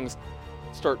tendril things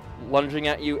start lunging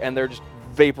at you, and they're just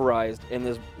vaporized in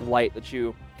this light that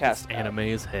you cast. out. Anime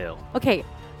as hell. Okay.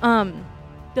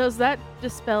 Does that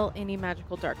dispel any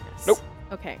magical darkness? Nope.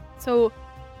 Okay. So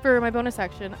for my bonus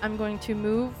action, I'm going to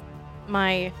move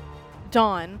my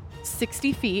Dawn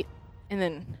 60 feet, and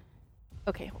then.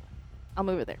 Okay, hold on. I'll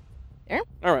move it there.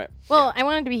 All right. Well, I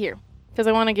wanted to be here because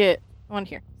I want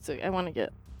here. So I want to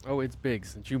get. Oh, it's big.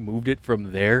 Since you moved it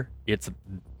from there, it's.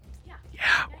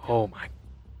 Yeah. Oh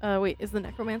my. Wait, is the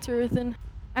necromancer within?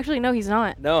 Actually, no, he's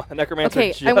not. No, the necromancer. Okay,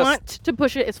 just, I want to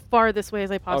push it as far this way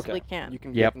as I possibly Okay. can. You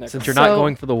can Yep. get Since you're not So-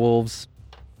 going for the wolves.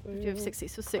 You have 60,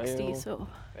 so 60. Fail. So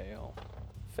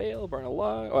fail. Burn a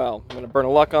luck. Well, I'm gonna burn a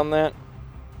luck on that.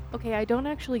 okay, I don't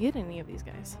actually get any of these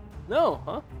guys. No,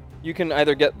 huh? You can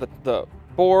either get the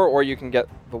boar or you can get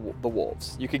the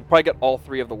wolves. You could probably get all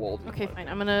three of the wolves. if you Okay, wanted. fine.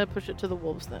 I'm gonna push it to the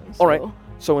wolves then. All right. so-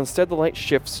 So instead, the light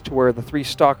shifts to where the three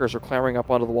stalkers are clambering up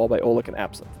onto the wall by Oleg and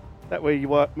Absinthe. That way,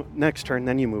 next turn,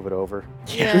 then you move it over.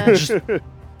 Yeah.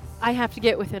 I have to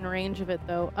get within range of it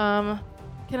though.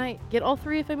 Can I get all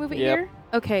three if I move it Yep. here?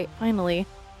 Okay, finally.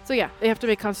 So yeah, they have to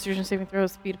make Constitution saving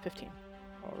throws, speed of 15.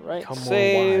 All right. Come on,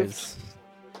 save. wives.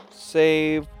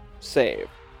 Save.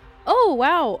 Oh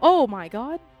wow! Oh my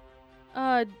god.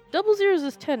 Double zeros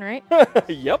is 10, right?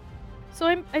 Yep. So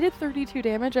I did 32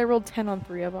 damage. I rolled 10 on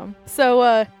 3 of them.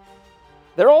 So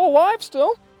They're all alive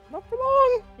still. Not for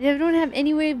long. They don't have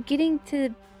any way of getting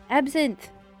to Absinthe.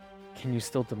 Can you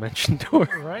still dimension door?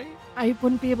 Right? I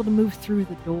wouldn't be able to move through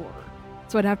the door,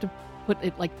 so I'd have to put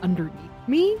it like underneath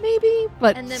me, maybe.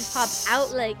 But And then pop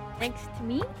out like next to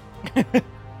me?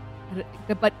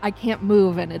 But I can't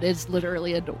move, and it is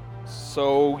literally a door.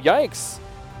 So yikes.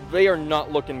 They are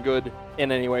not looking good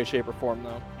in any way, shape, or form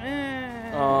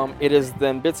though. It is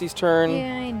then Bitsy's turn.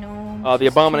 Yeah, I know. The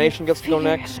Just trying abomination gets to go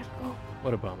figure next. out how to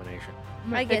What abomination? I'm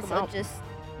gonna I take guess 'em I'll out. just.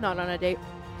 Not on a date.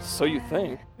 So you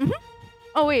think?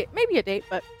 Oh wait, maybe a date,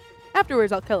 but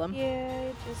afterwards I'll kill him.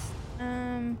 Yeah, just.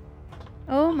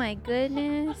 Oh my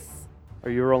goodness. Are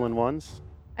you rolling ones?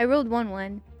 I rolled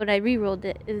 1-1, but I re-rolled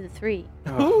it as a 3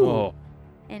 Oh.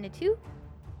 and a 2.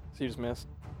 So you just missed?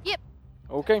 Yep.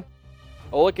 Okay.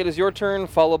 Oleg, it is your turn,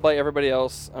 followed by everybody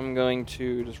else. I'm going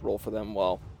to just roll for them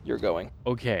while you're going.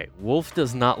 Okay, wolf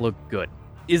does not look good.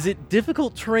 Is it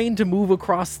difficult terrain to move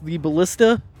across the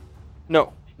ballista?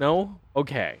 No. No?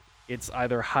 Okay. It's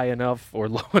either high enough or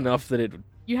low enough that it.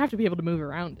 You have to be able to move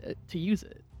around it to use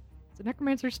it. Is the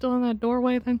necromancer still in that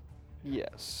doorway then?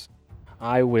 Yes.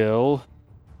 I will.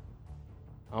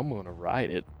 I'm gonna ride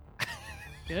it.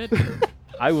 Good.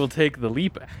 I will take the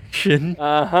leap action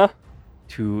Uh-huh.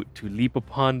 to leap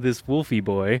upon this wolfy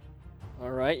boy. All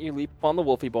right, you leap upon the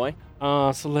wolfy boy.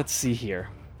 So let's see here.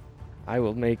 I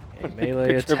will make a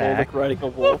melee Picture of attack. Oleg riding a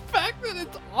wolf. fact that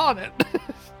it's on it.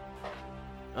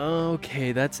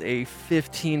 Okay, that's a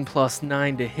 15 plus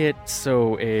 9 to hit,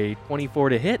 so a 24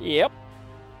 to hit. Yep.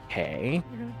 Okay.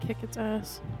 You're gonna kick its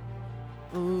ass.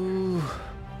 Ooh.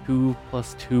 2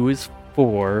 plus 2 is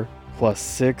 4, plus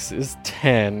 6 is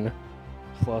 10,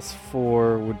 plus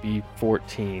 4 would be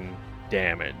 14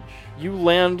 damage. You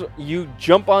land, you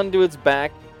jump onto its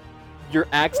back, your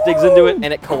axe digs into it,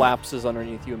 and it collapses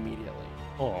underneath you immediately.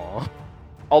 Aw.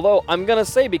 Although, I'm gonna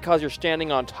say because you're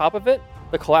standing on top of it,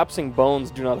 the collapsing bones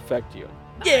do not affect you.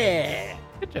 Yeah!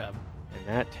 Good job. And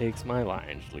that takes my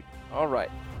line. All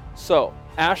right. So,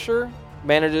 Asher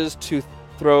manages to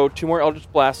throw 2 more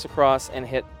Eldritch Blasts across and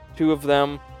hit 2 of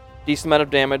them. Decent amount of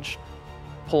damage.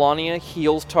 Polania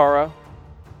heals Tara.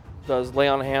 Does lay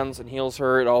on hands and heals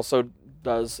her. It also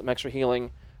does some extra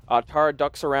healing. Tara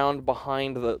ducks around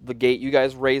behind the gate you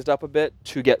guys raised up a bit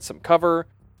to get some cover,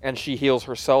 and she heals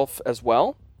herself as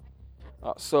well.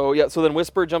 So then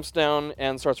Whisper jumps down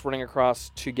and starts running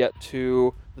across to get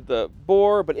to the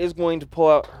boar, but is going to pull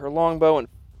out her longbow and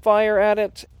fire at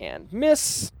it and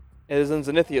miss. It is then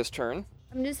Zenithia's turn.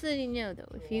 I'm just letting you know, though,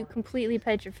 if you completely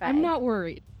petrify, I'm not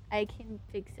worried. I can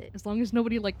fix it. As long as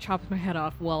nobody like chops my head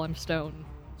off while I'm stoned.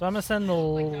 So I'm gonna send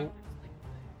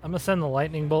the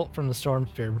lightning bolt from the storm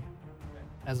sphere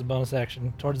as a bonus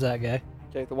action towards that guy.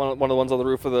 Okay, one of the ones on the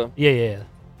roof of the Yeah.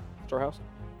 storehouse.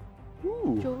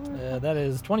 Ooh. That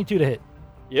is 22 to hit.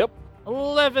 Yep.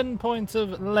 11 points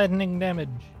of lightning damage.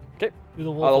 'Kay. To the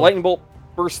The wolf. lightning bolt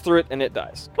bursts through it and it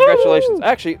dies. Congratulations.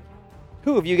 Actually,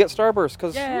 2 of you get starburst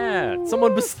because Yeah!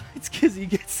 Someone besides Kizzy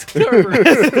gets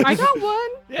Starburst. I got one.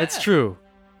 That's true.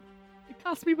 It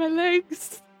cost me my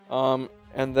legs.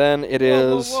 And then it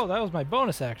Whoa, is. whoa, that was my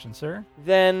bonus action, sir.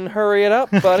 Then hurry it up,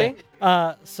 buddy.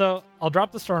 So I'll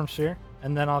drop the Storm Sphere,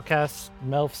 and then I'll cast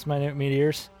Melf's Minute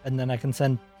Meteors, and then I can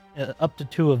send up to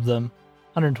 2 of them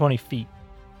 120 feet.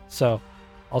 So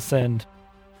I'll send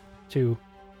 2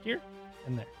 here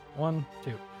and there. 1,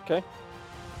 2. Okay.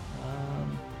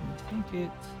 I think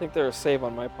it's... I think there's a save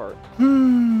on my part.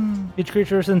 Each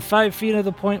creature is in 5 feet of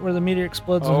the point where the meteor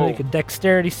explodes and Oh. make a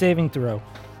dexterity saving throw.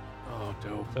 Oh,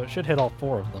 dope. So it should hit all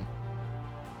 4 of them.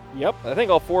 Yep, I think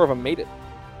all 4 of them made it.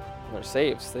 Their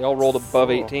saves. They all rolled above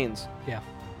So- 18s.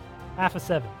 Half of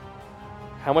 7.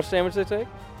 How much damage did they take?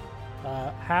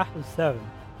 Half of 7.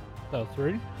 So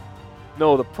 3.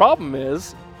 No, the problem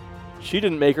is she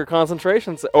didn't make her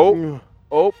concentration. Oh.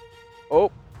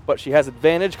 But she has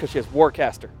advantage because she has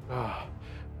Warcaster.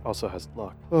 Also has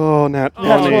luck. Oh, Nat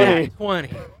Oh, 20. nat 20.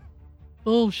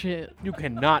 Bullshit. You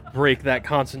cannot break that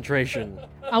concentration.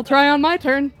 I'll try on my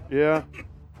turn. Yeah.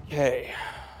 Okay.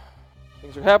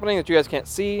 Things are happening that you guys can't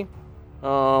see.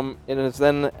 It is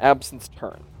then Absinthe's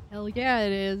turn. Hell yeah,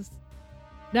 it is.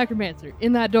 Necromancer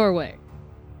in that doorway.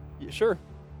 Yeah, sure.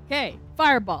 Okay,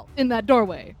 fireball in that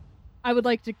doorway. I would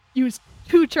like to use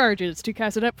 2 charges to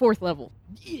cast it at 4th level.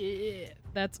 Yeah,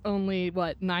 that's only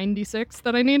what 96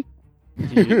 that I need.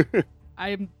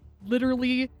 I'm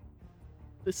literally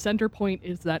the center point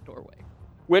is that doorway.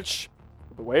 Which,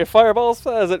 the way Fireball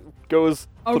says it, goes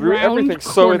through Around everything.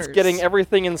 So it's corners. getting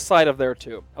everything inside of there,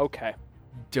 too. Okay.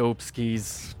 Dope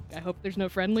skis. I hope there's no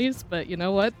friendlies, but you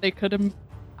know what? They could have.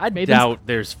 I Made him- doubt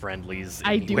there's friendlies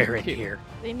I do anywhere in too. here.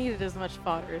 They needed as much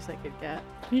fodder as they could get.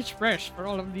 He's fresh for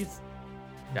all of these.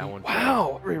 That one.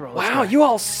 Wow. Reroll this Wow, guy. you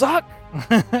all suck.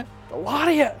 A lot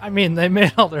of you. I mean, they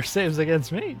made all their saves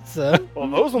against me, so... Well,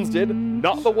 those ones did.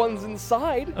 Not the ones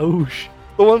inside. Oh,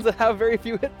 The ones that have very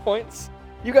few hit points.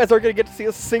 You guys aren't going to get to see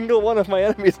a single one of my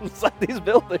enemies inside these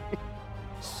buildings.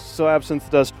 So Absinthe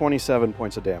does 27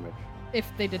 points of damage. If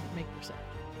they didn't make their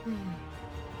save.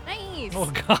 Nice.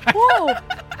 Oh, God. Whoa.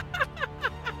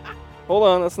 Hold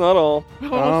on, that's not all.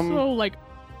 Also, like,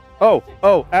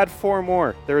 Oh, add 4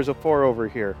 more. There is a 4 over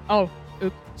here. oh,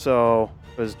 So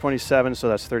it was 27, so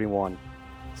that's 31.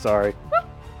 Sorry.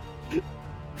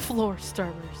 Floor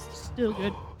starters. still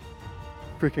good.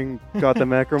 Freaking got the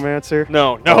Necromancer.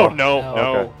 No. Oh, No.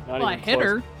 okay. Not Well, I even hit close.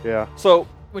 her. Yeah. So,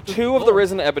 Which was 2 of the cool.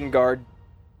 Risen Ebengard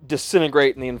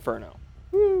disintegrate in the Inferno.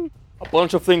 A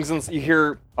bunch of things, you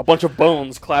hear a bunch of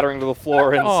bones clattering to the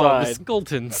floor Oh, the inside.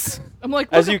 Skultons. I'm like,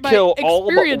 As look you at my kill all but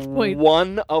experience point.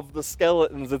 one of the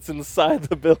skeletons that's inside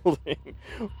the building.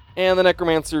 And the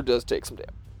Necromancer does take some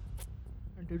damage.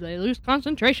 Or do they lose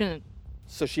concentration?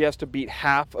 So she has to beat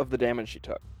half of the damage she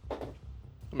took.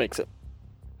 Makes it.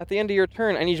 At the end of your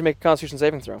turn, I need you to make a Constitution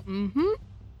saving throw. Mm-hmm.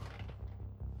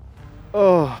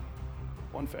 Oh.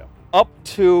 1 fail. Up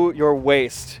to your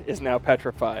waist is now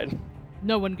petrified.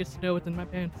 No one gets to know what's in my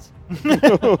pants.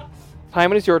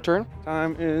 Timon, is your turn.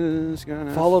 Time is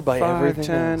gonna Followed by 5, everything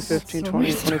 10, else. 15, So 20,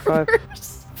 many 25,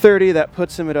 stars. 30. That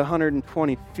puts him at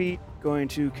 120 feet. Going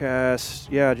to cast,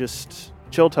 just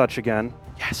Chill Touch again.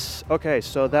 Yes. Okay,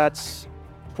 so that's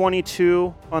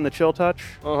 22 on the Chill Touch.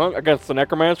 Against the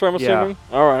Necromancer, I'm Yeah. assuming?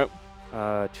 Alright.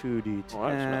 2d10. Oh,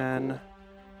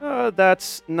 that's not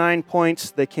That's 9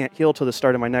 points. They can't heal till the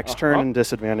start of my next turn Uh-huh. and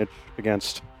disadvantage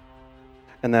against.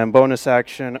 And then bonus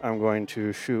action, I'm going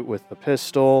to shoot with the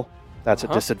pistol. That's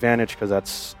Uh-huh. a disadvantage because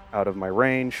that's out of my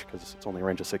range because it's only a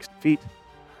range of 60 feet.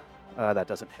 That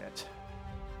doesn't hit.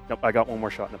 Nope, I got one more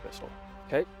shot in the pistol.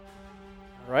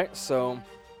 Alright, so.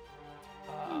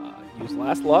 Use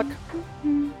last luck.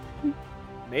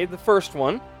 Made the first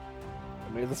one.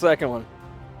 I made the second one.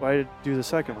 Why did I do the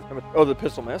second one? Oh, the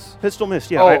pistol miss? Pistol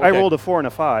missed, yeah. Oh, I okay. rolled a 4 and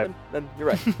a 5. Then you're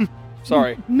right.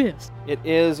 Sorry. Missed. It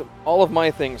is all of my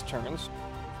things' turns.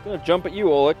 Gonna jump at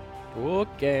you, Oleg.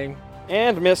 Okay.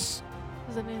 And miss.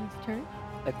 Is it in his turn?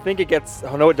 I think it gets.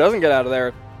 Oh no, it doesn't get out of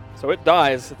there. So it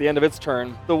dies at the end of its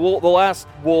turn. The last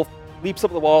wolf leaps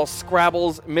up the wall,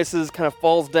 scrabbles, misses, kind of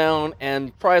falls down,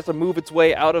 and tries to move its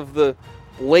way out of the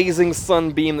blazing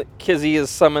sunbeam that Kizzy has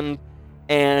summoned,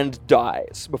 and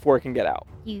dies before it can get out.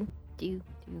 You do.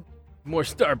 More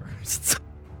starbursts.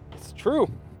 It's true.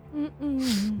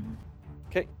 Mm-mm.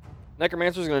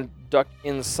 Necromancer's gonna duck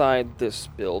inside this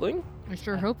building, I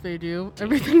sure hope they do.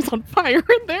 Everything's on fire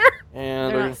in there.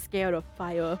 and They're not scared of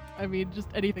fire. I mean, just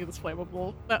anything that's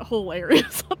flammable. That whole area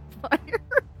is on fire.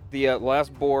 the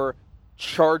last boar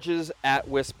charges at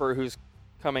Whisper, who's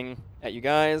coming at you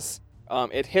guys.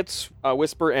 It hits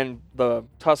Whisper, and the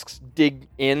tusks dig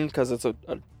in because it's a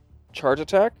charge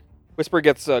attack. Whisper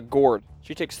gets gored.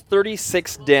 She takes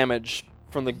 36 damage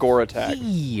from the gore attack.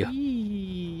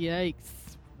 Eee. Yikes.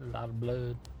 A lot of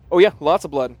blood. Oh yeah, lots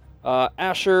of blood.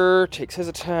 Asher takes his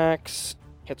attacks,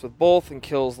 hits with both, and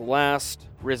kills the last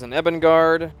Risen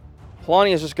Ebengard.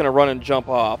 Plani is just gonna run and jump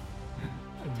off.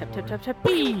 Tap, tap, tap, tap.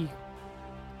 Bee.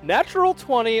 Natural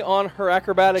 20 on her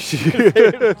acrobatics.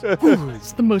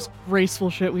 It's the most graceful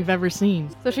shit we've ever seen.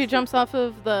 So she jumps off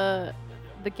of the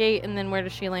gate, and then where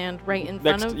does she land? Right in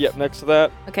front next, of? yep, next to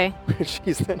that. Okay.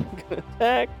 She's then gonna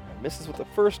attack. Misses with the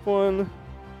first one.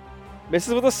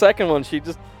 Misses with the second one. She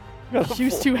just. She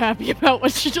was too happy about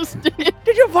what she just did.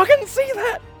 Did you fucking see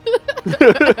that?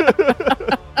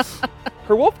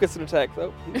 Her wolf gets an attack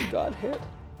though. He got hit.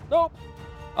 Nope.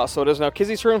 So it is now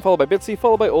Kizzy's turn, followed by Bitsy,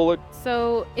 followed by Oleg.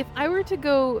 So if I were to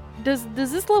go, does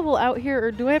this level out here, or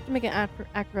do I have to make an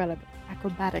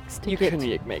acrobatics to You get?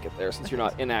 can make it there since you're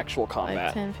not in actual 5,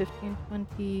 combat. 10, 15,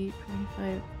 20,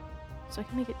 25. So I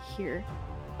can make it here.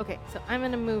 Okay, so I'm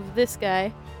gonna move this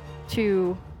guy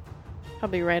to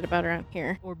probably right about around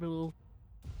here. Orbital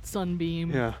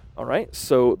sunbeam. Yeah. All right.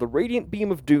 So the radiant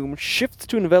beam of doom shifts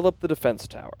to envelop the defense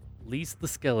tower. At least the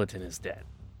skeleton is dead.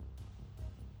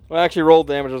 Well, actually, roll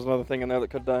damage. There's another thing in there that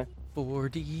could die.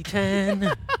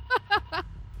 4d10.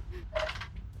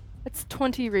 That's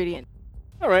 20 radiant.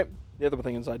 All right. The other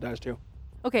thing inside dies too.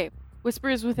 Okay, Whisper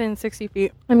is within 60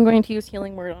 feet. I'm going to use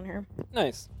Healing Word on her.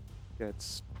 Nice. Yeah,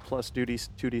 it's plus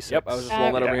 2d6. Yep. I was just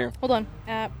rolling that over here. Hold on.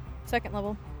 At second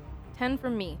level. 10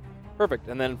 from me. Perfect.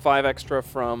 And then 5 extra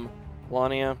from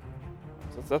Lania.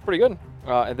 So that's pretty good.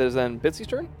 And there's then Bitsy's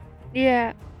turn.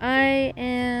 Yeah, I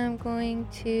am going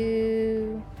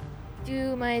to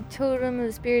do my Totem of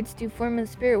the Spirits, do Form of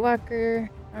the Spirit Walker,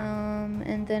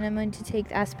 and then I'm going to take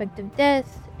the Aspect of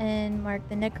Death and mark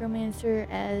the Necromancer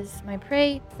as my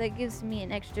prey. So that gives me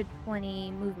an extra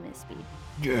 20 movement speed.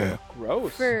 Yeah.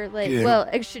 Gross. For well,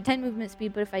 extra 10 movement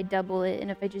speed, but if I double it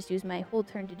and if I just use my whole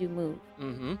turn to do move,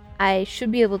 Mm-hmm. I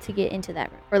should be able to get into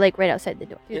that room. Or like right outside the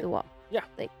door, through Yeah. the wall. Yeah.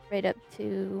 Like right up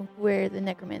to where the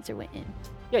Necromancer went in.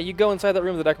 Yeah, you go inside that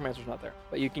room. The Necromancer's not there,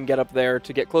 but you can get up there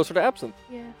to get closer to Absinthe.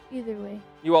 Yeah, either way.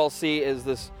 You all see is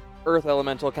this earth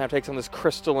elemental kind of takes on this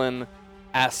crystalline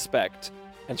aspect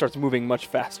and starts moving much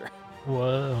faster.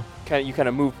 Whoa. You kind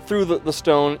of move through the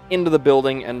stone into the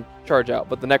building and charge out,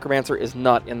 but the Necromancer is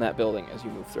not in that building as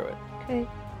you move through it. Okay.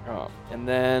 And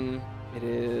then it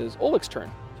is Oleg's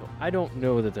turn. So I don't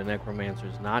know that the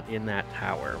necromancer's not in that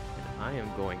tower, and I am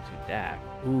going to dash.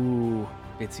 Ooh,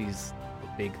 Bitsy's the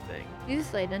big thing. You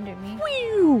just slide under me.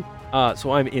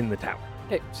 So I'm in the tower.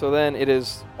 Okay, so then it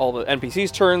is all the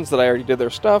NPCs' turns that I already did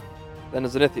their stuff. Then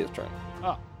it's Zenithia's turn.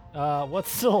 What's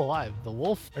still alive? The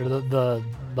wolf or the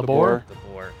The boar? The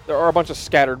boar. There are a bunch of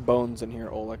scattered bones in here,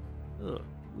 Oleg. Ugh,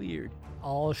 weird.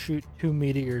 I'll shoot 2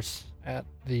 meteors at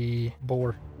the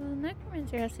boar. Well,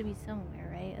 Necromancer has to be somewhere,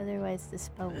 right? Otherwise, the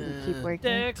spell wouldn't keep working.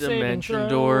 Dex saving Dimension throw.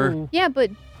 door. Yeah, but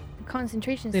the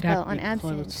concentration They'd spell have to on be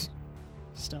Absinthe, close.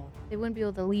 Still. they wouldn't be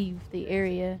able to leave the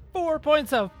area. 4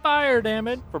 points of fire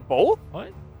damage. For both?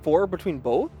 What? 4 between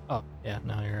both? Oh, yeah,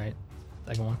 no, you're right.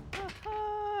 Second one.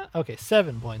 Okay,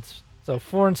 7 points. So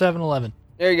 4 and 7, 11.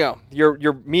 There you go.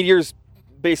 Your meteors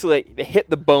basically they hit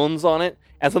the bones on it,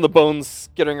 and then the bones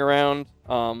skittering around,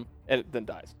 and it then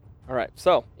dies. All right,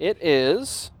 so it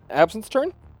is Absinthe's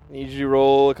turn. I need you to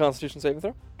roll a Constitution saving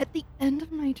throw. At the end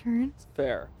of my turn,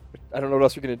 Fair. I don't know what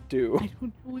else you're gonna do. I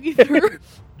don't know either.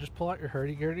 Just pull out your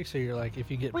hurdy-gurdy so you're like, if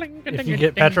you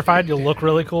get petrified, you'll look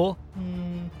really cool.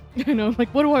 I know,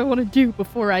 like, what do I want to do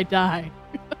before I die?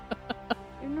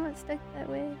 You're not stuck that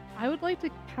way. I would like to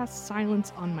cast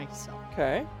silence on myself.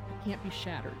 Okay, I can't be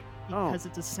shattered Oh. because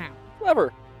it's a sound.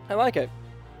 clever. I like it.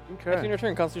 Next in Okay. your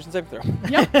turn, Constitution saving throw.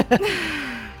 Yep.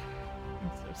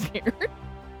 I'm so scared.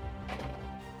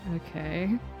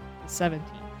 Okay. 17.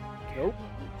 Nope.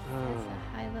 That's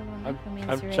a high level I'm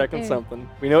Necromancer right checking there. something.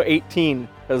 We know 18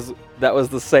 because that was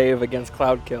the save against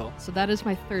Cloud Kill. So that is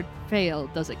my third fail.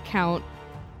 Does it count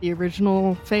the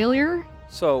original failure?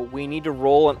 So we need to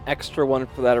roll an extra one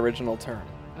for that original turn.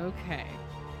 Okay.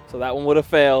 So that one would have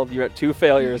failed. You're at 2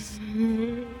 failures.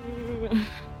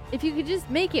 If you could just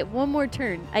make it one more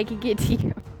turn, I could get to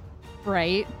you.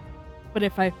 Right. But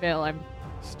if I fail, I'm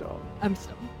Stone.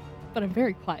 stoned. But I'm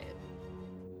very quiet.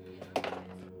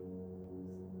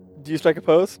 Do you strike a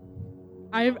pose?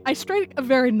 I strike a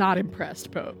very not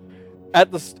impressed pose.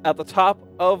 At the top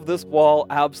of this wall,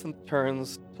 Absinthe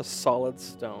turns to solid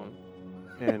stone.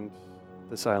 And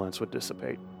the silence would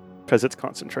dissipate because it's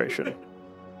concentration.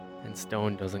 And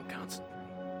stone doesn't concentrate.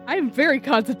 I'm very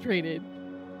concentrated.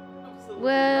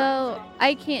 Well,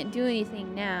 I can't do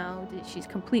anything now that she's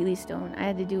completely stoned. I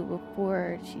had to do it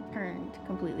before she turned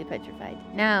completely petrified.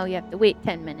 Now you have to wait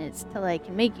 10 minutes till I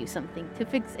can make you something to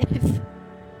fix it.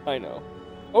 I know.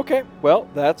 Okay, well,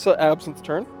 that's Absinthe's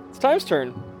turn. It's Time's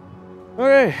turn.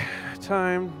 Okay,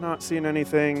 Time, not seeing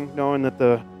anything, knowing that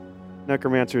the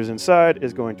necromancer is inside,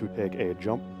 is going to take a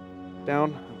jump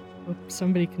down. Hope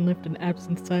somebody can lift an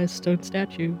absinthe-sized stone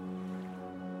statue.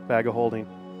 Bag of holding.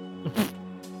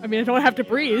 I mean, I don't have to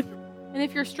breathe. And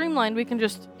if you're streamlined, we can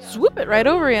just swoop it right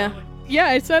over you. Yeah,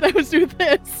 I said I was doing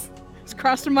this. It's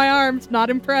crossing my arms, not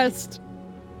impressed.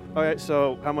 Okay,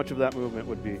 so how much of that movement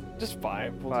would be? Just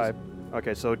 5. We'll 5.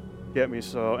 Okay, so get me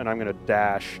so, and I'm going to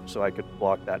dash so I could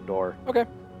block that door.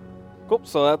 Cool.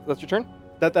 So that's your turn.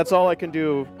 That's all I can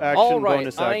do. Action, All right.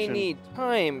 bonus I action. need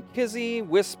Time, Kizzy,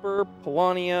 Whisper,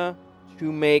 Polania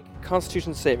to make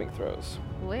Constitution saving throws,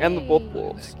 and the both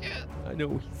wolves. I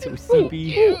know he's so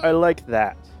sleepy. Ooh, I like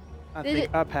that. I Did think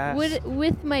it- I pass.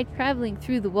 With my traveling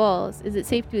through the walls, is it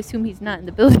safe to assume he's not in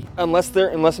the building? Unless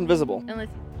invisible. Unless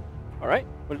All right.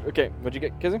 Okay. What'd you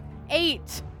get, Kizzy?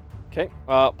 8. Okay.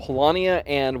 Polania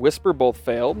and Whisper both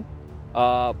failed.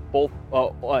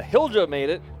 Hilja made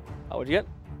it. What'd you get?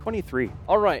 23.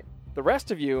 All right. The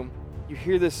rest of you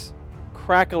hear this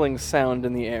crackling sound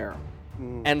in the air,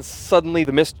 and suddenly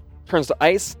the mist turns to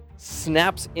ice,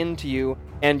 snaps into you,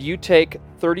 and you take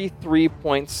 33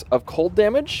 points of cold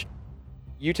damage.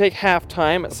 You take half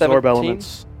time at Absorb 17.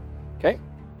 elements. Okay.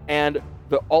 And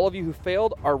all of you who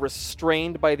failed are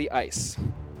restrained by the ice,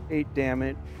 8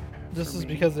 damage. This for is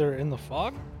me. because they're in the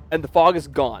fog? and the fog is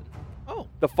gone. Oh.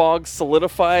 The fog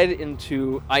solidified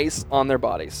into ice on their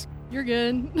bodies. You're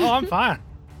good. Oh, I'm fine.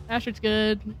 Asher's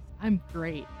good. I'm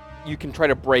great. You can try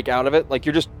to break out of it, like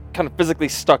you're just kind of physically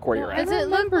stuck where you're I at. Does it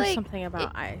look remember like something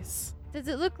about ice. Does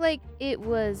it look like it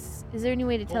was? Is there any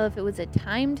way to tell if it was a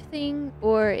timed thing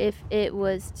or if it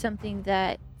was something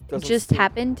that Doesn't just seem-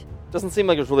 happened? Doesn't seem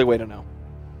like there's really a way to know.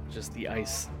 Just the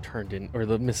ice or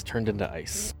the mist turned into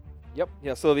ice. Yep.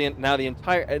 Yeah. So now the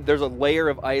entire there's a layer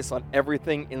of ice on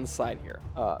everything inside here.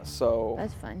 So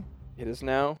That's fun. it is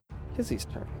now Kizzy's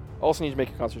turn. Also need to make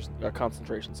a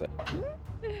concentration save.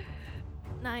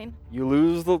 9. You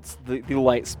lose the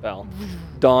light spell.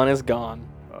 Dawn is gone.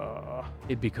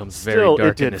 It becomes Still, very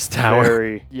dark it did in this tower.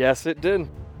 very. Yes, it did.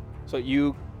 So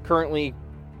you currently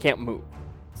can't move.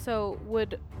 So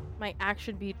would my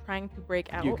action be trying to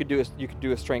break out? You could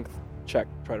do a strength check,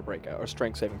 try to break out, or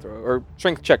strength saving throw, or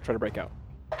strength check, try to break out.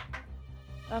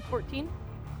 14.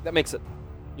 That makes it.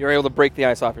 You're able to break the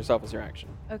ice off yourself as your action.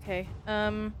 Okay.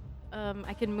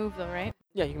 I can move though, right?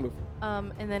 Yeah, you can move.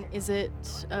 And then is it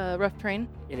rough terrain?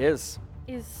 It is.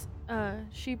 Is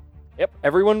she? Yep.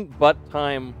 Everyone but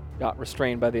Time got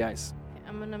restrained by the ice,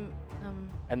 I'm gonna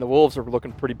and the wolves are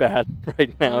looking pretty bad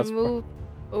right now. I'm gonna move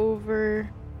over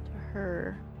to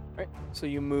her. Right. So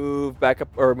you move back up,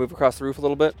 or move across the roof a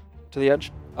little bit to the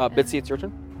edge. Bitsy, it's your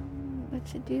turn. What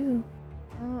to do?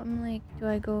 Oh, I'm like, do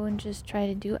I go and just try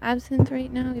to do absinthe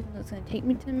right now, even though it's gonna take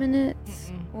me 10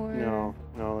 minutes? Or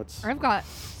No, it's. I've got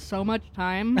so much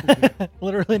time.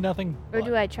 Literally nothing. or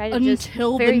do I try to Until just the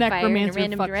fairy fire in a necromancer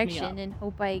random fucks me direction up. and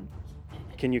hope I?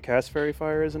 Can you cast Fairy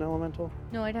Fire as an elemental?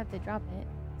 No, I'd have to drop it.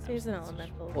 Saves an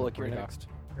elemental. Well, look, you're Break off. next.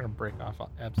 We're gonna break off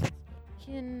absence.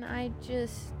 Can I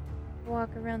just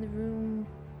walk around the room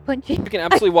punching? You can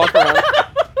absolutely walk around.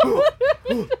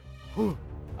 Do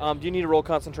you need to roll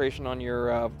concentration on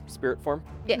your spirit form?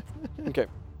 Yes. Okay.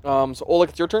 So Oleg,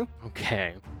 it's your turn.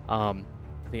 Okay. At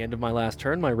the end of my last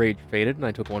turn, my rage faded, and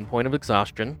I took 1 point of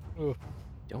exhaustion. Oof.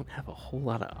 Don't have a whole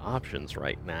lot of options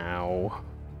right now.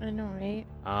 I know, right?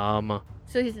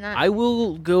 So he's not. I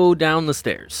will go down the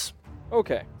stairs.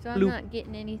 Okay. So I'm Bloop. not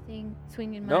getting anything,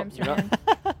 swinging my Nope, arms you're not. around.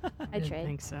 I didn't tried.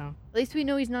 think so. At least we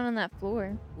know he's not on that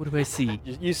floor. What do I see?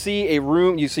 You see a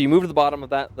room. You move to the bottom of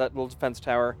that little defense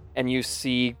tower, and you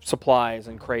see supplies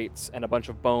and crates and a bunch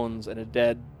of bones and a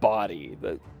dead body.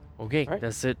 Okay, Alright.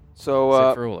 that's it. So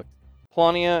Except for Oleg.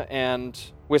 Plania and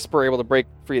Whisper are able to break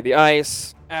free of the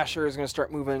ice. Asher is going to start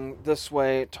moving this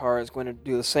way. Tara is going to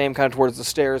do the same, kind of towards the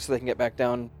stairs, so they can get back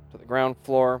down to the ground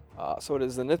floor. So it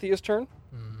is the Nithia's turn.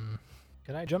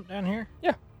 Can I jump down here?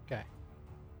 Yeah. Okay.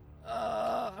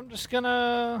 I'm just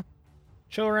gonna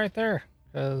chill right there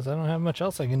because I don't have much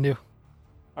else I can do.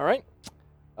 All right.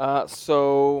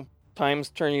 So Time's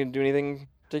turn. You can do anything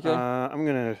particular? I'm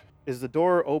gonna. Is the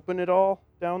door open at all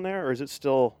down there, or is it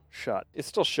still shut? It's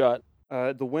still shut.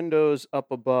 The windows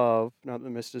up above, now that the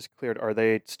mist is cleared, are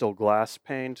they still glass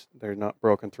paned? They're not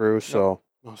broken through, so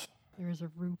There is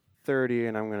a roof. 30,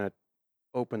 and I'm gonna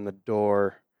open the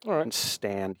door All right. and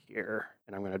stand here,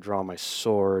 and I'm gonna draw my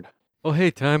sword. Oh, hey,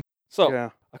 time. So Yeah.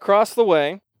 across the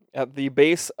way, at the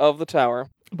base of the tower,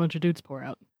 A bunch of dudes pour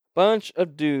out. bunch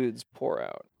of dudes pour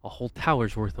out. A whole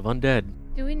tower's worth of undead.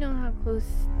 Do we know how close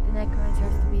the necromancer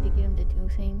has to be to get him to do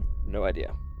things? No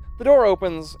idea. The door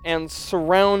opens, and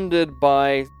surrounded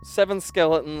by 7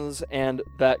 skeletons and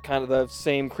that kind of the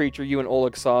same creature you and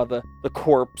Oleg saw, the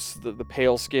corpse, the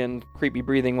pale-skinned, creepy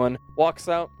breathing one, walks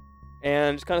out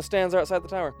and just kind of stands outside the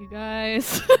tower. You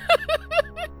guys.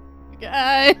 You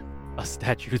guys. A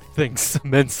statue thinks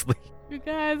immensely. You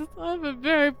guys,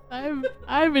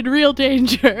 I'm in real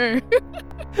danger.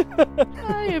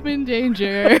 I am in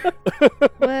danger.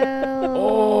 Well,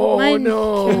 Oh, mine's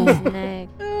no. turns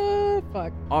next.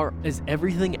 Fuck. Is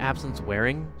everything Absinthe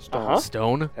wearing Uh-huh.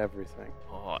 stone? Everything.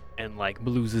 Oh, and like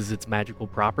loses its magical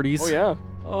properties? Oh, yeah.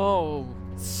 Oh.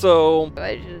 So,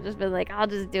 I should have just been like, I'll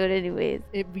just do it anyways.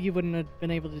 You wouldn't have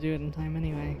been able to do it in time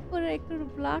anyway. But I could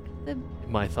have blocked them.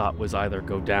 My thought was either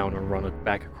go down or run it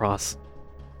back across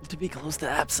to be close to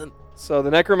Absinthe. So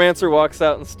the necromancer walks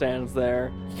out and stands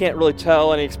there. You can't really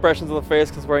tell any expressions on the face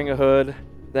because wearing a hood.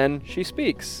 Then she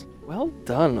speaks. Well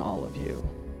done, all of you.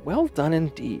 Well done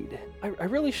indeed. I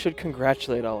really should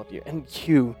congratulate all of you. And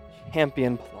you,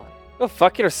 champion Plot. Go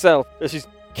fuck yourself. As she's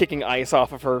kicking ice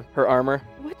off of her armor.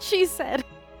 What she said.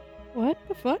 What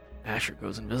the fuck? Asher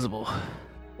goes invisible.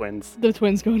 Wins. The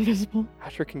twins go invisible.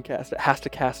 Asher can cast it. Has to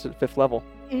cast it at 5th level.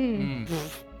 Mm.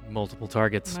 Multiple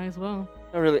targets. Might as well.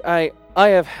 No, really, I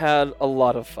have had a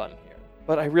lot of fun here.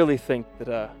 But I really think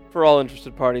that for all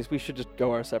interested parties, we should just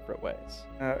go our separate ways.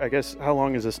 I guess, how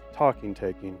long is this talking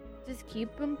taking? Just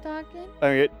keep them talking. I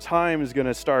mean, time is going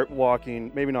to start walking,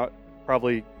 maybe not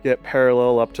probably get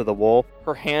parallel up to the wolf.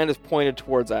 Her hand is pointed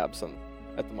towards Absinthe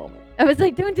at the moment. I was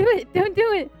like, don't do it. Don't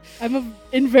do it. I'm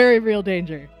in very real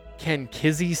danger. Can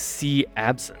Kizzy see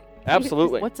Absinthe?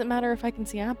 Absolutely. What's it matter if I can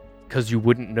see Ab? Because you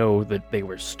wouldn't know that they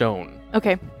were stone.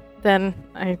 Okay, then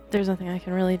there's nothing I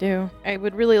can really do. I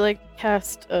would really like to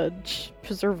cast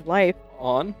Preserve Life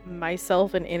On.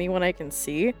 myself and anyone I can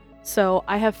see. So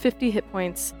I have 50 hit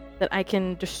points that I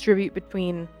can distribute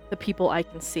between the people I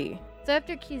can see. So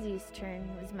after Kizzy's turn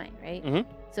was mine, right? Mhm.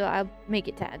 So I'll make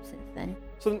it to Absinthe then.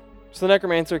 So the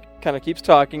necromancer kind of keeps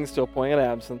talking, still pointing at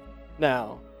Absinthe.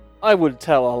 Now, I would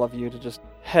tell all of you to just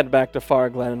head back to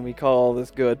Farglen and we call all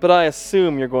this good, but I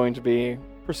assume you're going to be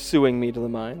pursuing me to the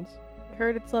mines. I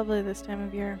heard it's lovely this time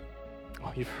of year.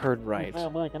 Oh, you've heard right.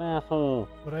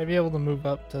 Would I be able to move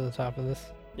up to the top of this?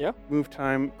 Move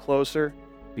time closer.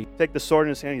 Take the sword in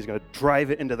his hand. He's going to drive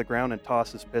it into the ground and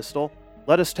toss his pistol.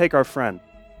 Let us take our friend.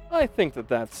 I think that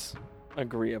that's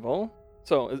agreeable.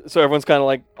 So everyone's kind of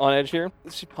like on edge here.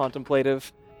 She's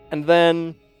contemplative. And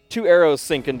then 2 arrows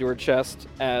sink into her chest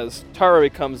as Tara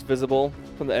becomes visible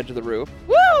from the edge of the roof.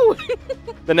 Woo!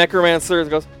 The necromancer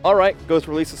goes, all right, goes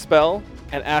to release a spell,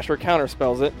 and Asher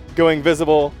counterspells it, going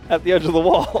visible at the edge of the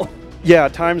wall. Yeah,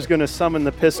 Time's going to summon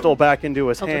the pistol back into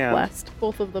his Eldritch hand. Blast.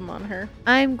 Both of them on her.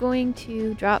 I'm going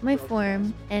to drop my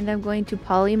form and I'm going to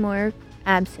polymorph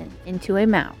Absinthe into a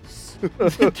mouse.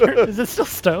 Is it still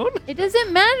stone? It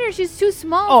doesn't matter. She's too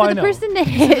small Oh, for I the know. person to Is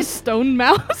it a hit. stone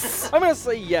mouse? I'm going to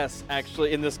say yes,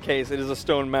 actually, in this case. It is a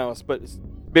stone mouse, but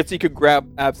Bitsy could grab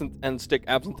Absinthe and stick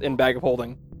Absinthe in bag of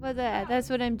holding. But that's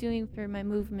what I'm doing for my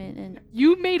movement. And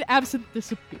You made Absinthe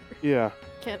disappear. Yeah.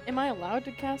 Am I allowed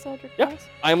to cast Eldritch Yep. Blast?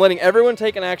 I'm letting everyone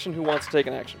take an action who wants to take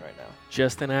an action right now.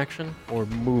 Just an action or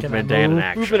Can I movement and an move?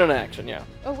 action? Movement and action, yeah.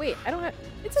 Oh wait, I don't have.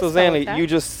 It's a So spell Zanny, attack. you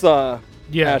just saw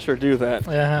Yeah. Asher do that.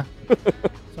 Yeah.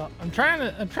 So I'm trying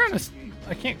to.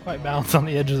 I can't quite balance on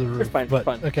the edge of the roof. fine, but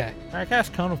fine. okay. I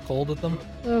cast Cone of Cold at them.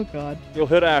 Oh god. You'll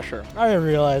hit Asher. I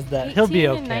realize that he'll be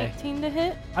 18 and okay. 19 to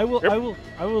hit. I will. Yep.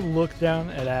 I will look down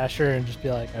at Asher and just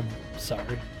be like, I'm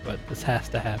sorry, but this has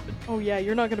to happen. Oh yeah,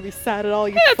 you're not gonna be sad at all,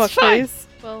 you Yeah, it's fine. fuckface.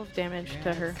 12 damage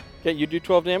to her. Okay, you do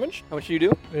 12 damage. How much do you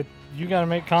do? You gotta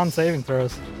make con saving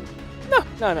throws. No.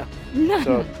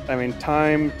 So, I mean,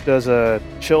 Time does a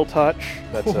chill touch.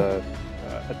 That's a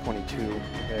 22.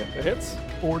 Okay. It hits.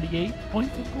 48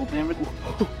 points of cold damage.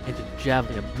 And the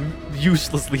javelin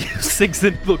uselessly sinks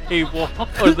into the cave wall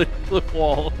or the cliff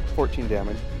wall. 14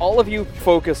 damage. All of you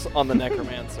focus on the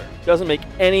necromancer. Doesn't make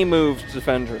any moves to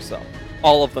defend herself.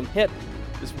 All of them hit.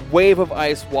 This wave of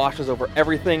ice washes over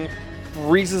everything,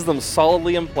 freezes them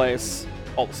solidly in place.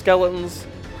 All the skeletons,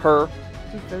 her.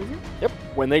 She's frozen? Yep.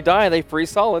 When they die, they freeze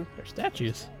solid. They're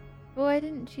statues. Well, why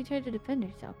didn't she try to defend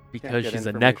herself? Because get she's a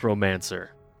information.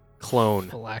 necromancer. Clone.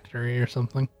 Phylactery or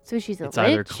something. So she's a It's lich?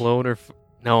 either clone or...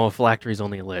 No, a phylactery's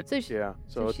only a lich. So she, Yeah,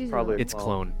 so it's she's a- probably a It's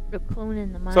clone. a clone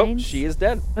in the mines? So she is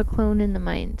dead. A clone in the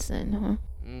mines then,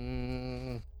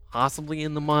 huh? Possibly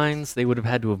in the mines. They would have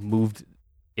had to have moved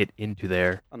it into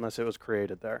there. Unless it was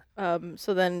created there.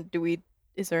 So then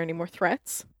is there any more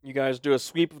threats? You guys do a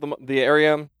sweep of the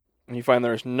area, and you find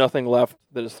there's nothing left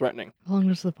that is threatening. How long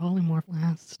does the polymorph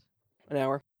last? An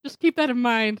hour. Just keep that in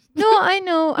mind. No, I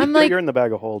know. I'm But like you're in the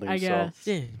bag of holding, I so guess.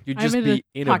 Yeah, you'd I'm just in be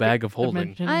a in a bag pocket of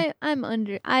holding. dimension. I'm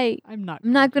under. I'm not.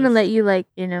 I'm not gonna let conscious. you like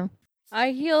you know.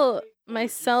 I heal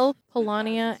myself,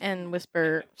 Polania, and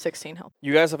Whisper 16 health.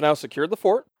 You guys have now secured the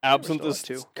fort. Absinthe still is at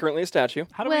 2. currently a statue.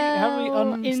 How do we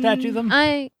unstatue in- them?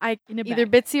 I In a either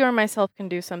bag. Bitsy or myself can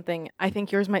do something. I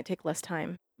think yours might take less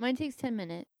time. Mine takes 10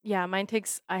 minutes. Yeah, mine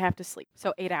takes. I have to sleep,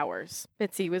 so 8 hours.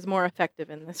 Bitsy was more effective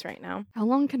in this right now. How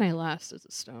long can I last as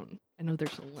a stone? I know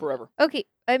there's a limit. Forever. Okay,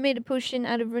 I made a potion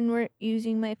out of Rinwort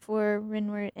using my 4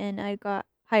 Rinwort, and I got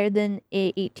higher than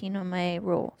a 18 on my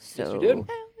roll. So Yes, you did.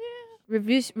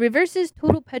 reverses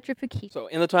total petrification. So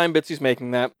in the time Bitsy's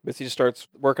making that, Bitsy just starts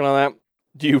working on that.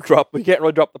 Do you drop? You can't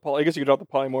really drop the poly. I guess you could drop the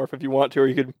polymorph if you want to, or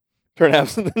you could turn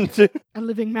Absinthe into. A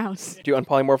living mouse. Do you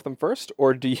unpolymorph them first,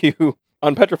 or do you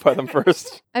unpetrify them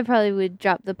first? I probably would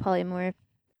drop the polymorph.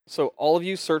 So all of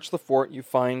you search the fort. You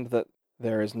find that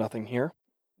there is nothing here.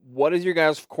 What is your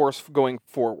guys' course going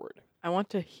forward? I want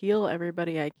to heal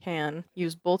everybody I can.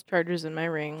 Use both chargers in my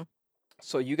ring.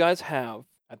 So you guys have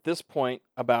at this point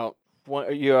about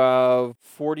you have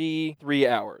 43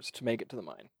 hours to make it to the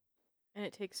mine. And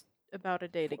it takes about a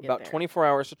day to get About there. 24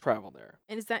 hours to travel there.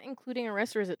 And is that including a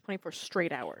rest, or is it 24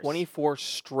 straight hours? 24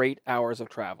 straight hours of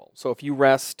travel. So if you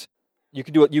rest, you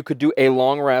could do it. You could do a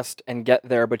long rest and get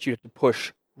there, but you'd have to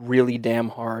push really damn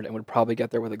hard and would probably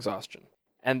get there with exhaustion.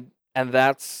 And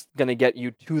that's gonna get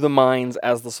you to the mines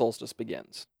as the solstice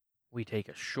begins. We take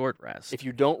a short rest. If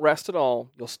you don't rest at all,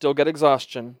 you'll still get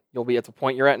exhaustion. You'll be at the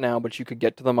point you're at now, but you could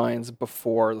get to the mines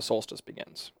before the solstice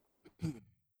begins.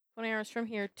 20 hours from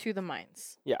here to the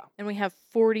mines. Yeah. And we have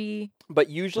 40. But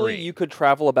usually Great. you could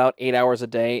travel about 8 hours a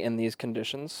day in these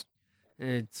conditions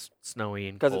It's snowy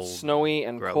and because cold. it's snowy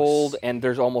and gross. cold and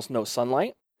there's almost no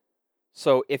sunlight.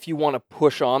 So if you want to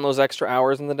push on those extra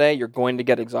hours in the day, you're going to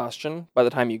get exhaustion by the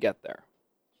time you get there.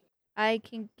 I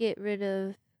can get rid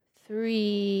of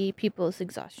 3 people's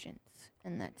exhaustions,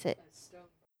 and that's it.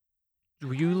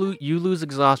 You lose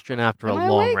exhaustion after Am a I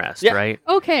long awake? rest, Yeah. right?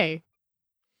 Okay.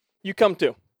 You come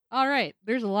to. All right.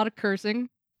 There's a lot of cursing,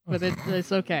 but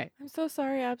it's okay. I'm so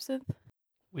sorry, Absinthe.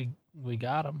 We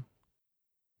got him.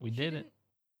 We did it.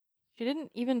 She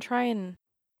didn't even try and.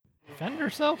 Defend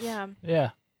ourselves. Yeah.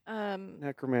 Yeah.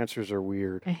 necromancers are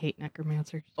weird. I hate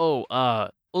necromancers. Oh,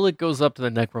 Ulik goes up to the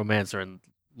necromancer and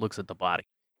looks at the body.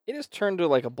 It is turned to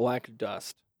like a black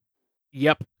dust.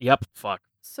 Yep, fuck.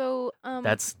 So,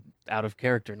 That's out of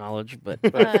character knowledge, but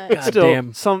Uh, God Still,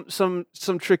 damn. some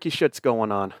tricky shit's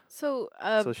going on. so,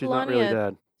 So she's not really Polania,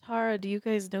 dead. Tara, do you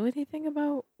guys know anything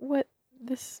about what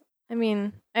this? I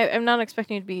mean, I'm not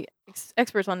expecting you to be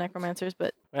experts on necromancers,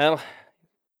 but Well,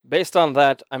 based on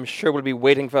that, I'm sure we'll be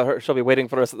waiting for her. She'll be waiting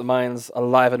for us at the mines,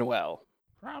 alive and well.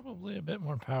 Probably a bit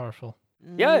more powerful.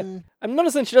 Yeah, I'm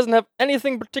noticing she doesn't have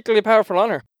anything particularly powerful on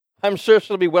her. I'm sure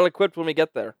she'll be well equipped when we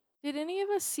get there. did any of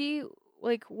us see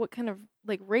like what kind of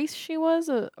like race she was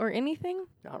or anything?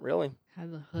 Not really.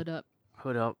 Had the hood up.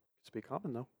 Hood up. It's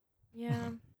common though.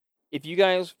 Yeah. If you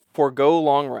guys forego a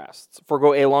long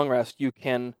rest, you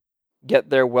can get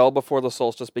there well before the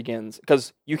solstice begins.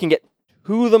 Because you can get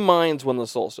to the mines when the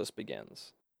solstice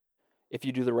begins. If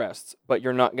you do the rests, but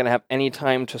you're not going to have any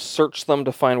time to search them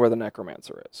to find where the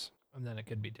necromancer is. And then it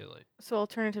could be too late. So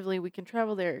alternatively, we can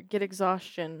travel there, get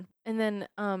exhaustion, and then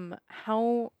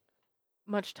how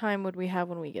much time would we have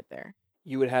when we get there?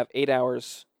 You would have 8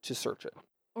 hours to search it,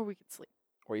 Or we could sleep.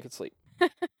 or you could sleep.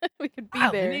 We could be I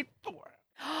only there. need 4.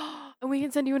 And we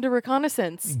can send you into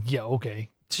reconnaissance. Yeah, okay.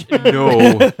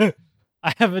 No.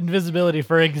 I have invisibility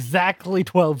for exactly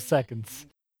 12 seconds.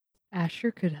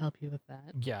 Asher could help you with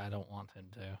that. Yeah, I don't want him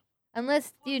to.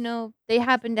 Unless, they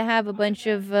happen to have a bunch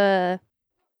of,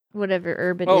 whatever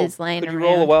herb it is lying could you around.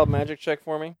 roll a wild magic check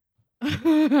for me?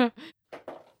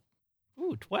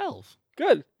 Ooh, 12.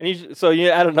 Good. And so you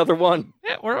add another one.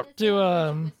 Yeah, we're up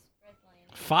to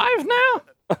 5 now?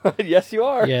 Yes, you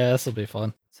are. Yeah, this will be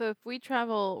fun. So if we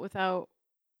travel without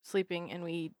sleeping and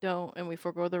we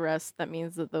forego the rest, that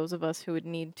means that those of us who would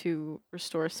need to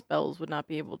restore spells would not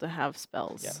be able to have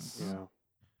spells. Yes. Yeah.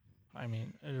 I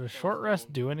mean, does a short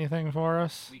rest do anything for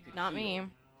us? Not me.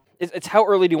 It's how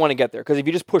early do you want to get there? Because if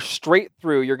you just push straight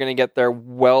through, you're going to get there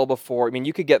well before. I mean,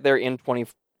 you could get there in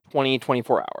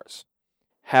 24 hours.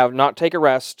 Have not take a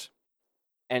rest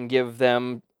and give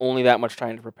them only that much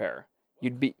time to prepare.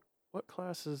 You'd be. What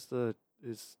class is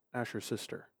Asher's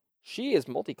sister? She is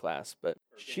multi-class, but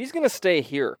she's going to stay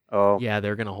here. Oh, Yeah,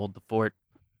 they're gonna hold the fort.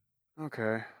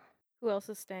 okay. Who else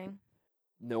is staying?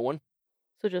 No one.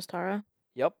 So just Tara.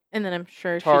 Yep. And then I'm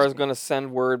sure Tara's going to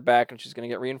send word back and she's going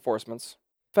to get reinforcements.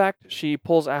 In fact, she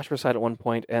pulls Asher aside at one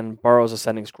point and borrows a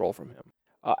sending scroll from him.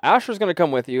 Asher's going to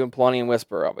come with you, and Polani and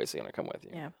Whisper are obviously going to come with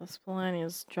you. Yeah, plus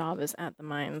Polania's job is at the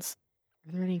mines.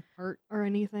 Are there any hurt or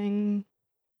anything?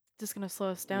 Just gonna slow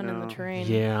us down in the No. terrain.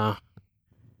 Yeah.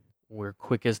 We're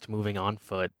quickest moving on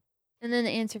foot. And then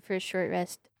the answer for a short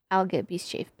rest, I'll get Beast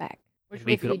Shape back. Which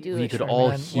We if could, we do we a could short all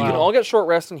rest. You heal. can all get short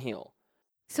rest and heal.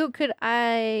 So could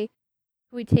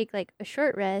we take like a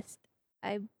short rest?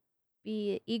 I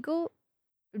be an eagle,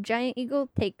 a giant eagle,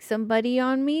 take somebody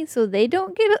on me so they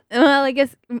don't get. Well, I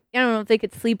guess I don't know if they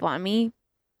could sleep on me.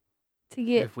 To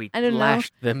get, if we I don't know.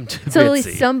 lashed them to So at Bitsy.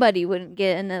 least somebody wouldn't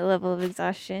get in that level of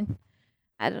exhaustion.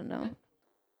 I don't know.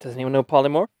 Does anyone know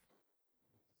polymorph?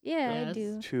 Yeah, I Yes.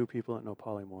 do. 2 people that know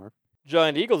polymorph.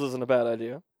 Giant eagles isn't a bad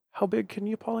idea. How big can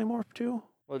you polymorph to?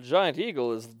 Well, giant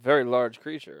eagle is a very large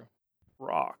creature.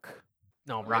 Rock.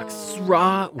 No, rocks.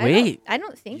 I Wait. I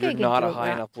don't think I You're can not do a it high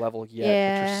rock. enough level yet, but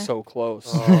Yeah. you're so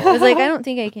close. Oh. I was like, I don't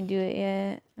think I can do it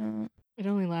yet. It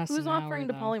only lasts. Who's an hour, offering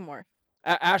to though. polymorph?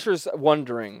 Asher's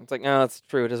wondering. It's like, no, that's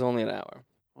true. It is only an hour.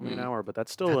 Only an Mm. hour, but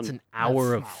that's still That's an an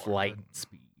hour of That's not flight worth it.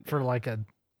 speed. For like a,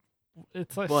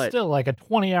 it's like But- still like a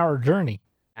 20-hour journey.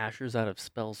 Asher's out of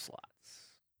spell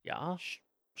slots. Yeah.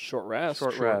 Short rest.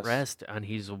 Short Short rest. rest, and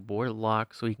he's a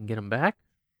warlock, so he can get him back.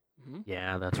 Mhm.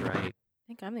 Yeah, that's right. I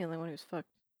think I'm the only one who's fucked.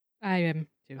 I am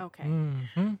too. Okay.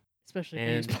 Mm-hmm. Especially if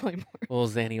I use And- polymorph. Well,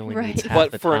 Zanny only Right. needs half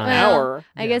But the for an time. Well, hour,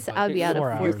 I guess but I'll be out of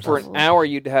 4 fourth hours. for an level. hour,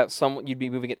 you'd be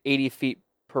moving at 80 feet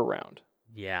per round.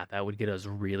 Yeah, that would get us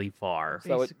really far. So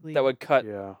that would Basically, cut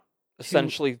Yeah.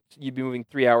 essentially. You'd be moving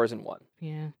 3 hours in one.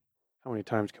 Yeah, How many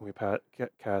times can we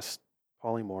cast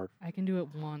polymorph? I can do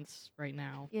it once right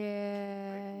now.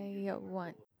 Yeah,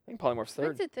 one. I think polymorph's third.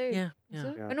 What's it third? Yeah, Is yeah.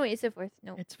 it? Yeah. Oh no, wait, it's the fourth.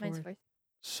 No, It's mine's fourth. fourth.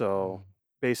 So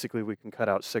basically, we can cut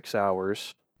out 6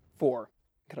 hours. 4.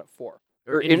 Cut out 4.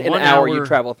 Or Or in an 1 hour, you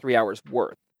travel 3 hours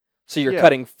worth. So you're Yeah.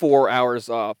 cutting 4 hours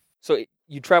off. So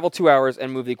you travel 2 hours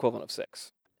and move the equivalent of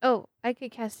 6. Oh, I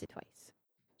could cast it twice.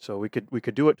 So we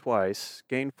could do it twice,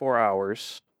 gain 4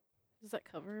 hours. Does that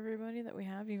cover everybody that we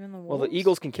have, even the Well, wolves? the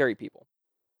eagles can carry people.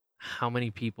 How many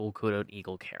people could an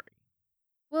eagle carry?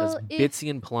 Because Well, if Bitsy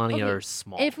and Polania okay, are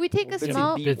small. if we take Well, a Bitsy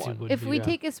small, beat Bitsy one. would if be, we yeah.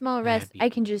 take a small Yeah, rest, beat I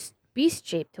can just beast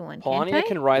shape to one. Can't Polania I?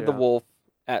 can ride the Yeah. wolf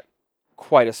at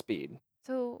quite a speed.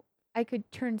 So I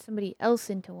could turn somebody else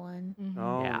into one. Mhm.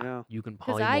 Oh yeah, yeah. you can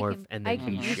Because I polymorph can, and I then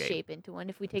can beast beast shape. shape into one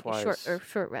if we take a Twice.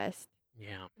 short rest.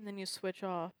 Yeah, And then you switch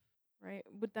off, right?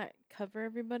 Would that cover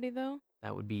everybody though?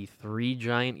 that would be 3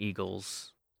 giant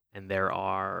eagles, and there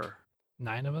are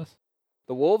 9 of us.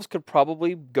 The wolves could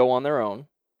probably go on their own.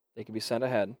 They could be sent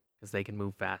ahead. because they can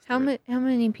move faster. How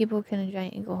many people can a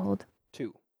giant eagle hold?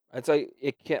 2. I'd say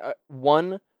it can.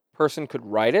 One person could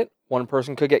ride it. One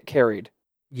person could get carried,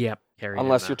 Yep. Carry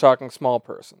unless them you're out. talking small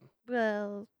person.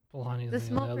 Well, Polania's the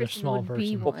small other person small would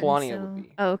be person. Well, one. Polania so... would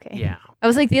be. Oh, okay. Yeah. I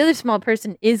was like, the other small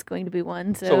person is going to be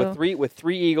one. So, So with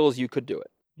three eagles, you could do it.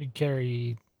 You'd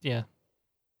carry, yeah,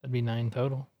 that'd be 9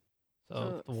 total. So,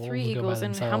 So if the wolves 3 go by eagles,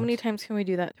 and how many themselves- times can we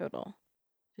do that total?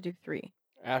 To do 3.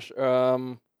 Ash,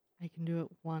 I can do it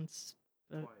once.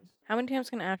 But How many times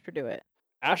can Asher do it?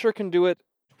 Asher can do it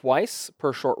twice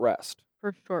per short rest.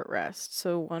 For short rest.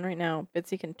 So one right now,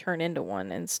 Bitsy can turn into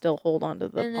one and still hold on to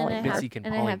the and then I polymorph. have, Bitsy can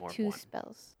and I have polymorph 2 one.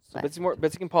 spells. So left.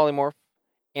 Bitsy can polymorph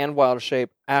and wild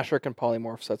shape. Asher can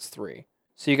polymorph, so that's 3.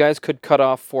 So you guys could cut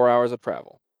off 4 hours of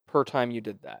travel per time you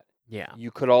did that. Yeah.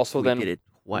 You could also We then did it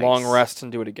twice. long rest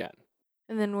and do it again.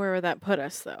 And then where would that put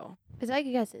us though? Because I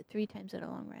could cast it 3 times at a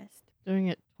long rest. doing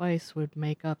it twice would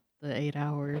make up the 8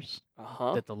 hours.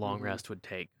 that the long Mhm. rest would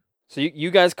take. So you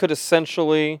guys could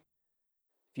essentially,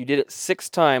 if you did it 6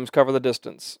 times, cover the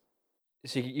distance.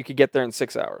 So you could get there in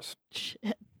 6 hours.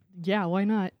 Shit. Yeah, why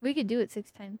not? We could do it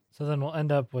 6 times. So then we'll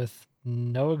end up with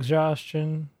no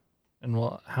exhaustion. And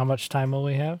how much time will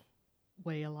we have?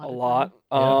 Way a lot. A of lot.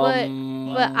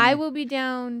 time. But I will be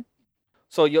down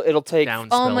So it'll take. Down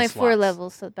all spell my 4 slots. level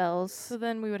spells. So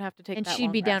then we would have to take And that she'd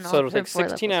long be down rest. So it'll her take 4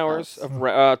 16 level hours spells.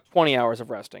 of 20 hours of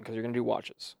resting because you're gonna do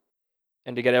watches.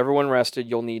 And to get everyone rested,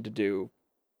 you'll need to do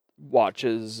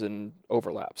watches and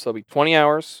overlaps. So it'll be 20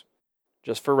 hours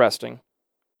just for resting.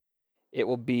 It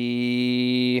will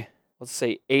be, let's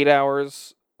say, 8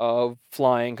 hours of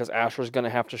flying because Asher's gonna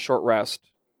have to short rest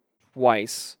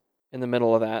twice in the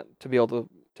middle of that to be able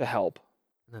to help,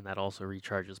 And then that also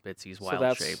recharges Bitsy's So wild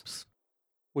that's- shapes.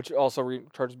 which also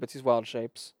recharges Bitsy's wild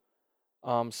shapes.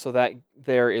 So that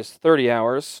there is 30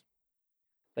 hours.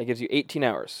 That gives you 18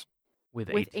 hours. With,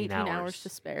 with 18 hours to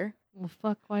spare. Well,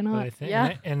 fuck, why But not? I think,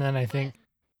 Yeah. and then I think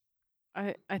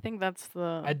I think that's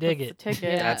the I dig that's it. the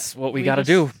ticket. Yeah. That's what we We gotta just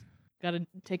do. Gotta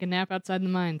take a nap outside the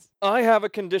mines. I have a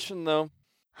condition though.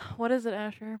 What is it,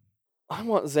 Asher? I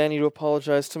want Zanny to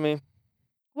apologize to me.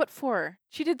 What for?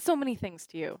 She did so many things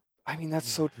to you. I mean, that's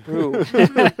so true.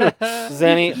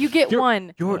 Zanny, You get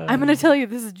one. I'm gonna tell you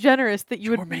this is generous that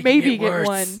you You're would making maybe it get worse.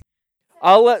 one.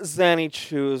 I'll let Zanny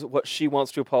choose what she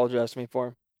wants to apologize to me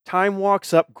for. Time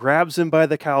walks up, grabs him by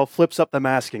the cowl, flips up the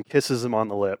mask, and kisses him on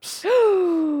the lips.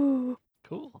 Cool.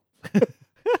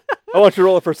 I want you to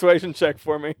roll a persuasion check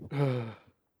for me.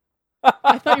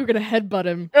 I thought you were gonna headbutt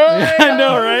him. I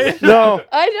know, right? No,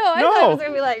 I know. I thought No. it was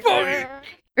gonna be like,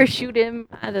 or shoot him.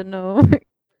 I don't know.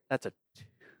 that's a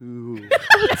 2.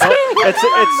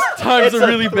 it's Time's it's a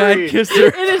really bad three. kisser.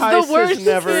 It is Tice the worst. Has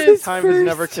never, kiss Time first. has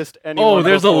never kissed anyone. Oh,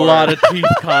 there's a before. lot of teeth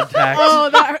contact. Oh,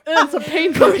 that's a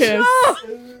painful kiss.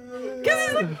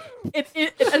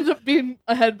 It ends up being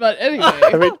a headbutt anyway.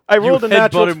 I mean, I You rolled a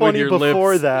natural headbutt him with 20 your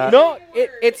before lips. that. No,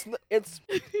 it's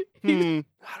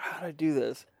how do I do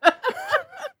this?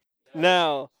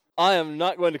 Now, I am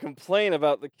not going to complain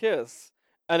about the kiss,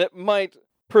 and it might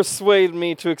persuade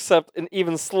me to accept an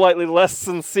even slightly less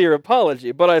sincere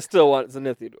apology, but I still want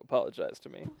Zenithia to apologize to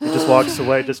me. He just walks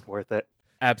away, just worth it.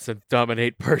 Absinthe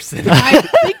dominate person. I'm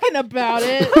thinking about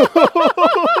it.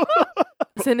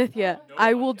 Zenithia,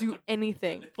 I will do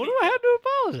anything. What do I have to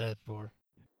apologize for?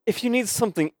 If you need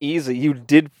something easy, you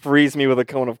did freeze me with a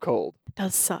cone of cold. It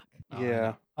does suck.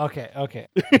 Yeah. Okay.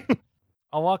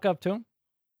 I'll walk up to him.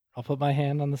 I'll put my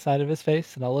hand on the side of his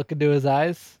face and I'll look into his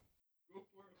eyes.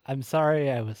 I'm sorry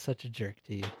I was such a jerk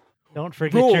to you. Don't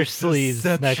forget Roll your sleeves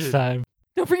next deception. time.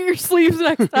 Don't forget your sleeves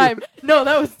next time. No,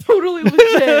 that was totally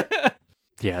legit.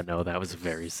 Yeah, no, that was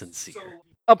very sincere.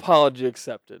 Apology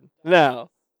accepted. Now,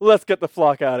 let's get the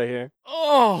flock out of here.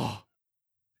 Oh,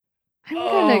 I'm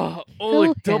gonna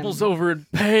Oleg kill doubles him. over in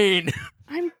pain.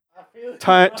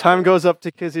 Time goes up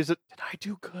to Kizzy. Did I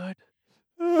do good?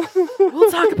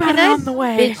 We'll talk about Can it I on the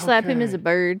way. bitch slap him as Okay. a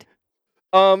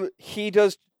bird. He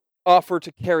does offer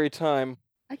to carry time.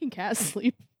 I can cast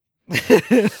sleep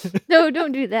No,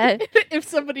 don't do that. if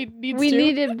somebody needs We to.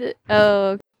 need him to.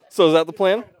 Oh, So is that the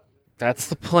plan? That's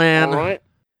the plan. All right.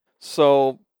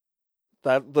 So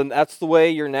that's the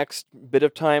way your next bit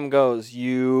of time goes.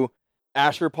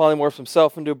 Asher polymorphs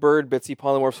himself into a bird. Bitsy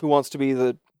polymorphs. Who wants to be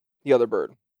the other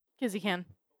bird? Kizzy can.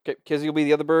 Okay, Kizzy will be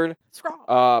the other bird.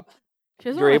 Scrawl. She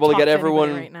doesn't you're wanna able to talk get anybody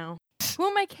everyone- right now. Who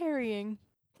am I carrying?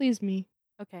 Please me.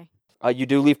 Okay. You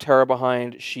do leave Tara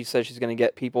behind. She says she's going to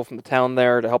get people from the town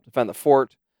there to help defend the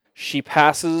fort. She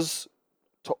passes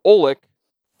to Oleg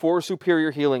 4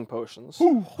 superior healing potions.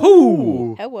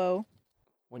 Ooh. hello.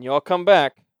 When you all come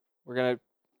back,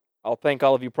 I'll thank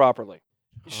all of you properly.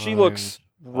 She looks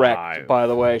wrecked, 5. by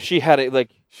the way. She had it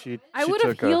like, I She would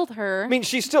have took a- healed her. I mean,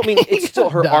 it's still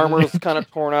her Done. armor's kind of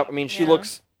torn up. I mean, she Yeah.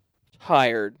 looks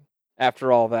tired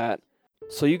after all that.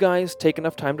 So you guys take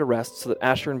enough time to rest so that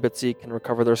Asher and Bitsy can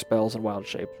recover their spells and wild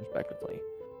shapes, respectively.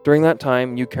 During that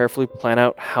time, you carefully plan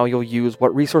out how you'll use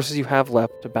what resources you have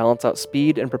left to balance out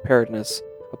speed and preparedness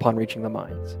upon reaching the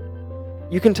mines.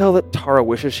 You can tell that Tara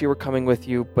wishes she were coming with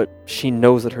you, but she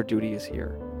knows that her duty is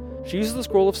here. She uses the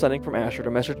scroll of sending from Asher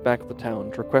to message back to the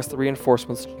town to request the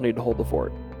reinforcements she'll need to hold the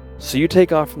fort. So you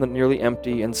take off from the nearly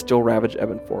empty and still ravaged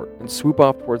Ebon Fort and swoop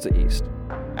off towards the east.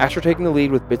 Asher taking the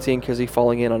lead with Bitsy and Kizzy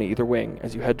falling in on either wing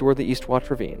as you head toward the Eastwatch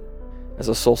Ravine as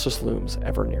the solstice looms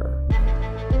ever nearer.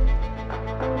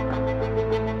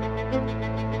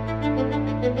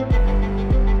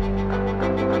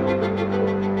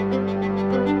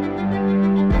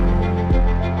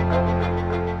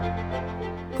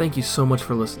 Thank you so much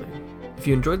for listening. If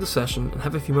you enjoyed the session and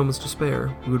have a few moments to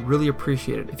spare, we would really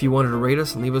appreciate it if you wanted to rate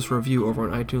us and leave us a review over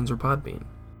on iTunes or Podbean.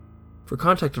 For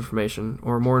contact information,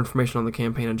 or more information on the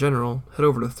campaign in general, head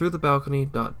over to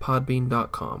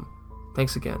throughthebalcony.podbean.com.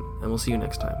 Thanks again, and we'll see you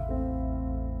next time.